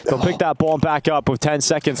FURIA. They'll pick that ball back up with 10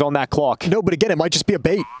 seconds on that clock. No, but again, it might just be a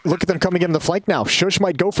bait. Look at them coming in the flank now. Shush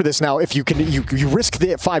might go for this now. If you can, you risk the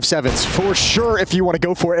 5-7s for sure if you want to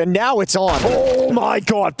go for it, and now it's on. Oh my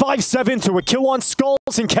God, 5-7 to a kill on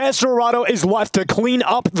Skulls, and Kesserado is left to clean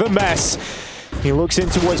up the mess. He looks in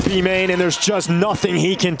towards B main, and there's just nothing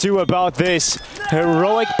he can do about this.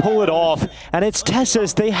 Heroic pull it off, and it's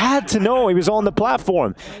Tessus. They had to know he was on the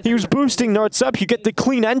platform. He was boosting Nertz up. You get the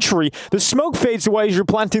clean entry. The smoke fades away as you're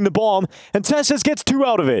planting the bomb, and Tessus gets 2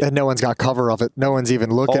 out of it. And no one's got cover of it. No one's even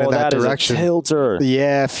looking in that direction. Is a tilter.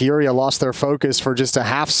 Yeah, FURIA lost their focus for just a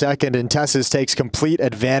half second, and Tessus takes complete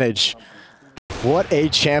advantage. What a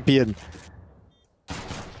champion.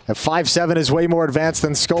 A 5-7 is way more advanced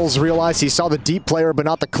than Skulls realized. He saw the deep player, but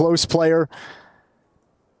not the close player.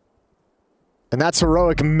 And that's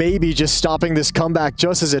Heroic maybe just stopping this comeback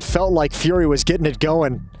just as it felt like FURIA was getting it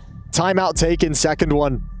going. Timeout taken, second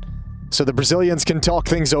one. So the Brazilians can talk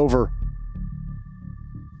things over.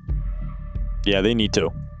 Yeah, they need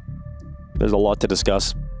to. There's a lot to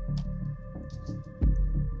discuss.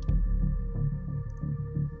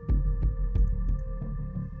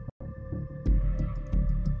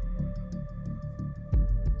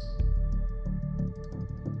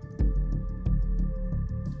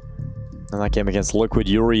 And that game against Liquid,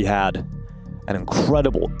 Yuri had an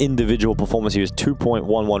incredible individual performance. He was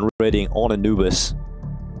 2.11 rating on Anubis.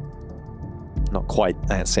 Not quite at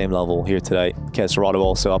that same level here today. Kesserado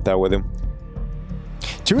also up there with him.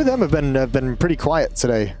 2 of them have been pretty quiet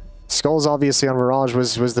today. Skulls obviously on Mirage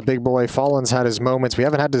was the big boy. Fallen's had his moments. We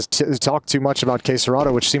haven't had to talk too much about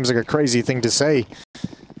Kesserado, which seems like a crazy thing to say.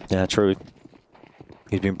 Yeah, true.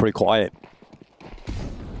 He's been pretty quiet.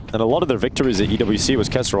 And a lot of their victories at EWC was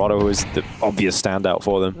Kesserado, who is the obvious standout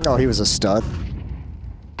for them. Oh, he was a stud.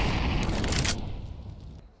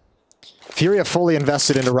 FURIA fully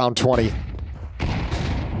invested into round 20.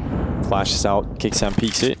 Flashes out, Kixan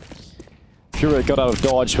peeks it. FURIA got out of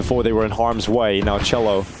dodge before they were in harm's way. Now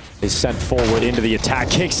Cello is sent forward into the attack.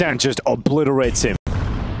 Kicksan just obliterates him.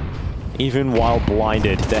 Even while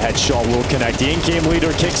blinded, the headshot will connect. The in-game leader,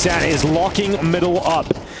 Kicksan, is locking middle up.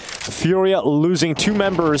 FURIA losing 2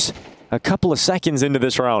 members a couple of seconds into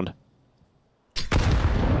this round.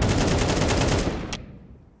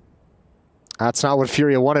 That's not what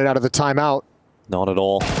FURIA wanted out of the timeout. Not at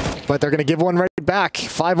all. But they're going to give one right back.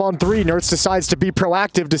 5-on-3. Nerds decides to be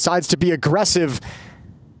proactive, decides to be aggressive.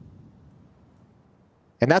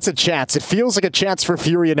 And that's a chance. It feels like a chance for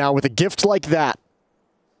FURIA now with a gift like that.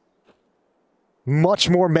 Much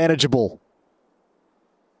more manageable.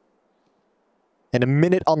 And a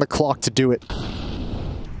minute on the clock to do it.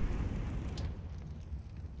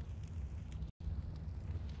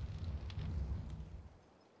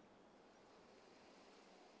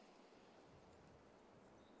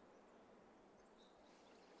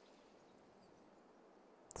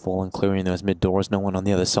 Fallen, clearing those mid doors, no one on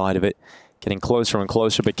the other side of it. Getting closer and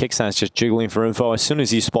closer, but Kicksan's just jiggling for info. As soon as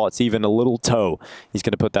he spots even a little toe, he's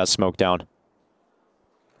going to put that smoke down.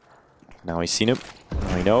 Now he's seen him.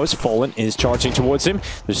 Now he knows. Fallen is charging towards him.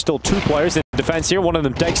 There's still 2 players in defense here. One of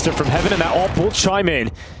them, Dexter from Heaven, and that AWP will chime in.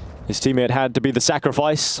 His teammate had to be the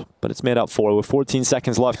sacrifice, but it's made up for. With 14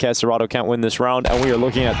 seconds left, Caserado can't win this round, and we are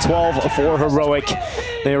looking at 12 for Heroic.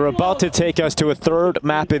 They are about to take us to a 3rd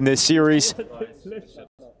map in this series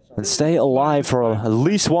and stay alive for at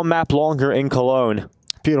least 1 map longer in Cologne.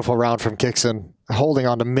 Beautiful round from Kicksan. Holding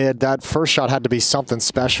on to mid. That first shot had to be something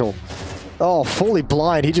special. Oh, fully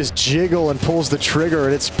blind. He just jiggle and pulls the trigger,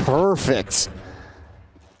 and it's perfect.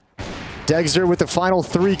 Dexter with the final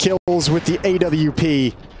 3 kills with the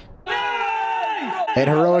AWP. And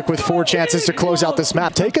Heroic with 4 chances to close out this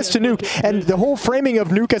map. Take us to Nuke. And the whole framing of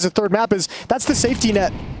Nuke as a 3rd map is that's the safety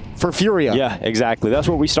net for FURIA. Yeah, exactly. That's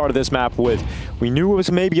what we started this map with. We knew it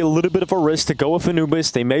was maybe a little bit of a risk to go with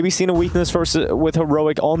Anubis. They maybe seen a weakness with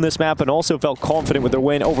Heroic on this map and also felt confident with their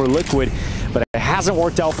win over Liquid. But it hasn't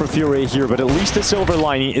worked out for FURIA here. But at least the silver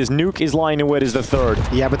lining is Nuke is lying away as the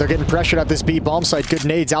 3rd. Yeah, but they're getting pressured at this B bomb site. Good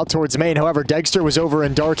nades out towards main. However, Dexter was over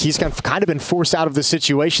in dark. He's kind of been forced out of the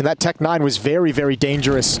situation. That Tech 9 was very, very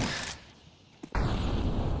dangerous.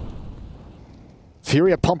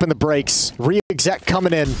 FURIA pumping the brakes. Re-exec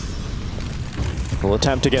coming in. Will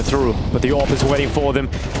attempt to get through, but the AWP is waiting for them.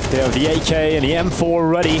 They have the AK and the M4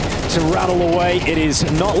 ready to rattle away. It is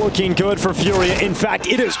not looking good for FURIA. In fact,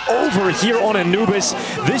 it is over here on Anubis.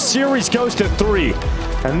 This series goes to 3.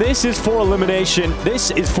 And this is for elimination.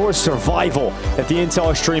 This is for survival at the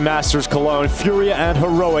Intel Extreme Masters Cologne. FURIA and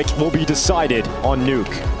Heroic will be decided on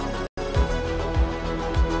Nuke.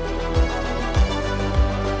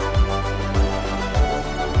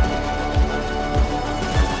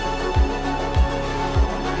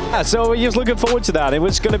 Yeah, so he was looking forward to that. It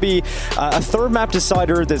was going to be a 3rd map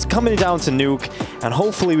decider that's coming down to Nuke, and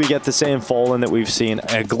hopefully we get the same Fallen that we've seen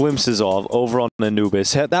glimpses of over on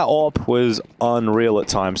Anubis. That AWP was unreal at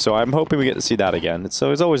times, so I'm hoping we get to see that again.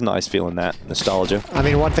 So it's always nice feeling that nostalgia. I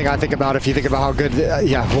mean, one thing I think about, if you think about how good,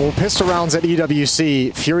 well, pistol rounds at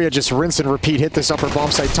EWC, FURIA just rinse and repeat, hit this upper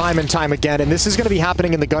bomb site time and time again, and this is going to be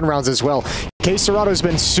happening in the gun rounds as well. Caserato's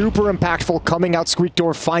been super impactful, coming out Squeak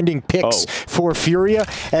Door, finding picks for FURIA,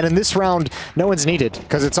 and in this round, no one's needed,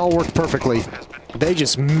 because it's all worked perfectly. They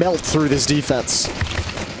just melt through this defense.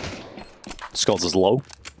 Skulls is low.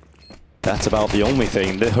 That's about the only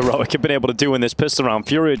thing that Heroic have been able to do in this pistol round.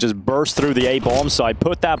 FURIA just burst through the A bomb site,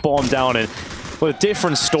 put that bomb down, and what a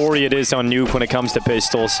different story it is on Nuke when it comes to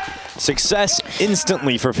pistols. Success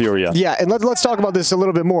instantly for FURIA. Yeah, and let's talk about this a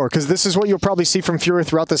little bit more, because this is what you'll probably see from FURIA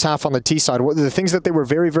throughout this half on the T side. The things that they were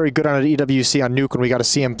very, very good on at EWC on Nuke, when we got to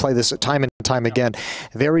see him play this time and time again.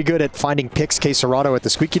 Very good at finding picks, Caserado at the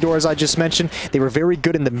squeaky door, as I just mentioned. They were very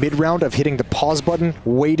good in the mid-round of hitting the pause button,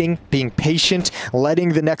 waiting, being patient,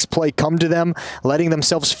 letting the next play come to them, letting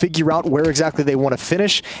themselves figure out where exactly they want to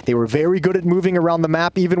finish. They were very good at moving around the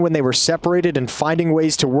map, even when they were separated, and finding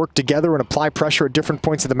ways to work together and apply pressure at different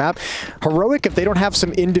points of the map. Heroic, if they don't have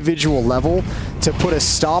some individual level to put a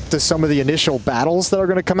stop to some of the initial battles that are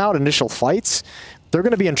going to come out, initial fights, they're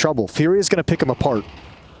going to be in trouble. FURIA is going to pick them apart.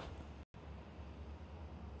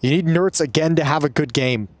 You need Nerds again to have a good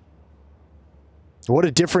game. What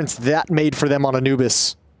a difference that made for them on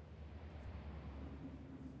Anubis.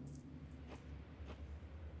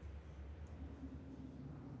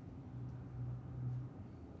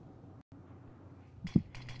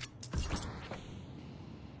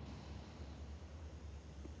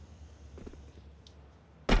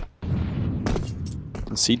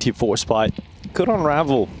 CT4 spot could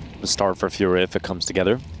unravel the start for FURIA if it comes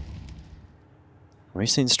together. We've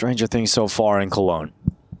seen stranger things so far in Cologne.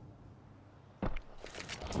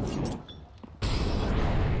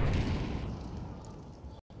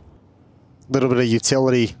 Little bit of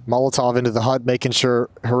utility. Molotov into the hut, making sure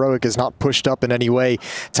Heroic is not pushed up in any way.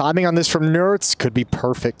 Timing on this from Nerds could be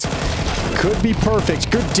perfect. Could be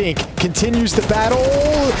perfect. Good dink. Continues the battle.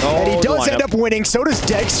 And he does end up winning. So does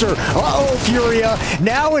Dexter. Uh-oh, Furia.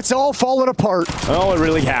 Now it's all falling apart. Oh, it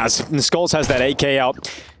really has. And Skulls has that AK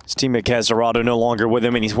out. His teammate Casarado no longer with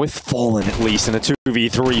him, and he's with Fallen at least in a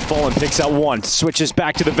 2v3. Fallen picks out one, switches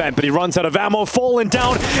back to the vent, but he runs out of ammo. Fallen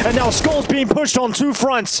down, and now Skulls being pushed on two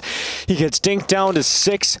fronts. He gets dinked down to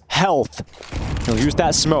 6 health. He'll use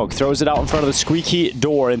that smoke, throws it out in front of the squeaky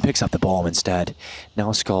door, and picks up the bomb instead.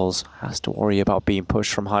 Now Skulls has to worry about being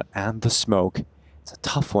pushed from hut and the smoke. It's a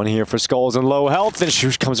tough one here for Skulls and low health, and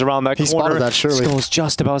Shush comes around that corner. He spotted that, surely. Skulls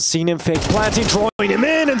just about seen him, fake planting, throwing him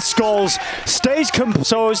in, and Skulls stays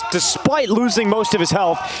composed despite losing most of his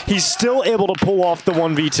health. He's still able to pull off the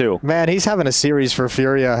 1v2. Man, he's having a series for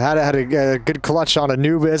Furia. Had a good clutch on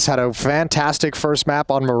Anubis, had a fantastic first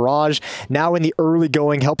map on Mirage. Now in the early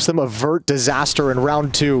going, helps them avert disaster in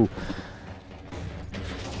round 2.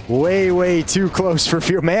 Way too close for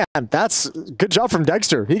Furia. Man, that's good job from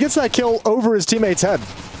Dexter. He gets that kill over his teammate's head.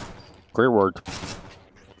 Great work.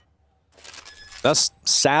 That's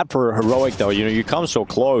sad for Heroic, though. You know, you come so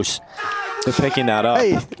close to picking that up.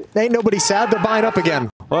 Hey, ain't nobody sad. They're buying up again.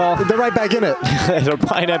 Well, they're right back in it. They're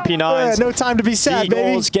buying MP9s. Yeah, no time to be sad, baby.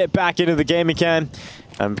 Eagles get back into the game again.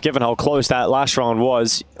 And given how close that last round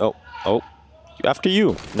was, after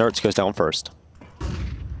you, Nerds goes down first.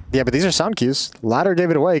 Yeah, but these are sound cues. Ladder gave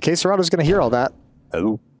it away. Caserado's going to hear all that.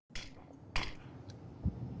 Oh.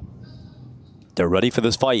 They're ready for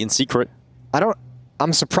this fight in secret.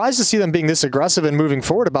 I'm surprised to see them being this aggressive and moving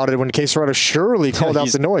forward about it when Caserado surely called out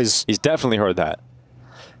the noise. He's definitely heard that.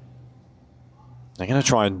 They're going to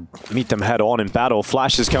try and meet them head on in battle.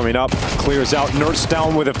 Flash is coming up, clears out, Nerds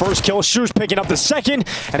down with the first kill, Shush picking up the second,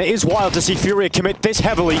 and it is wild to see Furia commit this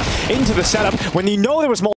heavily into the setup when you know there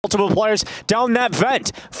was multiple players down that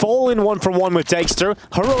vent. Fallen 1-for-1 with Dexter,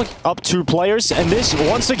 Heroic up 2 players, and this,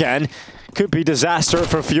 once again, could be disaster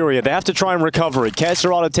for Furia. They have to try and recover it.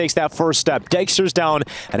 Casarado takes that first step. Dexter's down,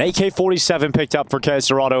 an AK-47 picked up for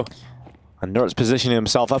Casarado. And Nerds positioning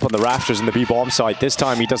himself up on the rafters in the B-bomb site. This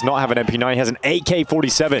time he does not have an MP9, he has an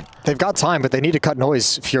AK-47. They've got time, but they need to cut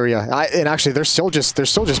noise, Furia. And actually, they're still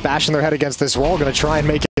just bashing their head against this wall, going to try and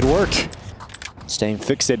make it work. Staying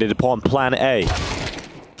fixated upon plan A.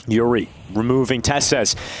 Yuri removing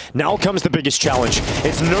Tesses. Now comes the biggest challenge.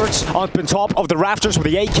 It's Nerds up on top of the rafters with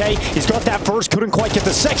the AK. He's got that first, couldn't quite get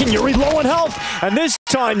the second. Yuri low on health. And this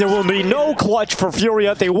time there will be no clutch for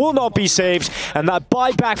Furia. They will not be saved. And that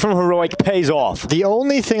buyback from Heroic pays off. The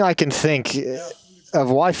only thing I can think of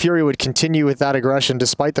why Furia would continue with that aggression,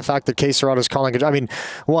 despite the fact that Caserado's calling it. I mean,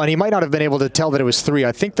 one, he might not have been able to tell that it was 3.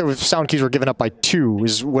 I think the sound cues were given up by 2,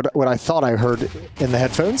 is what I thought I heard in the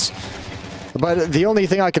headphones. But the only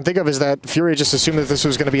thing I can think of is that Furia just assumed that this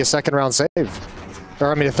was going to be a second round save.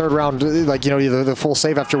 Or, I mean, a third round, like, you know, the full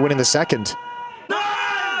save after winning the second.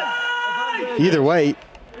 Either way,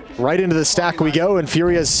 right into the stack we go, and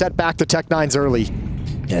Furia's set back to Tech-9s early.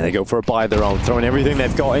 Yeah, they go for a buy of their own, throwing everything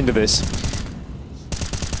they've got into this.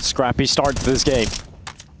 Scrappy start to this game.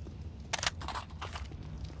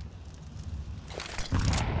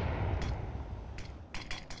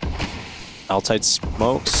 Outside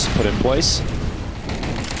smokes put in place.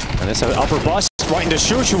 And this upper bust right into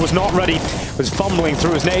Shush, who was not ready, was fumbling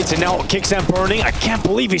through his nades, and now kicks and burning. I can't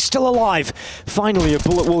believe he's still alive. Finally, a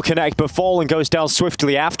bullet will connect, but Fallen goes down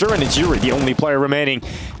swiftly after, and it's Yuri, the only player remaining.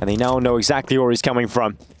 And they now know exactly where he's coming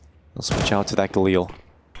from. They'll switch out to that Galil.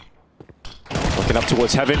 Looking up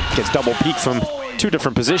towards heaven, gets double peek from 2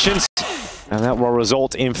 different positions. And that will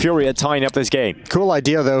result in Furia tying up this game. Cool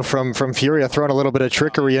idea, though, from Furia, throwing a little bit of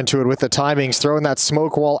trickery into it with the timings, throwing that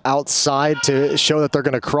smoke wall outside to show that they're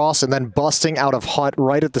going to cross, and then busting out of hut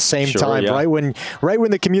right at the same time. Yeah. Right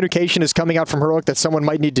when the communication is coming out from Heroic that someone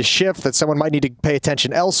might need to shift, that someone might need to pay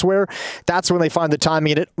attention elsewhere, that's when they find the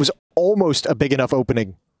timing, and it was almost a big enough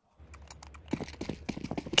opening.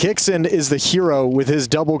 Kixon is the hero with his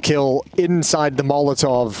double kill inside the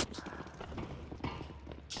Molotov.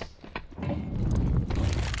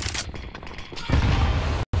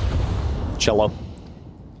 Cello.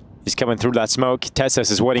 He's coming through that smoke. Tesses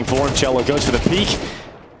is waiting for him. Cello goes for the peek.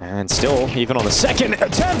 And still, even on the second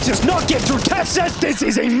attempt, does not get through Tesses. This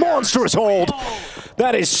is a monstrous hold.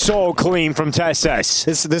 That is so clean from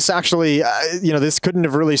Tesses. This actually, you know, this couldn't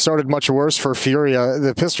have really started much worse for Furia.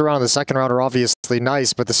 The pistol round and the second round are obviously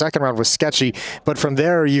nice, but the second round was sketchy. But from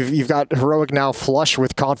there, you've got Heroic now flush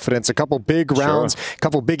with confidence. A couple big rounds, a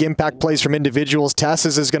couple big impact plays from individuals.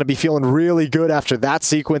 Tesses is going to be feeling really good after that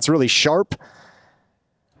sequence, really sharp.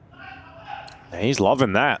 He's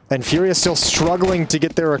loving that. And FURIA still struggling to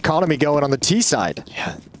get their economy going on the T side.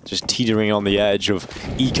 Yeah, just teetering on the edge of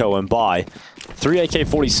eco and buy. 3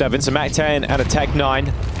 AK-47s, a MAC-10, and a Tech-9.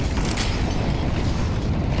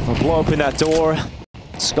 We'll blow open that door.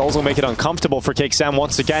 Skulls will make it uncomfortable for Kixan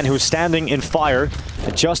once again, who's standing in fire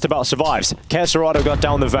and just about survives. Caserato got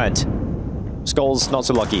down the vent. Skulls not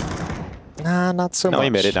so lucky. Nah, not so much. No, he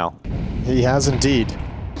made it now. He has indeed.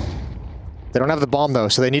 They don't have the bomb though,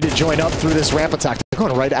 so they need to join up through this ramp attack. They're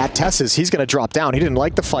going right at Tess's. He's going to drop down. He didn't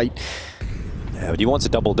like the fight. Yeah, but he wants a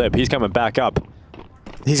double dip. He's coming back up.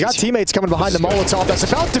 He's got teammates coming behind the Molotov that's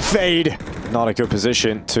about to fade. Not a good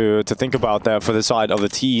position to think about that for the side of the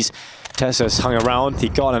T's. Tess has hung around, he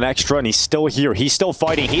got an extra, and he's still here. He's still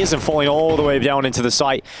fighting. He isn't falling all the way down into the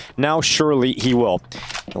site. Now surely he will.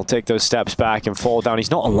 He'll take those steps back and fall down.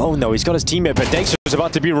 He's not alone though. He's got his teammate, but Dexter's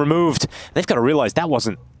about to be removed. They've got to realize that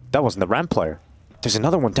wasn't the ramp player. There's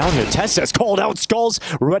another one down here. Tess has called out. Skulls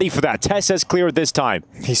ready for that. Tess has cleared this time.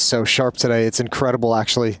 He's so sharp today. It's incredible,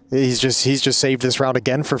 actually. He's just saved this round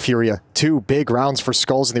again for FURIA. 2 big rounds for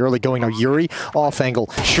Skulls in the early going. Now Yuri, off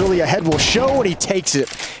angle. Surely ahead will show, and he takes it.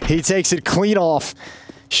 He takes it clean off.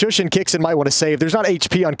 Shush and Kixan might want to save. There's not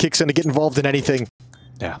HP on Kixan to get involved in anything.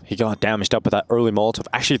 Yeah, he got damaged up with that early Molotov,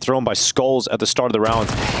 actually thrown by Skulls at the start of the round.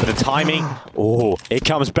 But the timing, oh, it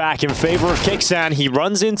comes back in favor of Kixan. He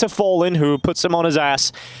runs into Fallen, who puts him on his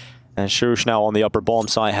ass. And Shush now on the upper bomb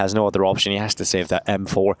side has no other option. He has to save that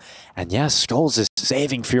M4. And yes, Skulls is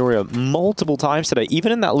saving FURIA multiple times today.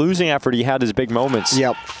 Even in that losing effort, he had his big moments.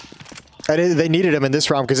 Yep. And they needed him in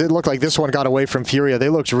this round because it looked like this one got away from FURIA. They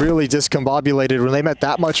looked really discombobulated when they met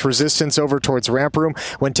that much resistance over towards ramp room.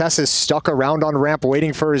 When Tess is stuck around on ramp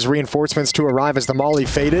waiting for his reinforcements to arrive as the molly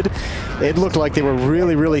faded, it looked like they were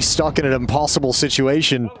really, really stuck in an impossible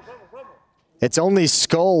situation. It's only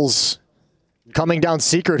Skulls coming down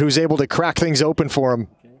secret who's able to crack things open for him.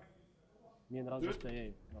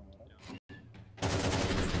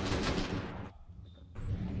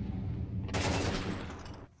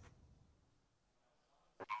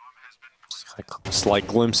 A slight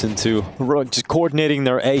glimpse into just coordinating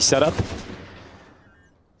their A setup.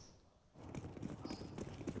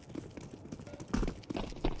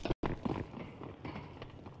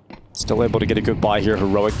 Still able to get a good buy here,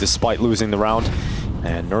 Heroic, despite losing the round.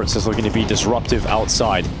 And Nertz is looking to be disruptive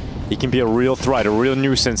outside. He can be a real threat, a real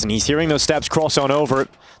nuisance, and he's hearing those steps cross on over.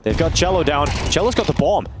 They've got Cello down. Cello's got the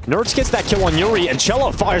bomb. Nertz gets that kill on Yuri, and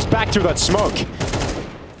Cello fires back through that smoke.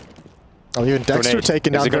 Oh, even Dexter Grenade.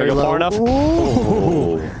 taken down very go low. far enough?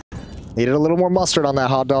 Ooh. Needed a little more mustard on that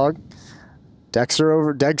hot dog. Dexter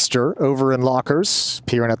over in lockers,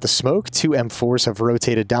 peering at the smoke. 2 M4s have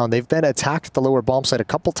rotated down. They've been attacked at the lower bomb site a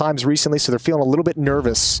couple times recently, so they're feeling a little bit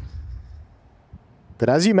nervous. But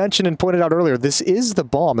as you mentioned and pointed out earlier, this is the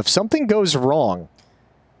bomb. If something goes wrong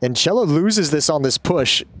and Cello loses this on this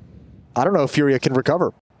push, I don't know if FURIA can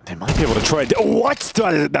recover. They might be able to try. What?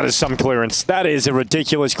 That is some clearance. That is a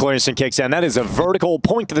ridiculous clearance in Kixan. That is a vertical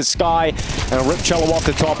point to the sky and rip Cello off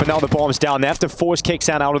the top, and now the bomb's down. They have to force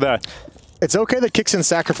Kixan out of there. It's okay that Kixan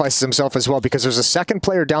sacrifices himself as well because there's a second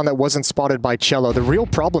player down that wasn't spotted by Cello. The real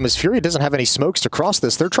problem is FURIA doesn't have any smokes to cross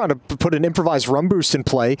this. They're trying to put an improvised run boost in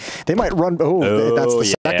play. They might run... Oh, that's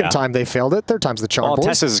the second time they failed it. Third time's the charm.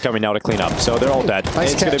 Tessa's is coming now to clean up, so they're all dead.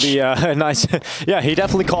 Nice it's going to be a nice... Yeah, he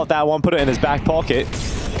definitely caught that one, put it in his back pocket.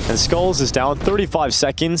 And Skulls is down 35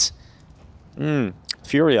 seconds.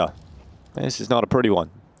 FURIA. This is not a pretty one.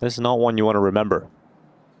 This is not one you want to remember.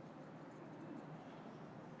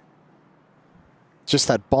 Just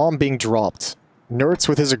that bomb being dropped. Nertz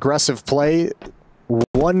with his aggressive play.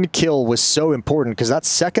 1 kill was so important because that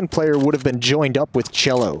second player would have been joined up with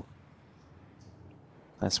Cello.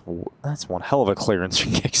 That's one hell of a clearance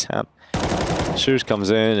from Kixan. Shush comes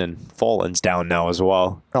in and Fallen's down now as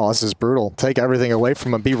well. Oh, this is brutal. Take everything away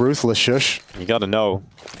from him. Be ruthless, Shush. You gotta know.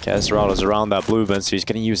 Caserado's around that blue bin, so he's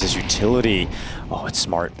gonna use his utility. Oh, it's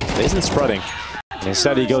smart. It isn't spreading. And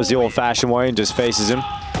instead he goes the old-fashioned way and just faces him.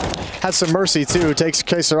 Has some mercy, too. Takes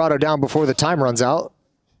Caserado down before the time runs out.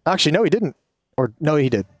 Actually, no, he didn't. Or, no, he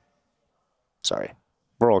did. Sorry.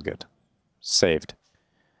 We're all good. Saved.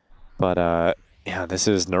 But, yeah, this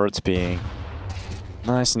is Nertz being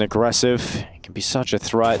nice and aggressive. He can be such a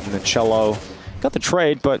threat. And then Cello got the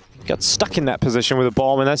trade, but got stuck in that position with a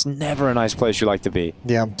bomb, and that's never a nice place you like to be.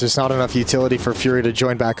 Yeah, just not enough utility for FURIA to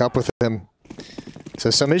join back up with him. So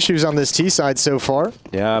some issues on this T side so far.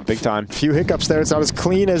 Yeah, big time. Few hiccups there. It's not as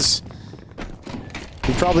clean as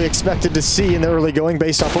we probably expected to see in the early going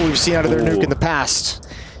based off what we've seen out of their nuke in the past.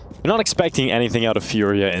 You're not expecting anything out of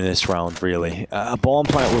FURIA in this round, really. A bomb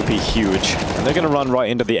plant would be huge. And they're going to run right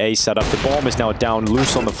into the A setup. The bomb is now down,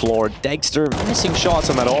 loose on the floor. Dexter missing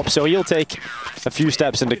shots on that op, so he'll take a few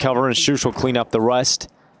steps into cover, and Shush will clean up the rest.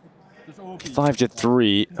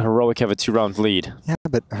 5-3, Heroic have a 2-round lead. Yeah,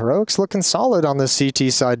 but Heroic's looking solid on the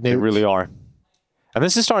CT side, Nuke. They really are. And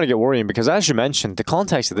this is starting to get worrying because, as you mentioned, the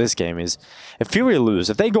context of this game is if FURIA lose,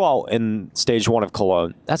 if they go out in stage 1 of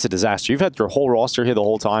Cologne, that's a disaster. You've had your whole roster here the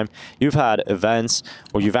whole time. You've had events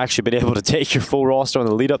where you've actually been able to take your full roster on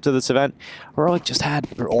the lead up to this event. Heroic just had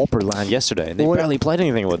their Alper land yesterday, and they barely played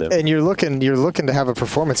anything with it. And you're looking to have a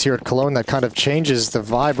performance here at Cologne that kind of changes the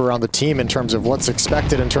vibe around the team in terms of what's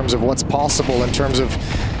expected, in terms of what's possible, in terms of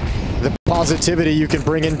the positivity you can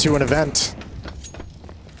bring into an event.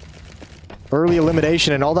 Early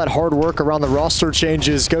elimination and all that hard work around the roster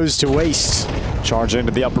changes goes to waste. Charge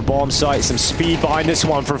into the upper bomb site. Some speed behind this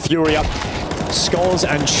one for FURIA. Skulls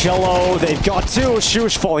and Cello. They've got two.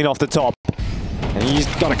 Shush falling off the top. And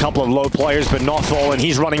he's got a couple of low players, but not falling.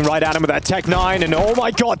 He's running right at him with that Tech 9. And oh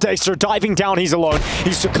my god, Dexter diving down. He's alone.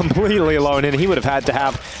 He's completely alone. And he would have had to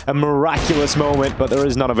have a miraculous moment, but there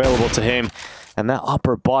is none available to him. And that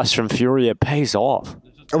upper bust from FURIA pays off.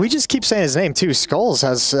 We just keep saying his name too. Skulls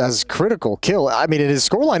has critical kill. I mean, his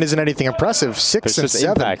scoreline isn't anything impressive, 6 and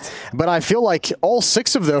 7. Impact. But I feel like all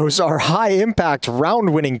 6 of those are high impact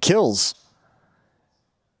round-winning kills.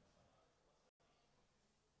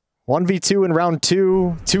 1v2 in round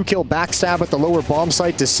 2, 2-kill backstab at the lower bomb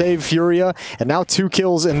site to save FURIA, and now 2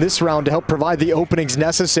 kills in this round to help provide the openings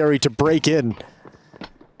necessary to break in.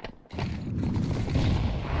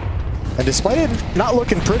 And despite it not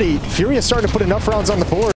looking pretty, FURIA starting to put enough rounds on the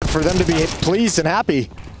board for them to be pleased and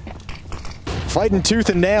happy. Fighting tooth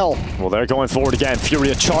and nail. Well, they're going forward again.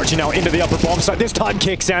 FURIA charging now into the upper bomb site. This time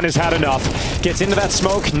Kicksan has had enough. Gets into that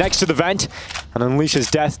smoke next to the vent and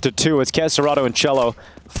unleashes death to 2. It's Kesserado and Cello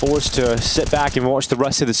forced to sit back and watch the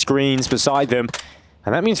rest of the screens beside them.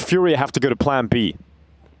 And that means FURIA have to go to plan B.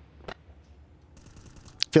 I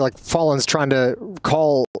feel like Fallen's trying to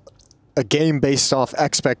call a game based off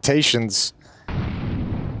expectations.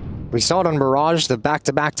 We saw it on Mirage, the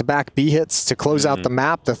back-to-back-to-back B hits to close out the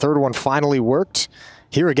map. The third one finally worked.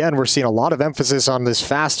 Here again, we're seeing a lot of emphasis on this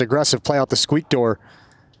fast, aggressive play out the squeak door.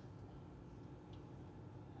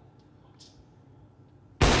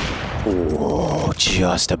 Oh,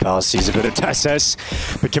 just about sees a bit of Tessus,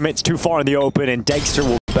 but commits too far in the open, and Dexter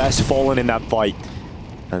will best fallen in that fight.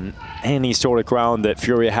 And any sort of ground that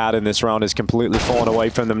FURIA had in this round has completely fallen away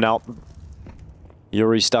from them now.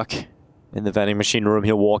 Yuri stuck in the vending machine room.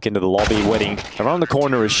 He'll walk into the lobby, waiting around the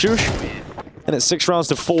corner is Shush. And it's 6 rounds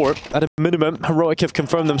to 4. At a minimum, Heroic have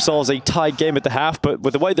confirmed themselves a tied game at the half, but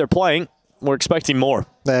with the way they're playing, we're expecting more.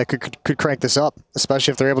 They could crank this up,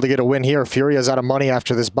 especially if they're able to get a win here. FURIA's out of money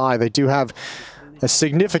after this bye. They do have a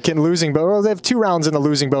significant losing bonus. Well, they have 2 rounds in the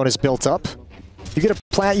losing bonus built up. You get a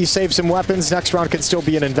plant, you save some weapons. Next round can still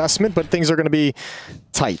be an investment, but things are going to be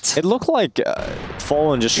tight. It looked like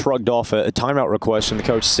Fallen just shrugged off a timeout request from the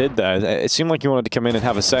coach Sid there. It seemed like he wanted to come in and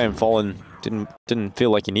have a say, and Fallen didn't feel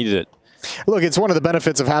like he needed it. Look, it's one of the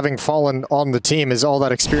benefits of having Fallen on the team is all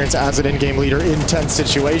that experience as an in-game leader in tense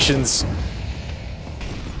situations.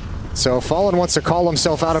 So if Fallen wants to call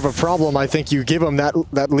himself out of a problem, I think you give him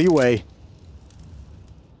that leeway.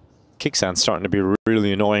 Kicksan's starting to be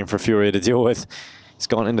really annoying for FURIA to deal with. He's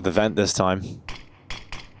gone into the vent this time.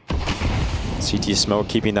 CT Smoke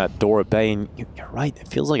keeping that door at bay, and you're right, it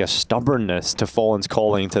feels like a stubbornness to Fallen's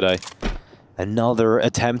calling today. Another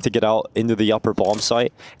attempt to get out into the upper bomb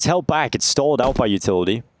site. It's held back, it's stalled out by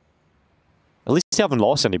utility. At least they haven't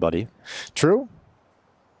lost anybody. True.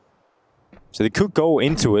 So they could go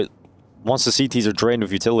into it once the CTs are drained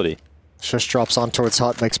of utility. Shush drops on towards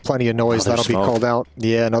hut, makes plenty of noise. That'll be called out.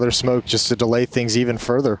 Yeah, another smoke just to delay things even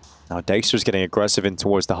further. Now Dexter's getting aggressive in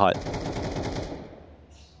towards the hut.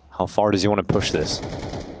 How far does he want to push this?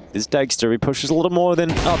 This Dexter, he pushes a little more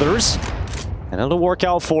than others, and it'll work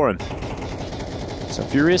out for him. So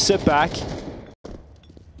FURIA sit back.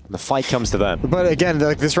 The fight comes to them. But again,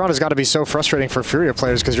 this round has got to be so frustrating for FURIA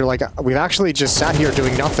players because you're like, we've actually just sat here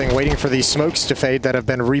doing nothing, waiting for these smokes to fade that have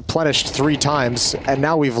been replenished 3 times, and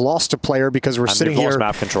now we've lost a player because we're sitting here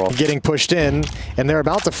map control, getting pushed in, and they're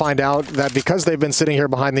about to find out that because they've been sitting here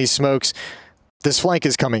behind these smokes, this flank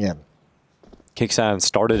is coming in. Kicksan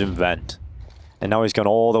started in vent, and now he's gone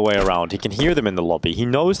all the way around. He can hear them in the lobby. He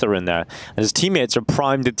knows they're in there, and his teammates are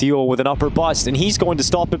primed to deal with an upper bust, and he's going to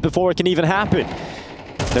stop it before it can even happen.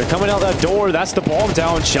 They're coming out that door. That's the bomb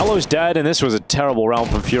down. Cello's dead, and this was a terrible round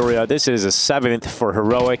from FURIA. This is a 7th for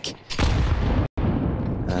Heroic.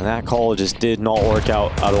 And that call just did not work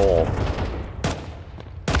out at all.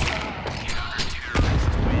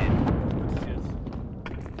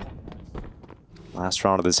 Last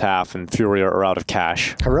round of this half, and FURIA are out of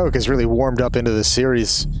cash. Heroic has really warmed up into this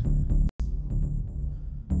series.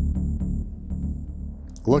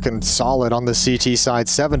 Looking solid on the CT side.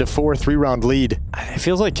 7-4, 3-round lead. It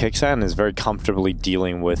feels like Kixan is very comfortably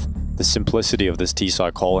dealing with the simplicity of this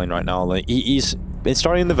T-side calling right now. Like he's been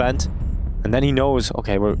starting the vent, and then he knows,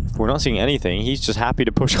 okay, we're not seeing anything. He's just happy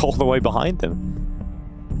to push all the way behind them.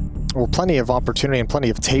 Well, plenty of opportunity and plenty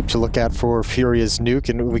of tape to look at for FURIA's Nuke,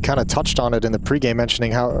 and we kind of touched on it in the pregame,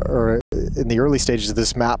 mentioning how, or in the early stages of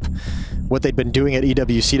this map, what they'd been doing at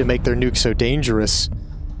EWC to make their Nuke so dangerous.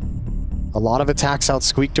 A lot of attacks out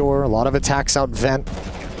Squeak Door, a lot of attacks out Vent.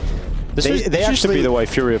 This used to be the way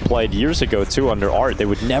FURIA played years ago too under Art. They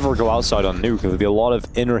would never go outside on Nuke. There would be a lot of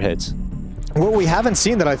inner hits. What we haven't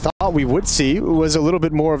seen that I thought we would see was a little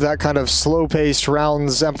bit more of that kind of slow-paced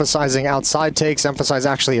rounds, emphasizing outside takes, emphasize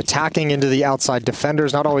actually attacking into the outside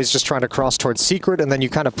defenders, not always just trying to cross towards Secret, and then you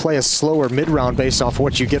kind of play a slower mid-round based off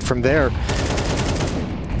what you get from there.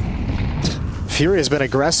 FURIA's been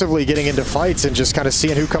aggressively getting into fights and just kind of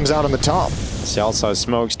seeing who comes out on the top. The outside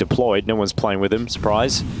smoke's deployed. No one's playing with him.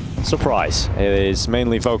 Surprise. Surprise. It is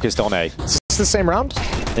mainly focused on A. Is this the same round?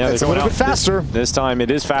 Yeah, it's a little bit faster. This time it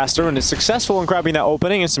is faster, and it's successful in grabbing that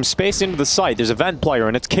opening and some space into the site. There's a vent player,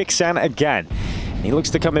 and it's Kixan again. He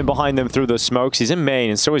looks to come in behind them through those smokes. He's in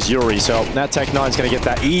main, and so is Yuri, so that Tech-9's going to get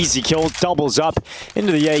that easy kill. Doubles up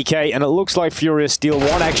into the AK, and it looks like FURIA steal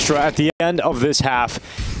one extra at the end of this half.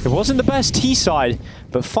 It wasn't the best T-side,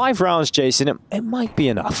 but 5 rounds, Jason, it might be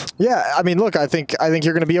enough. Yeah, I mean, look, I think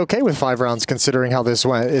you're going to be okay with 5 rounds considering how this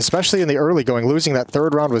went, especially in the early going. Losing that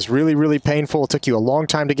 3rd round was really, really painful. It took you a long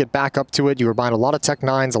time to get back up to it. You were buying a lot of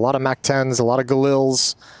Tech-9s, a lot of Mac-10s, a lot of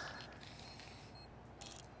Galils.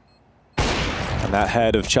 And that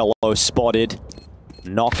head of Cello spotted,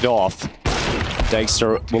 knocked off.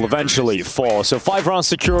 Dexter will eventually fall. So 5 rounds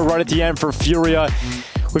secure right at the end for FURIA.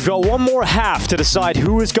 We've got one more half to decide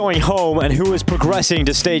who is going home and who is progressing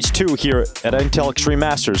to stage 2 here at Intel Extreme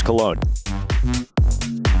Masters Cologne.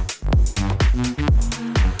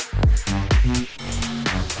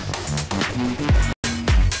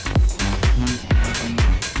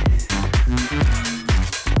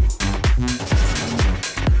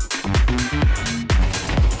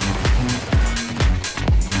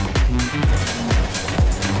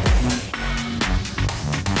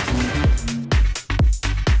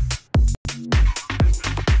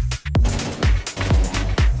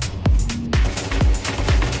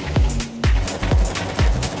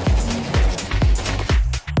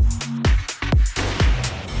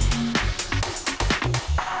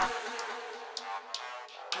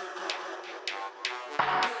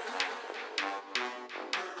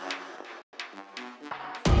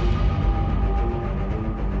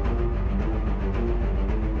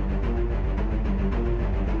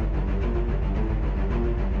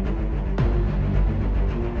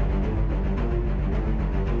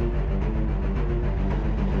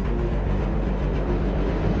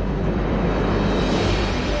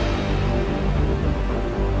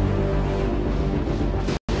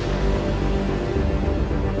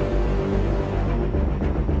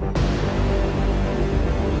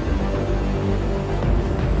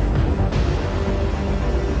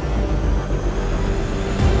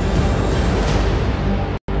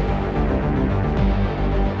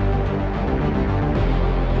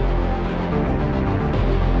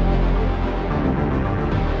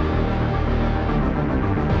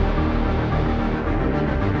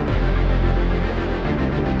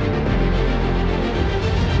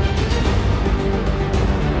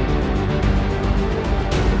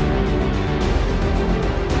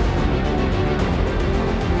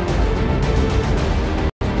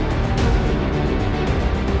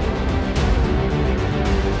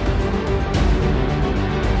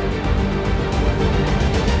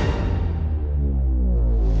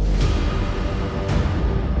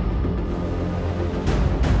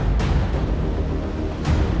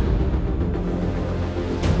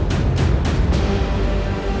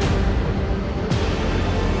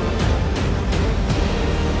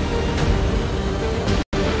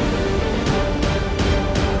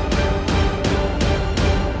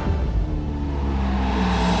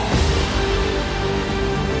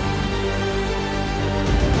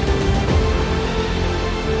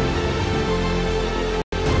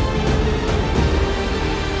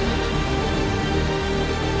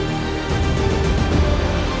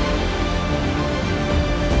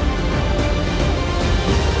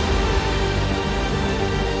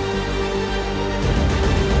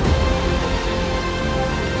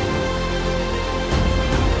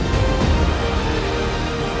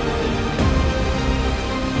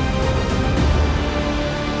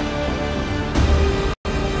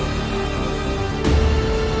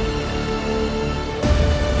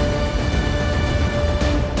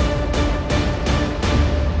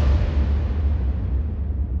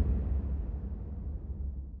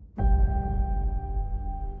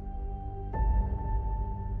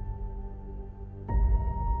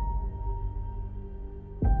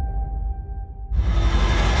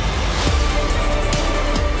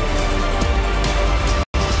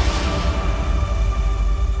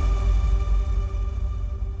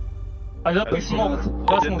 I love we smoke.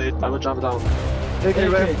 I will jump down. Okay,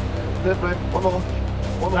 right. Left, right. One more.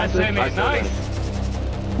 One more. Nice aim, nice.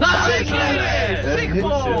 Nice! Sick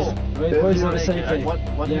ball! Wait, boys on the same thing.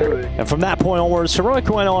 And from that point onwards, Heroic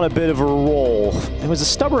went on a bit of a roll. It was a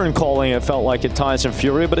stubborn calling, it felt like at times from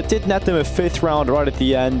FURIA, but it did net them a 5th round right at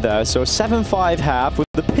the end there. So 7-5 half. With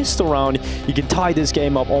the pistol round, you can tie this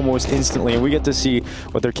game up almost instantly, and we get to see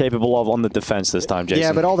what they're capable of on the defense this time, Jason.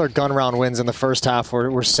 Yeah, but all their gun round wins in the first half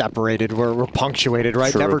were separated, were punctuated,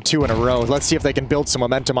 right? True. Never 2 in a row. Let's see if they can build some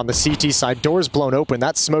momentum on the CT side. Doors blown open.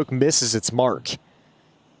 That smoke misses its mark.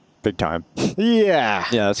 Big time. Yeah.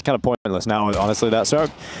 Yeah, it's kind of pointless now, honestly, that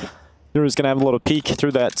smoke. You're just going to have a little peek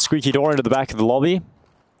through that squeaky door into the back of the lobby.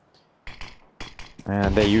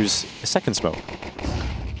 And they use a second smoke.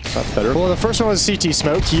 That's better. Well, the first one was CT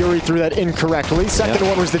smoke. Yuri threw that incorrectly. Second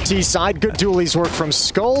one was the T side. Good dualies work from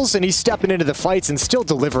Skulls, and he's stepping into the fights and still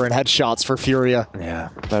delivering headshots for FURIA. Yeah,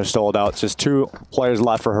 they're sold out. Just 2 players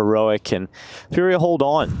left for Heroic, and FURIA hold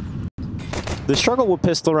on. They struggle with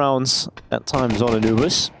pistol rounds at times on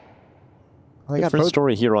Anubis. They got Different both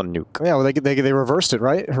story here on Nuke. Yeah, well, they reversed it,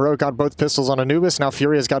 right? Heroic got both pistols on Anubis. Now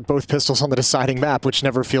FURIA's got both pistols on the deciding map, which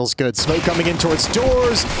never feels good. Smoke coming in towards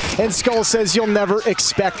Doors, and Skull says, "You'll never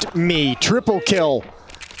expect me." Triple kill.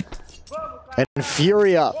 And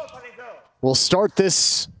FURIA will start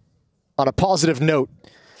this on a positive note.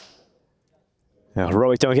 Yeah,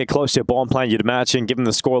 Heroic don't get close to a bomb plant. You'd imagine, given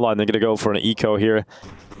the scoreline, they're going to go for an eco here.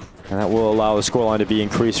 And that will allow the scoreline to be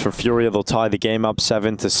increased for FURIA. They'll tie the game up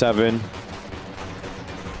 7-7.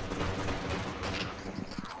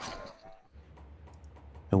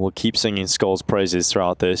 And we'll keep singing Skull's praises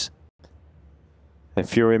throughout this. And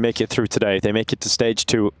FURIA make it through today. They make it to stage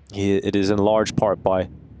 2. It is in large part by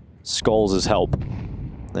Skull's help.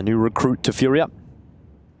 The new recruit to FURIA.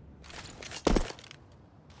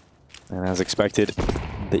 And as expected,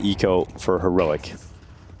 the eco for Heroic.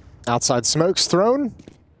 Outside smoke's thrown.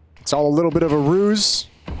 It's all a little bit of a ruse.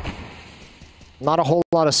 Not a whole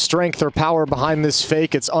lot of strength or power behind this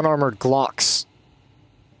fake. It's unarmored Glocks.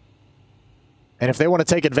 And if they want to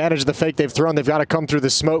take advantage of the fake they've thrown, they've got to come through the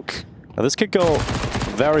smoke. Now this could go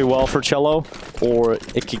very well for Cello, or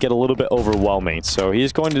it could get a little bit overwhelming. So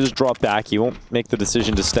he's going to just drop back. He won't make the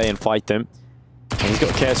decision to stay and fight them. And he's got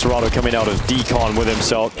Caserado coming out of decon with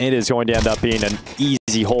himself. It is going to end up being an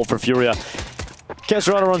easy hole for FURIA.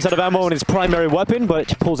 Caserado runs out of ammo in his primary weapon,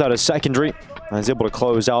 but pulls out his secondary. And is able to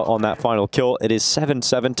close out on that final kill. It is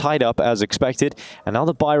 7-7, tied up as expected. And now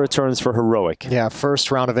the buy returns for Heroic. Yeah, first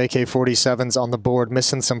round of AK-47s on the board.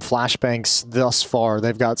 Missing some flashbangs thus far.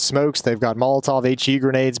 They've got smokes, they've got Molotov HE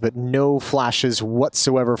grenades, but no flashes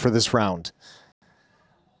whatsoever for this round.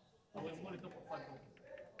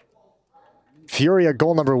 FURIA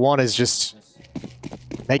goal number 1 is just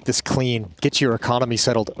make this clean. Get your economy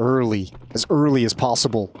settled early as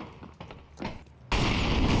possible.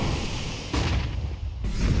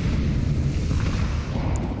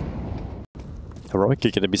 Heroic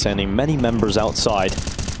are going to be sending many members outside.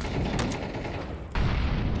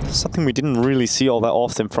 Something we didn't really see all that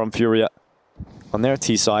often from FURIA on their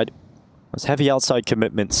T side was heavy outside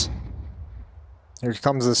commitments. Here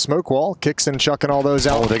comes the smoke wall. Kicks in, chucking all those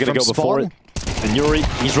out. Oh, they're going to go before it. And Yuri,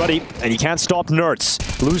 he's ready, and he can't stop Nerds.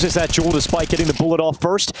 Loses that jewel despite getting the bullet off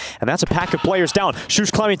first, and that's a pack of players down. Shush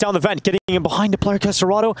climbing down the vent, getting in behind the player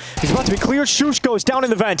Caserado. He's about to be cleared. Shush goes down in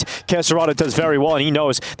the vent. Caserado does very well, and he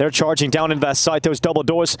knows they're charging down into that site. Those double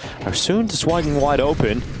doors are soon to swinging wide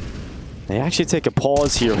open. They actually take a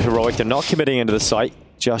pause here, Heroic. They're not committing into the site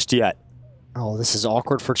just yet. Oh, this is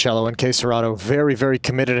awkward for Cello and Caserado. Very, very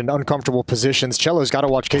committed in uncomfortable positions. Cello's got to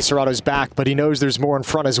watch Caserado's back, but he knows there's more in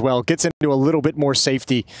front as well. Gets into a little bit more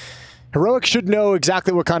safety. Heroic should know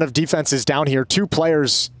exactly what kind of defense is down here. 2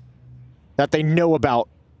 players that they know about.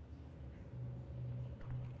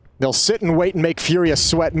 They'll sit and wait and make FURIA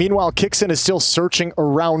sweat. Meanwhile, Kixon is still searching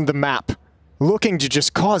around the map, looking to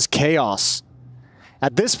just cause chaos.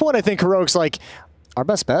 At this point, I think Heroic's like, our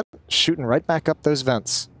best bet, shooting right back up those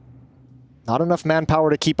vents. Not enough manpower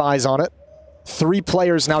to keep eyes on it. 3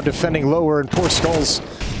 players now defending lower, and poor Skulls.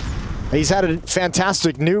 He's had a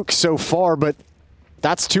fantastic nuke so far, but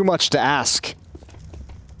that's too much to ask.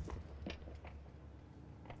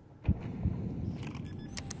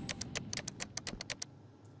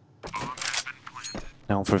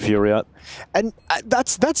 Now for FURIA. And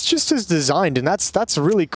that's just as designed, and that's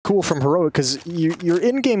really cool from Heroic, because your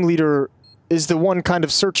in-game leader is the one kind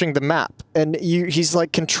of searching the map, and he's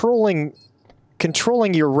like controlling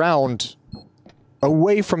your round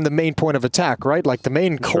away from the main point of attack, right? Like the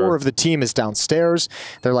main core of the team is downstairs.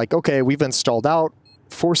 They're like, okay, we've been stalled out.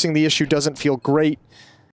 Forcing the issue doesn't feel great.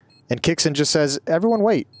 And Kixon just says, everyone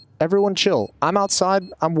wait. everyone chill. I'm outside,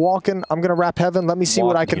 I'm walking, I'm gonna wrap heaven, let me see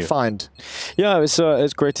what I can find. Yeah,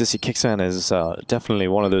 it's great to see. Kixan is definitely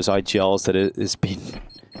one of those IGLs that has been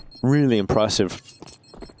really impressive.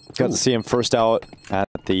 Got to see him first out at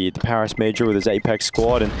the Paris Major with his Apex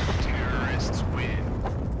squad, and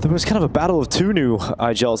there was kind of a battle of two new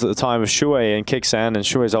IGLs at the time of Shui and Kixan, and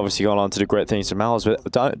Shui's obviously gone on to do great things to Mal's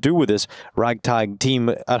do with this ragtag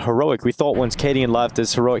team at Heroic. We thought once Cadian left,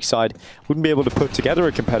 this Heroic side wouldn't be able to put together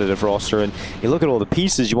a competitive roster, and you look at all the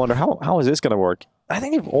pieces, you wonder, how is this going to work? I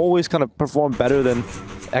think they've always kind of performed better than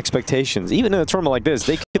expectations. Even in a tournament like this,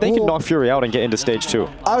 they could knock Fury out and get into stage 2.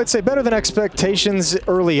 I would say better than expectations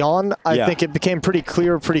early on. I think it became pretty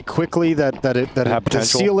clear pretty quickly that the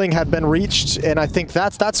ceiling had been reached, and I think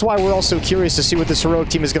that's why we're also curious to see what this Heroic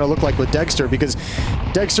team is going to look like with Dexter, because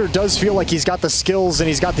Dexter does feel like he's got the skills and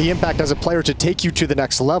he's got the impact as a player to take you to the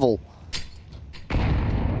next level.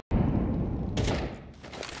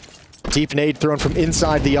 Deep nade thrown from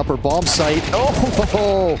inside the upper bomb site.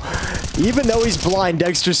 Oh, even though he's blind,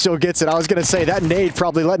 Dexter still gets it. I was going to say, that nade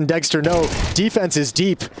probably letting Dexter know defense is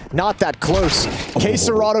deep, not that close.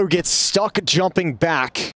 K-Serrato gets stuck jumping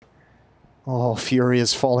back. Oh, Fury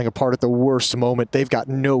is falling apart at the worst moment. They've got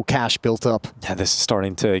no cash built up. Yeah, this is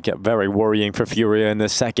starting to get very worrying for Furia in the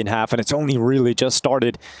second half, and it's only really just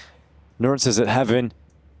started. Nerds is at heaven.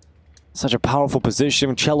 Such a powerful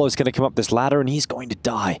position. Cello's going to come up this ladder, and he's going to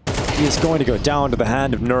die. He is going to go down to the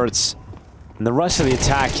hand of Nerds. And the rest of the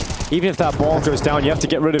attack, even if that ball goes down, you have to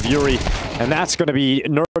get rid of Yuri. And that's going to be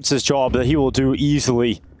Nerds' job that he will do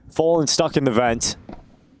easily. Fallen stuck in the vent.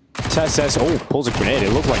 Tess, oh, pulls a grenade.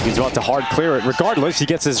 It looked like he's about to hard clear it. Regardless, he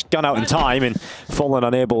gets his gun out in time, and Fallen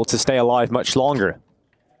unable to stay alive much longer.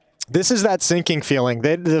 This is that sinking feeling.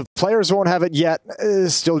 The players won't have it yet,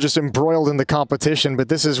 still just embroiled in the competition, but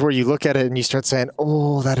this is where you look at it and you start saying,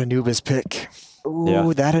 oh, that Anubis pick.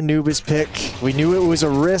 Ooh, that Anubis pick. We knew it was a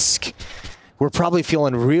risk. We're probably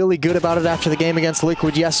feeling really good about it after the game against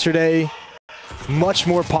Liquid yesterday. Much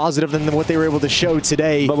more positive than what they were able to show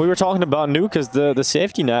today. But we were talking about Nuke as the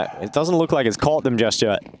safety net. It doesn't look like it's caught them just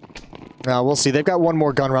yet. We'll see. They've got one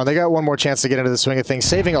more gun round. They got one more chance to get into the swing of things,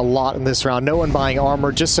 saving a lot in this round. No one buying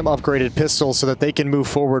armor, just some upgraded pistols so that they can move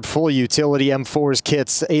forward. Full utility, M4's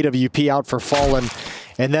kits, AWP out for Fallen.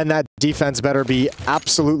 And then that defense better be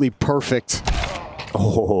absolutely perfect.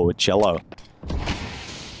 Oh, Cello.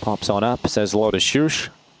 Pops on up, says hello to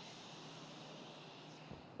Shush.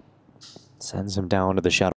 Sends him down to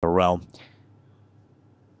the Shadow Realm.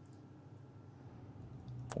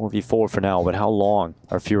 4v4 for now, but how long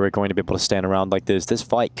are Fury going to be able to stand around like this? This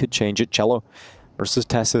fight could change it. Cello versus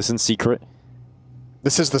Tessus in secret.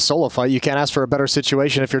 This is the solo fight. You can't ask for a better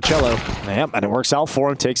situation if you're Cello. Yep, and it works out for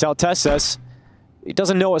him. Takes out Tessus. He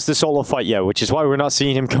doesn't know it's the solo fight yet, which is why we're not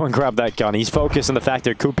seeing him go and grab that gun. He's focused on the fact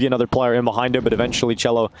there could be another player in behind him, but eventually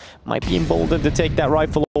Cello might be emboldened to take that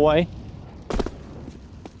rifle away.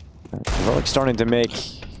 Heroic starting to make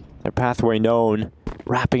their pathway known.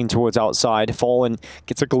 Wrapping towards outside. Fallen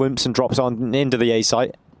gets a glimpse and drops on into the A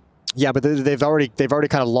site. Yeah, but they've already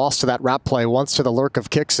kind of lost to that wrap play. Once to the lurk of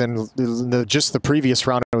kicks, and just the previous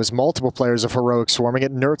round it was multiple players of Heroic swarming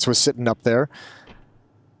it. Nerds was sitting up there.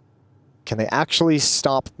 Can they actually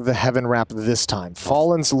stop the heaven wrap this time?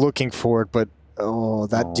 Fallen's looking for it, but oh,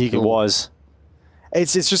 that deagle. It was.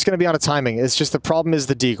 It's just going to be on a timing. It's just the problem is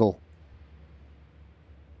the deagle.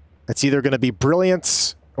 It's either going to be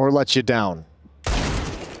brilliance or let you down.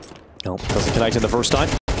 Nope, doesn't connect in the first time.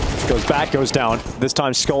 Goes back, goes down. This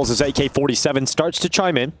time Skulls' AK-47 starts to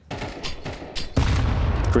chime in.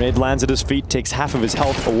 Grenade lands at his feet, takes half of his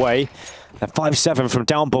health away. At 5-7 from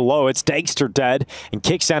down below, it's Dexter dead. And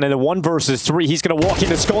Kixan in a 1 versus 3. He's going to walk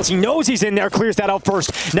into Skulls. He knows he's in there, clears that out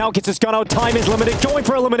first. Now gets his gun out. Time is limited, going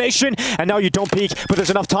for elimination. And now you don't peek, but there's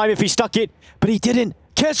enough time if he stuck it. But he didn't.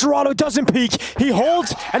 K-Serrato doesn't peek. He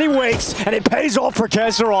holds and he waits, and it pays off for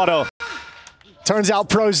K-Serrato. Turns out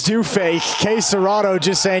pros do fake. K-Serrato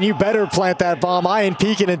just saying, you better plant that bomb. I ain't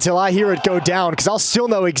peeking until I hear it go down, because I'll still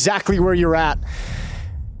know exactly where you're at.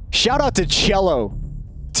 Shout out to Cello.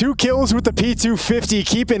 2 kills with the P250,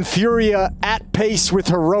 keeping Furia at pace with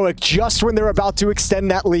Heroic just when they're about to extend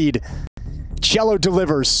that lead. Cello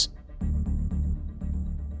delivers.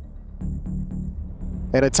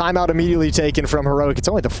 And a timeout immediately taken from Heroic. It's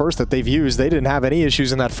only the first that they've used. They didn't have any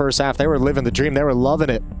issues in that first half. They were living the dream. They were loving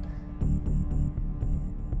it.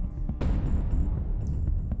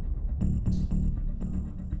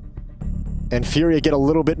 And Furia get a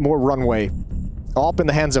little bit more runway. AWP in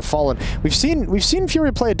the hands of Fallen. We've seen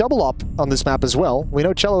FURIA play a double AWP on this map as well. We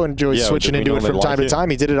know Cello enjoys switching into it from time to time.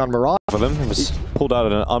 He did it on Mirage. For them, it was pulled out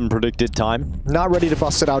at an unpredicted time. Not ready to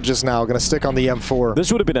bust it out just now. Going to stick on the M4.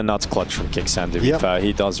 This would have been a nuts clutch from Kicksand, to be fair.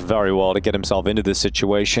 He does very well to get himself into this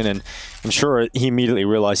situation, and I'm sure he immediately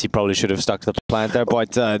realized he probably should have stuck to the plant there,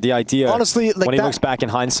 but the idea, honestly, like when he looks back in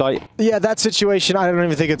hindsight... Yeah, that situation, I don't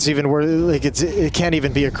even think it's even worth, like, it can't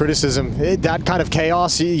even be a criticism. That kind of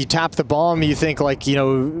chaos, you tap the bomb, you think, like, you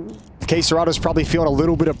know, K-Serato's probably feeling a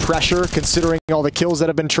little bit of pressure considering all the kills that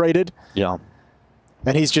have been traded. Yeah.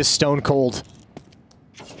 And he's just stone cold.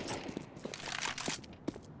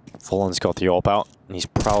 Fallen's got the AWP out, and he's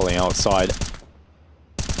prowling outside.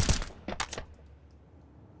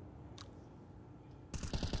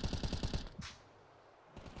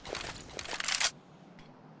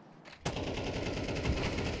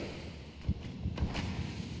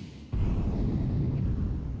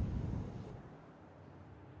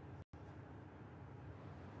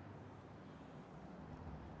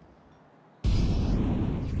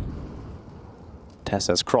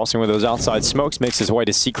 Tessa's crossing with those outside smokes, makes his way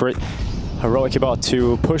to Secret. Heroic about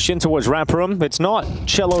to push in towards ramp room. It's not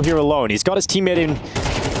Cello here alone. He's got his teammate in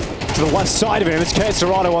to the left side of him. It's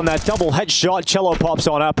K-Serrato on that double headshot. Cello pops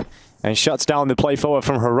on up and shuts down the play forward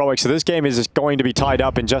from Heroic. So this game is going to be tied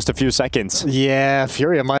up in just a few seconds. Yeah,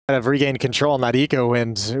 FURIA might have regained control on that eco,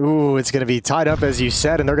 and ooh, it's going to be tied up, as you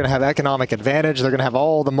said, and they're going to have economic advantage. They're going to have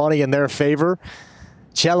all the money in their favor.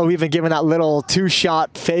 Cello even giving that little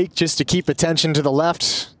two-shot fake just to keep attention to the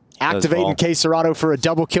left. Activating K-Serrato for a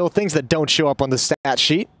double kill, things that don't show up on the stat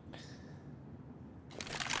sheet.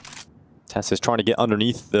 Tess is trying to get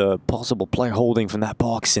underneath the possible player holding from that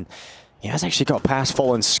box, and he has actually got past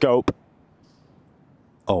Fallen scope.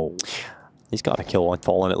 Oh, he's got a kill on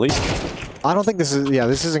Fallen at least. I don't think this is,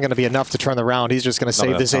 this isn't going to be enough to turn the round. He's just going to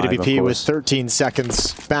save this AWP with 13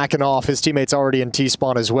 seconds backing off. His teammate's already in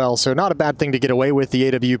T-spawn as well, so not a bad thing to get away with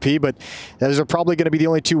the AWP, but those are probably going to be the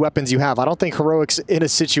only two weapons you have. I don't think Heroic's in a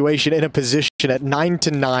situation, in a position at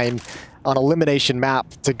 9-9 on elimination map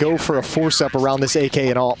to go for a force-up around this AK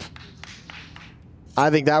and AWP. I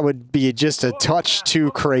think that would be just a touch too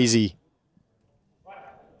crazy.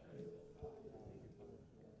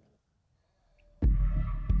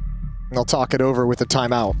 They'll talk it over with a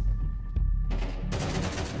timeout.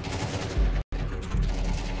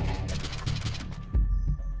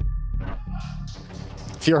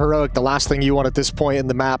 If you're Heroic, the last thing you want at this point in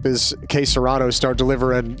the map is K-Serrato start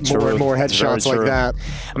delivering more and more headshots like that.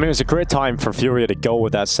 I mean, it was a great time for FURIA to go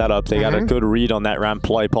with that setup. They got a good read on that ramp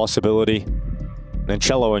play possibility. And then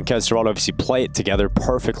Cello and K-Serrato obviously play it together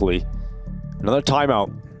perfectly. Another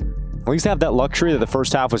timeout. At least they have that luxury that the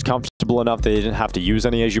first half was comfortable enough they didn't have to use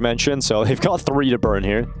any, as you mentioned. So they've got 3 to burn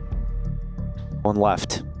here. 1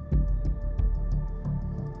 left.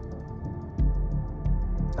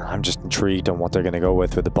 I'm just intrigued on what they're going to go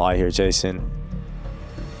with the buy here, Jason.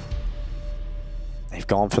 They've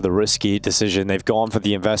gone for the risky decision. They've gone for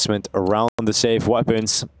the investment around the safe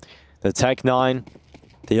weapons. The Tech 9,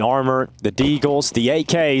 the armor, the Deagles, the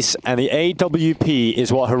AKs, and the AWP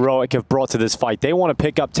is what Heroic have brought to this fight. They want to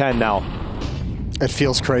pick up 10 now. It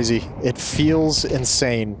feels crazy. It feels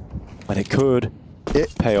insane. But it could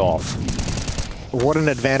pay off. What an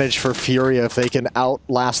advantage for FURIA if they can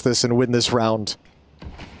outlast this and win this round.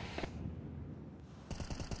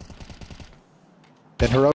 And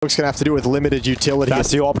Heroic's going to have to do it with limited utility. That's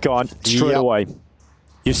the AWP gone straight away.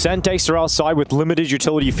 You send Dexter outside with limited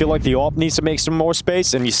utility, you feel like the AWP needs to make some more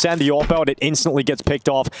space, and you send the AWP out, it instantly gets picked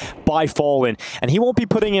off by Fallen. And he won't be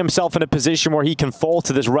putting himself in a position where he can fall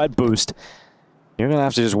to this red boost. You're going to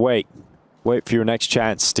have to just wait. Wait for your next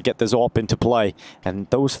chance to get this AWP into play. And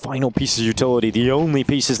those final pieces of utility, the only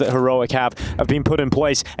pieces that Heroic have been put in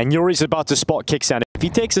place. And Yuri's about to spot Kicksand. If he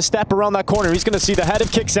takes a step around that corner, he's going to see the head of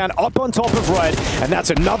Kicksand up on top of red. And that's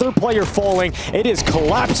another player falling. It is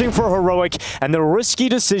collapsing for Heroic. And the risky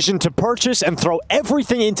decision to purchase and throw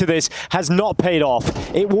everything into this has not paid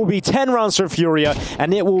off. It will be 10 rounds for FURIA,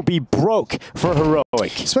 and it will be broke for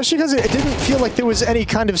Heroic. Especially because it didn't feel like there was any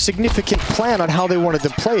kind of significant plan on how they wanted to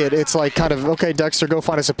play it. It's like kind of, okay, Dexter, go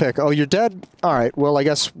find us a pick. Oh, you're dead? All right, well, I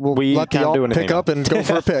guess we'll let the AWP pick up and go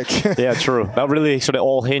for a pick. Yeah, true. That really sort of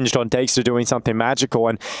all hinged on Dexter doing something magical,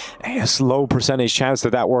 and a slow percentage chance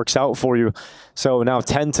that that works out for you. So now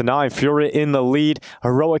 10-9, FURIA in the lead,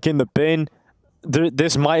 Heroic in the bin.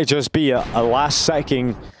 This might just be a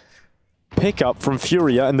last-second pickup from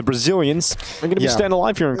FURIA, and the Brazilians are going to be staying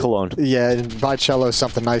alive here in Cologne. Yeah, buy Cello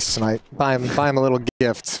something nice tonight. Buy him a little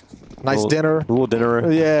gift. Nice dinner. A little dinner.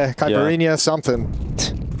 Yeah, caipirinha, something.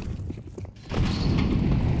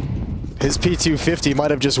 His P250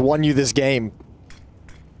 might have just won you this game.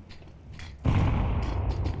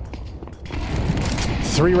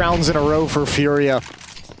 3 rounds in a row for FURIA.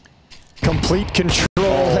 Complete control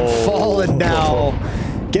and Fallen now.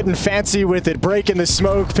 Getting fancy with it, breaking the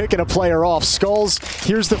smoke, picking a player off. Skulls,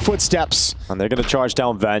 here's the footsteps. And they're going to charge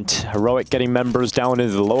down vent. Heroic getting members down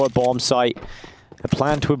into the lower bomb site. The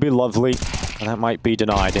plant would be lovely, and that might be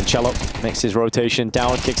denied. And Cello makes his rotation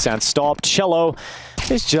down. Kicksand stopped. Cello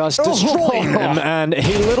is just destroying them, and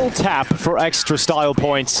a little tap for extra style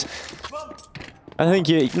points. I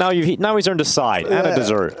think now he's earned a side and a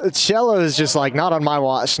dessert. Cello is just like, not on my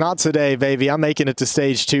watch, not today, baby. I'm making it to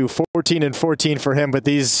stage 2. 14 and 14 for him, but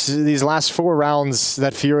these last 4 rounds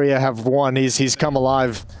that FURIA have won, he's come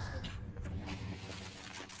alive.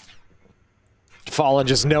 Fallen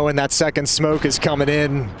just knowing that second smoke is coming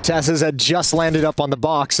in. Tess's had just landed up on the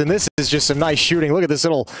box, and this is just some nice shooting. Look at this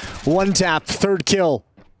little one-tap, 3rd kill.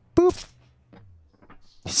 Boop.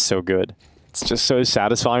 He's so good. It's just so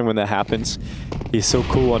satisfying when that happens. He's so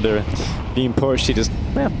cool under being pushed. He just,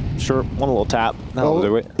 sure, one little tap. That'll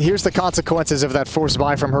do it. Here's the consequences of that forced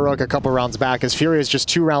buy from Heroic a couple rounds back, as FURIA is just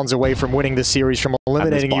 2 rounds away from winning the series, from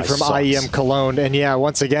eliminating you from IEM Cologne. And yeah,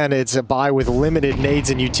 once again, it's a buy with limited nades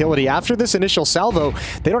and utility. After this initial salvo,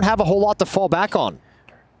 they don't have a whole lot to fall back on.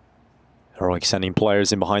 Heroic sending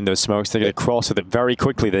players in behind those smokes. They're going to cross with it very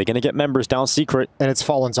quickly. They're going to get members down secret. And it's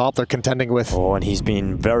Fallen's op they're contending with. Oh, and he's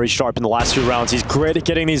been very sharp in the last 2 rounds. He's great at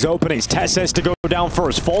getting these openings. Tess has to go down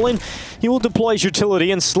first. Fallen, he will deploy his utility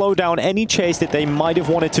and slow down any chase that they might have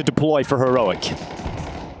wanted to deploy for Heroic.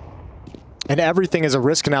 And everything is a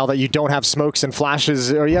risk now that you don't have smokes and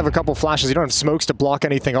flashes, or you have a couple flashes, you don't have smokes to block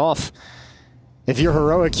anything off. If you're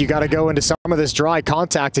Heroic, you got to go into some of this dry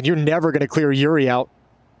contact, and you're never going to clear Yuri out.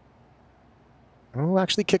 Oh,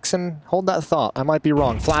 actually Kickson, hold that thought. I might be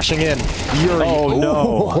wrong. Flashing in. Yuri. Oh,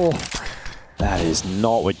 no. That is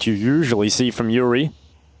not what you usually see from Yuri.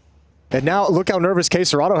 And now look how nervous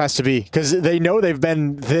K-Serrato has to be, because they know they've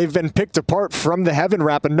been picked apart from the Heaven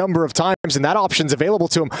Wrap a number of times, and that option's available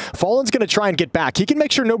to him. Fallen's going to try and get back. He can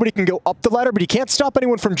make sure nobody can go up the ladder, but he can't stop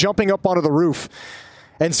anyone from jumping up onto the roof.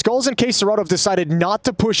 And Skulls and K-Serrato have decided not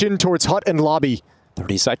to push in towards hut and lobby.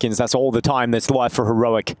 30 seconds, that's all the time that's left for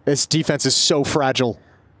Heroic. This defense is so fragile.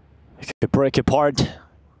 It could break apart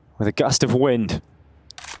with a gust of wind.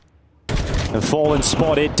 And Fallen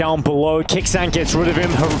spotted down below. Kicksand gets rid of him.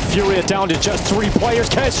 FURIA down to just 3 players.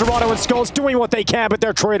 K-Serrato and Skulls doing what they can, but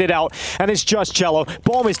they're traded out. And it's just Cello.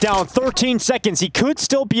 Bomb is down. 13 seconds. He could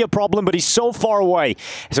still be a problem, but he's so far away.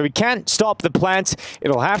 So he can't stop the plant.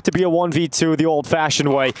 It'll have to be a 1v2 the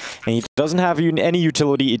old-fashioned way. And he doesn't have any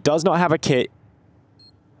utility. He does not have a kit.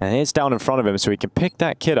 And it's down in front of him, so he can pick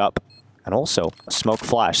that kit up. And also, a smoke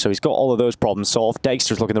flash, so he's got all of those problems solved.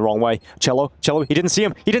 Dexter's looking the wrong way. Cello, he didn't see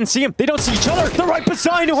him. He didn't see him. They don't see each other. They're right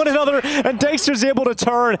beside one another, and Dexter's able to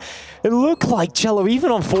turn. It looked like Cello,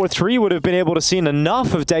 even on 4-3, would have been able to see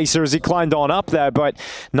enough of Dexter as he climbed on up there, but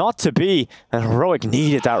not to be. And Heroic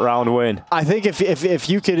needed that round win. I think if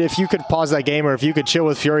you could pause that game, or if you could chill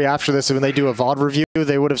with FURIA after this, when they do a VOD review,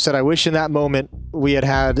 they would have said, I wish in that moment we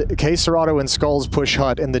had K-Serrato and Skulls push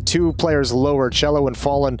hut, and the 2 players lower, Cello and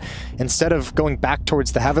Fallen, instead of going back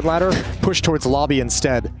towards the Heaven Ladder, push towards lobby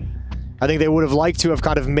instead. I think they would have liked to have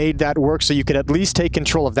kind of made that work so you could at least take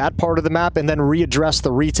control of that part of the map and then readdress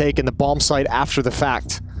the retake in the bomb site after the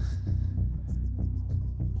fact.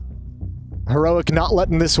 Heroic not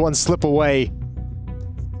letting this one slip away.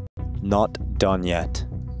 Not done yet.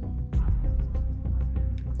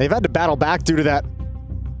 They've had to battle back due to that,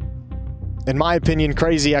 in my opinion,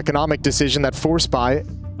 crazy economic decision, that force buy.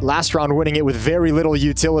 Last round winning it with very little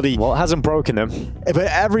utility. Well, it hasn't broken them. But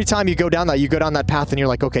every time you go down that path and you're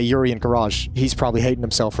like, okay, Yuri in Garage, he's probably hating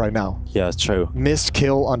himself right now. Yeah, it's true. Missed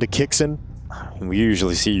kill onto Kickson. We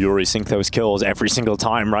usually see Yuri sink those kills every single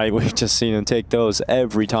time, right? We've just seen him take those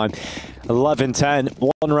every time.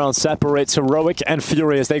 11-10, 1 round separates Heroic and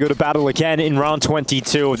FURIA as they go to battle again in round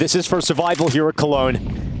 22. This is for survival here at Cologne.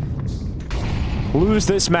 Lose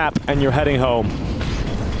this map and you're heading home.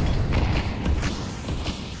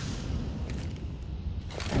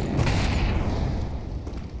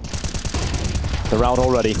 They're out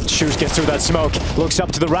already. Shoes gets through that smoke. Looks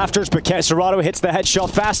up to the rafters, but K-Serrato hits the headshot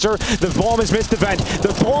faster. The bomb has missed the vent.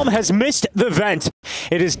 The bomb has missed the vent.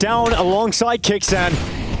 It is down alongside Kicksan.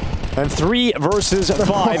 And 3 versus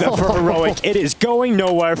 5 for Heroic. It is going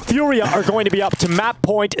nowhere. FURIA are going to be up to map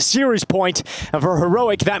point, series point. And for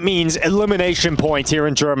Heroic, that means elimination point here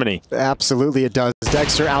in Germany. Absolutely it does.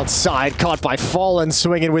 Dexter outside, caught by Fallen,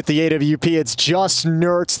 swinging with the AWP. It's just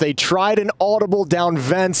Nertz. They tried an audible down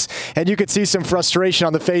vents, and you could see some frustration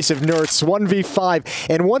on the face of Nertz. 1v5.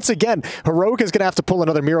 And once again, Heroic is going to have to pull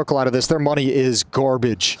another miracle out of this. Their money is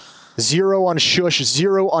garbage. 0 on Shush,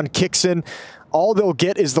 0 on Kickson. all they'll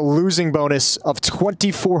get is the losing bonus of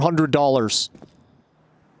 $2,400.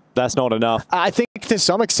 That's not enough. I think to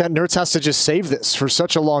some extent, Nerds has to just save this for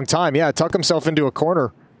such a long time. Yeah, tuck himself into a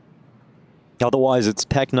corner. Otherwise, it's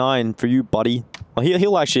Tech 9 for you, buddy. Well,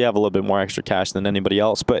 he'll actually have a little bit more extra cash than anybody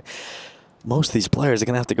else, but most of these players are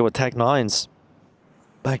going to have to go with Tech 9s.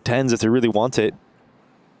 Back 10s if they really want it.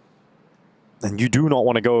 And you do not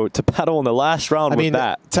want to go to battle in the last round with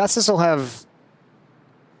that. Tessus will have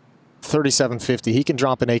 3750. He can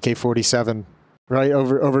drop an AK-47 right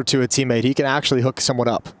over to a teammate. He can actually hook someone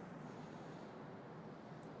up.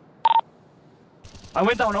 I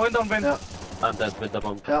went down, Ben. Yeah. I'm dead with the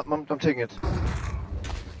bomb. Yeah, I'm taking it.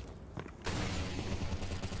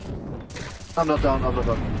 I'm not down, I'm not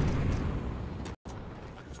down.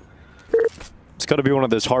 It's got to be one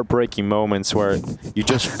of those heartbreaking moments where you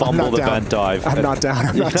just fumble the vent dive. I'm not down.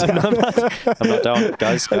 I'm not down. I'm not down,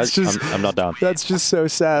 guys. I'm not down. That's just so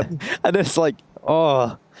sad. And it's like,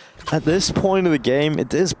 oh, at this point of the game,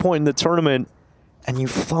 at this point in the tournament, and you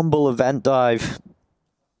fumble a vent dive.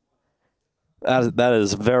 That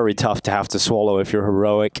is very tough to have to swallow if you're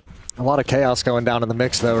heroic. A lot of chaos going down in the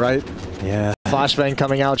mix, though, right? Yeah. Flashbang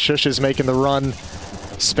coming out. Shush is making the run.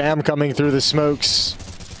 Spam coming through the smokes.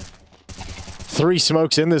 3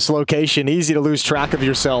 smokes in this location. Easy to lose track of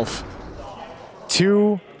yourself.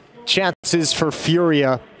 2 chances for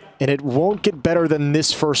FURIA, and it won't get better than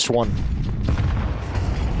this first one.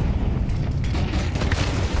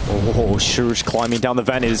 Oh, Shush climbing down the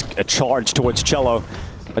vent is a charge towards Cello.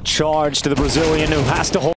 A charge to the Brazilian who has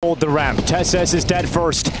to hold the ramp. Tessus is dead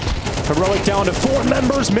first. Heroic down to 4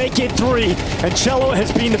 members, make it 3. And Cello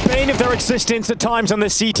has been the bane of their existence at times on the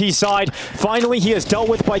CT side. Finally, he is dealt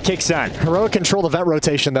with by Kixan. Heroic control the vent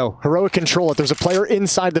rotation, though. Heroic control it. There's a player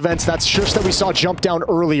inside the vents. That's Shush that we saw jump down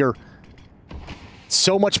earlier.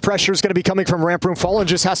 So much pressure is going to be coming from ramp room. Fallen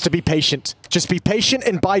just has to be patient. Just be patient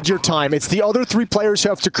and bide your time. It's the other 3 players who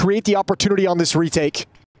have to create the opportunity on this retake.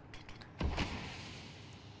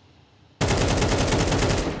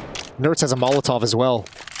 Nerds has a Molotov as well.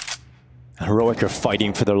 Heroic are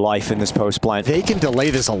fighting for their life in this post plant. They can delay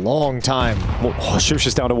this a long time. Oh, Shush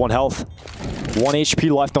is down to 1 health. 1 HP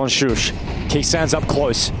left on Shush. Kixan's up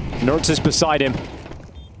close. Nerds is beside him.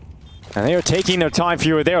 And they are taking their time for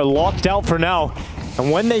you. They are locked out for now. And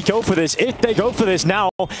when they go for this, if they go for this now,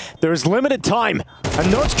 there's limited time. And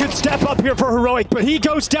Nerds could step up here for Heroic, but he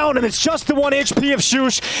goes down and it's just the 1 HP of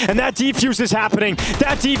Shush. And that defuse is happening.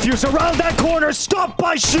 That defuse around that corner, stopped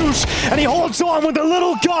by Shush. And he holds on with a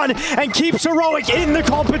little gun and keeps Heroic in the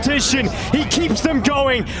competition. He keeps them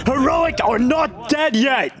going. Heroic are not dead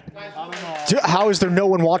yet. How is there no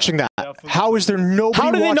one watching that? How is there nobody watching?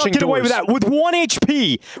 How did they not get away with that? With 1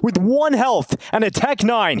 HP, with 1 health, and a Tech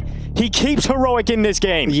 9, he keeps Heroic in this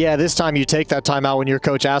game. Yeah, this time you take that timeout when your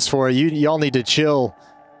coach asks for it. Y'all need to chill.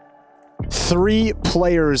 3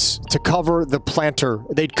 players to cover the planter.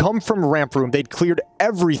 They'd come from ramp room. They'd cleared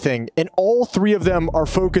everything, and all 3 of them are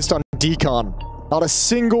focused on decon. Not a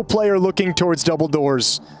single player looking towards double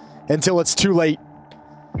doors until it's too late.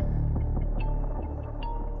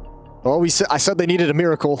 Well, I said they needed a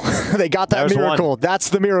miracle. They got that There's miracle. one. That's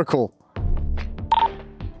the miracle.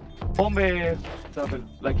 Bomb double,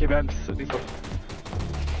 like events.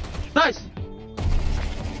 Nice!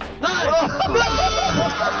 Nice!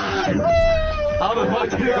 How the fuck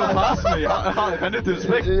did you go past me? I need to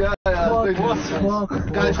respect.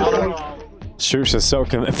 Guys, Shush is so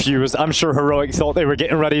confused. I'm sure Heroic thought they were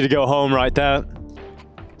getting ready to go home right there.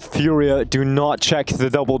 FURIA do not check the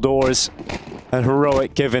double doors. And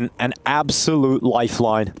Heroic given an absolute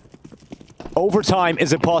lifeline. Overtime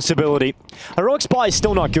is a possibility. Heroic's buy is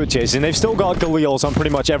still not good, Jason. They've still got Galils on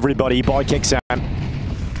pretty much everybody, bar Kixan.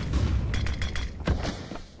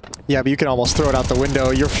 Yeah, but you can almost throw it out the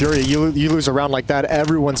window. You're FURIA. You lose a round like that,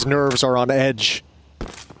 everyone's nerves are on edge.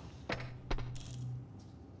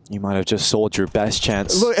 You might have just sold your best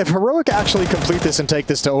chance. Look, if Heroic actually complete this and take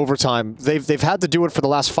this to overtime, they've had to do it for the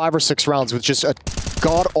last 5 or 6 rounds with just a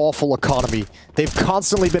god-awful economy. They've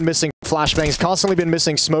constantly been missing flashbangs, constantly been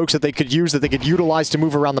missing smokes that they could use, that they could utilize to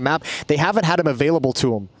move around the map. They haven't had them available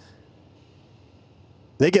to them.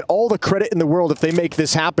 They get all the credit in the world if they make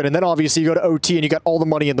this happen, and then obviously you go to OT and you got all the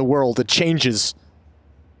money in the world. It changes.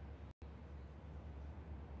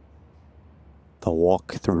 The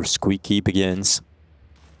walk through Squeaky begins.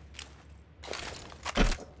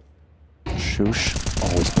 Shush Oh,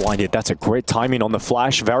 he's blinded. That's a great timing on the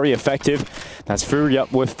flash. Very effective. That's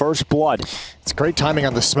FURIA with first blood. It's great timing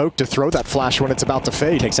on the smoke to throw that flash when it's about to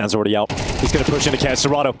fade. Kickstand's already out. He's going to push into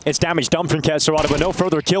Casterado. It's damage done from Casterado, but no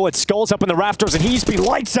further kill. It skulls up in the rafters, and he's been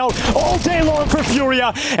lights out all day long for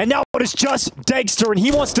FURIA. And now it is just Dagster, and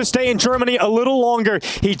he wants to stay in Germany a little longer.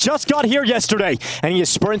 He just got here yesterday, and he is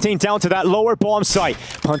sprinting down to that lower bomb site,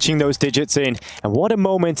 punching those digits in. And what a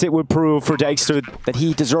moment it would prove for Dagster that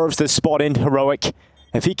he deserves this spot in Heroic.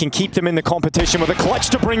 If he can keep them in the competition with a clutch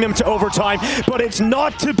to bring them to overtime, but it's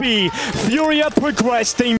not to be. FURIA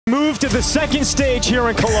progressed. They move to the second stage here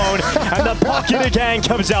in Cologne, and the pocket again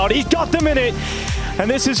comes out. He's got them in it,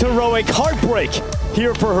 and this is Heroic. Heartbreak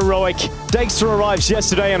here for Heroic. Dagster arrives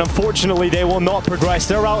yesterday, and unfortunately, they will not progress.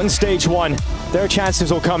 They're out in stage 1. Their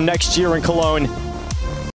chances will come next year in Cologne,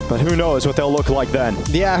 but who knows what they'll look like then.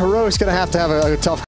 Yeah, Heroic's going to have a tough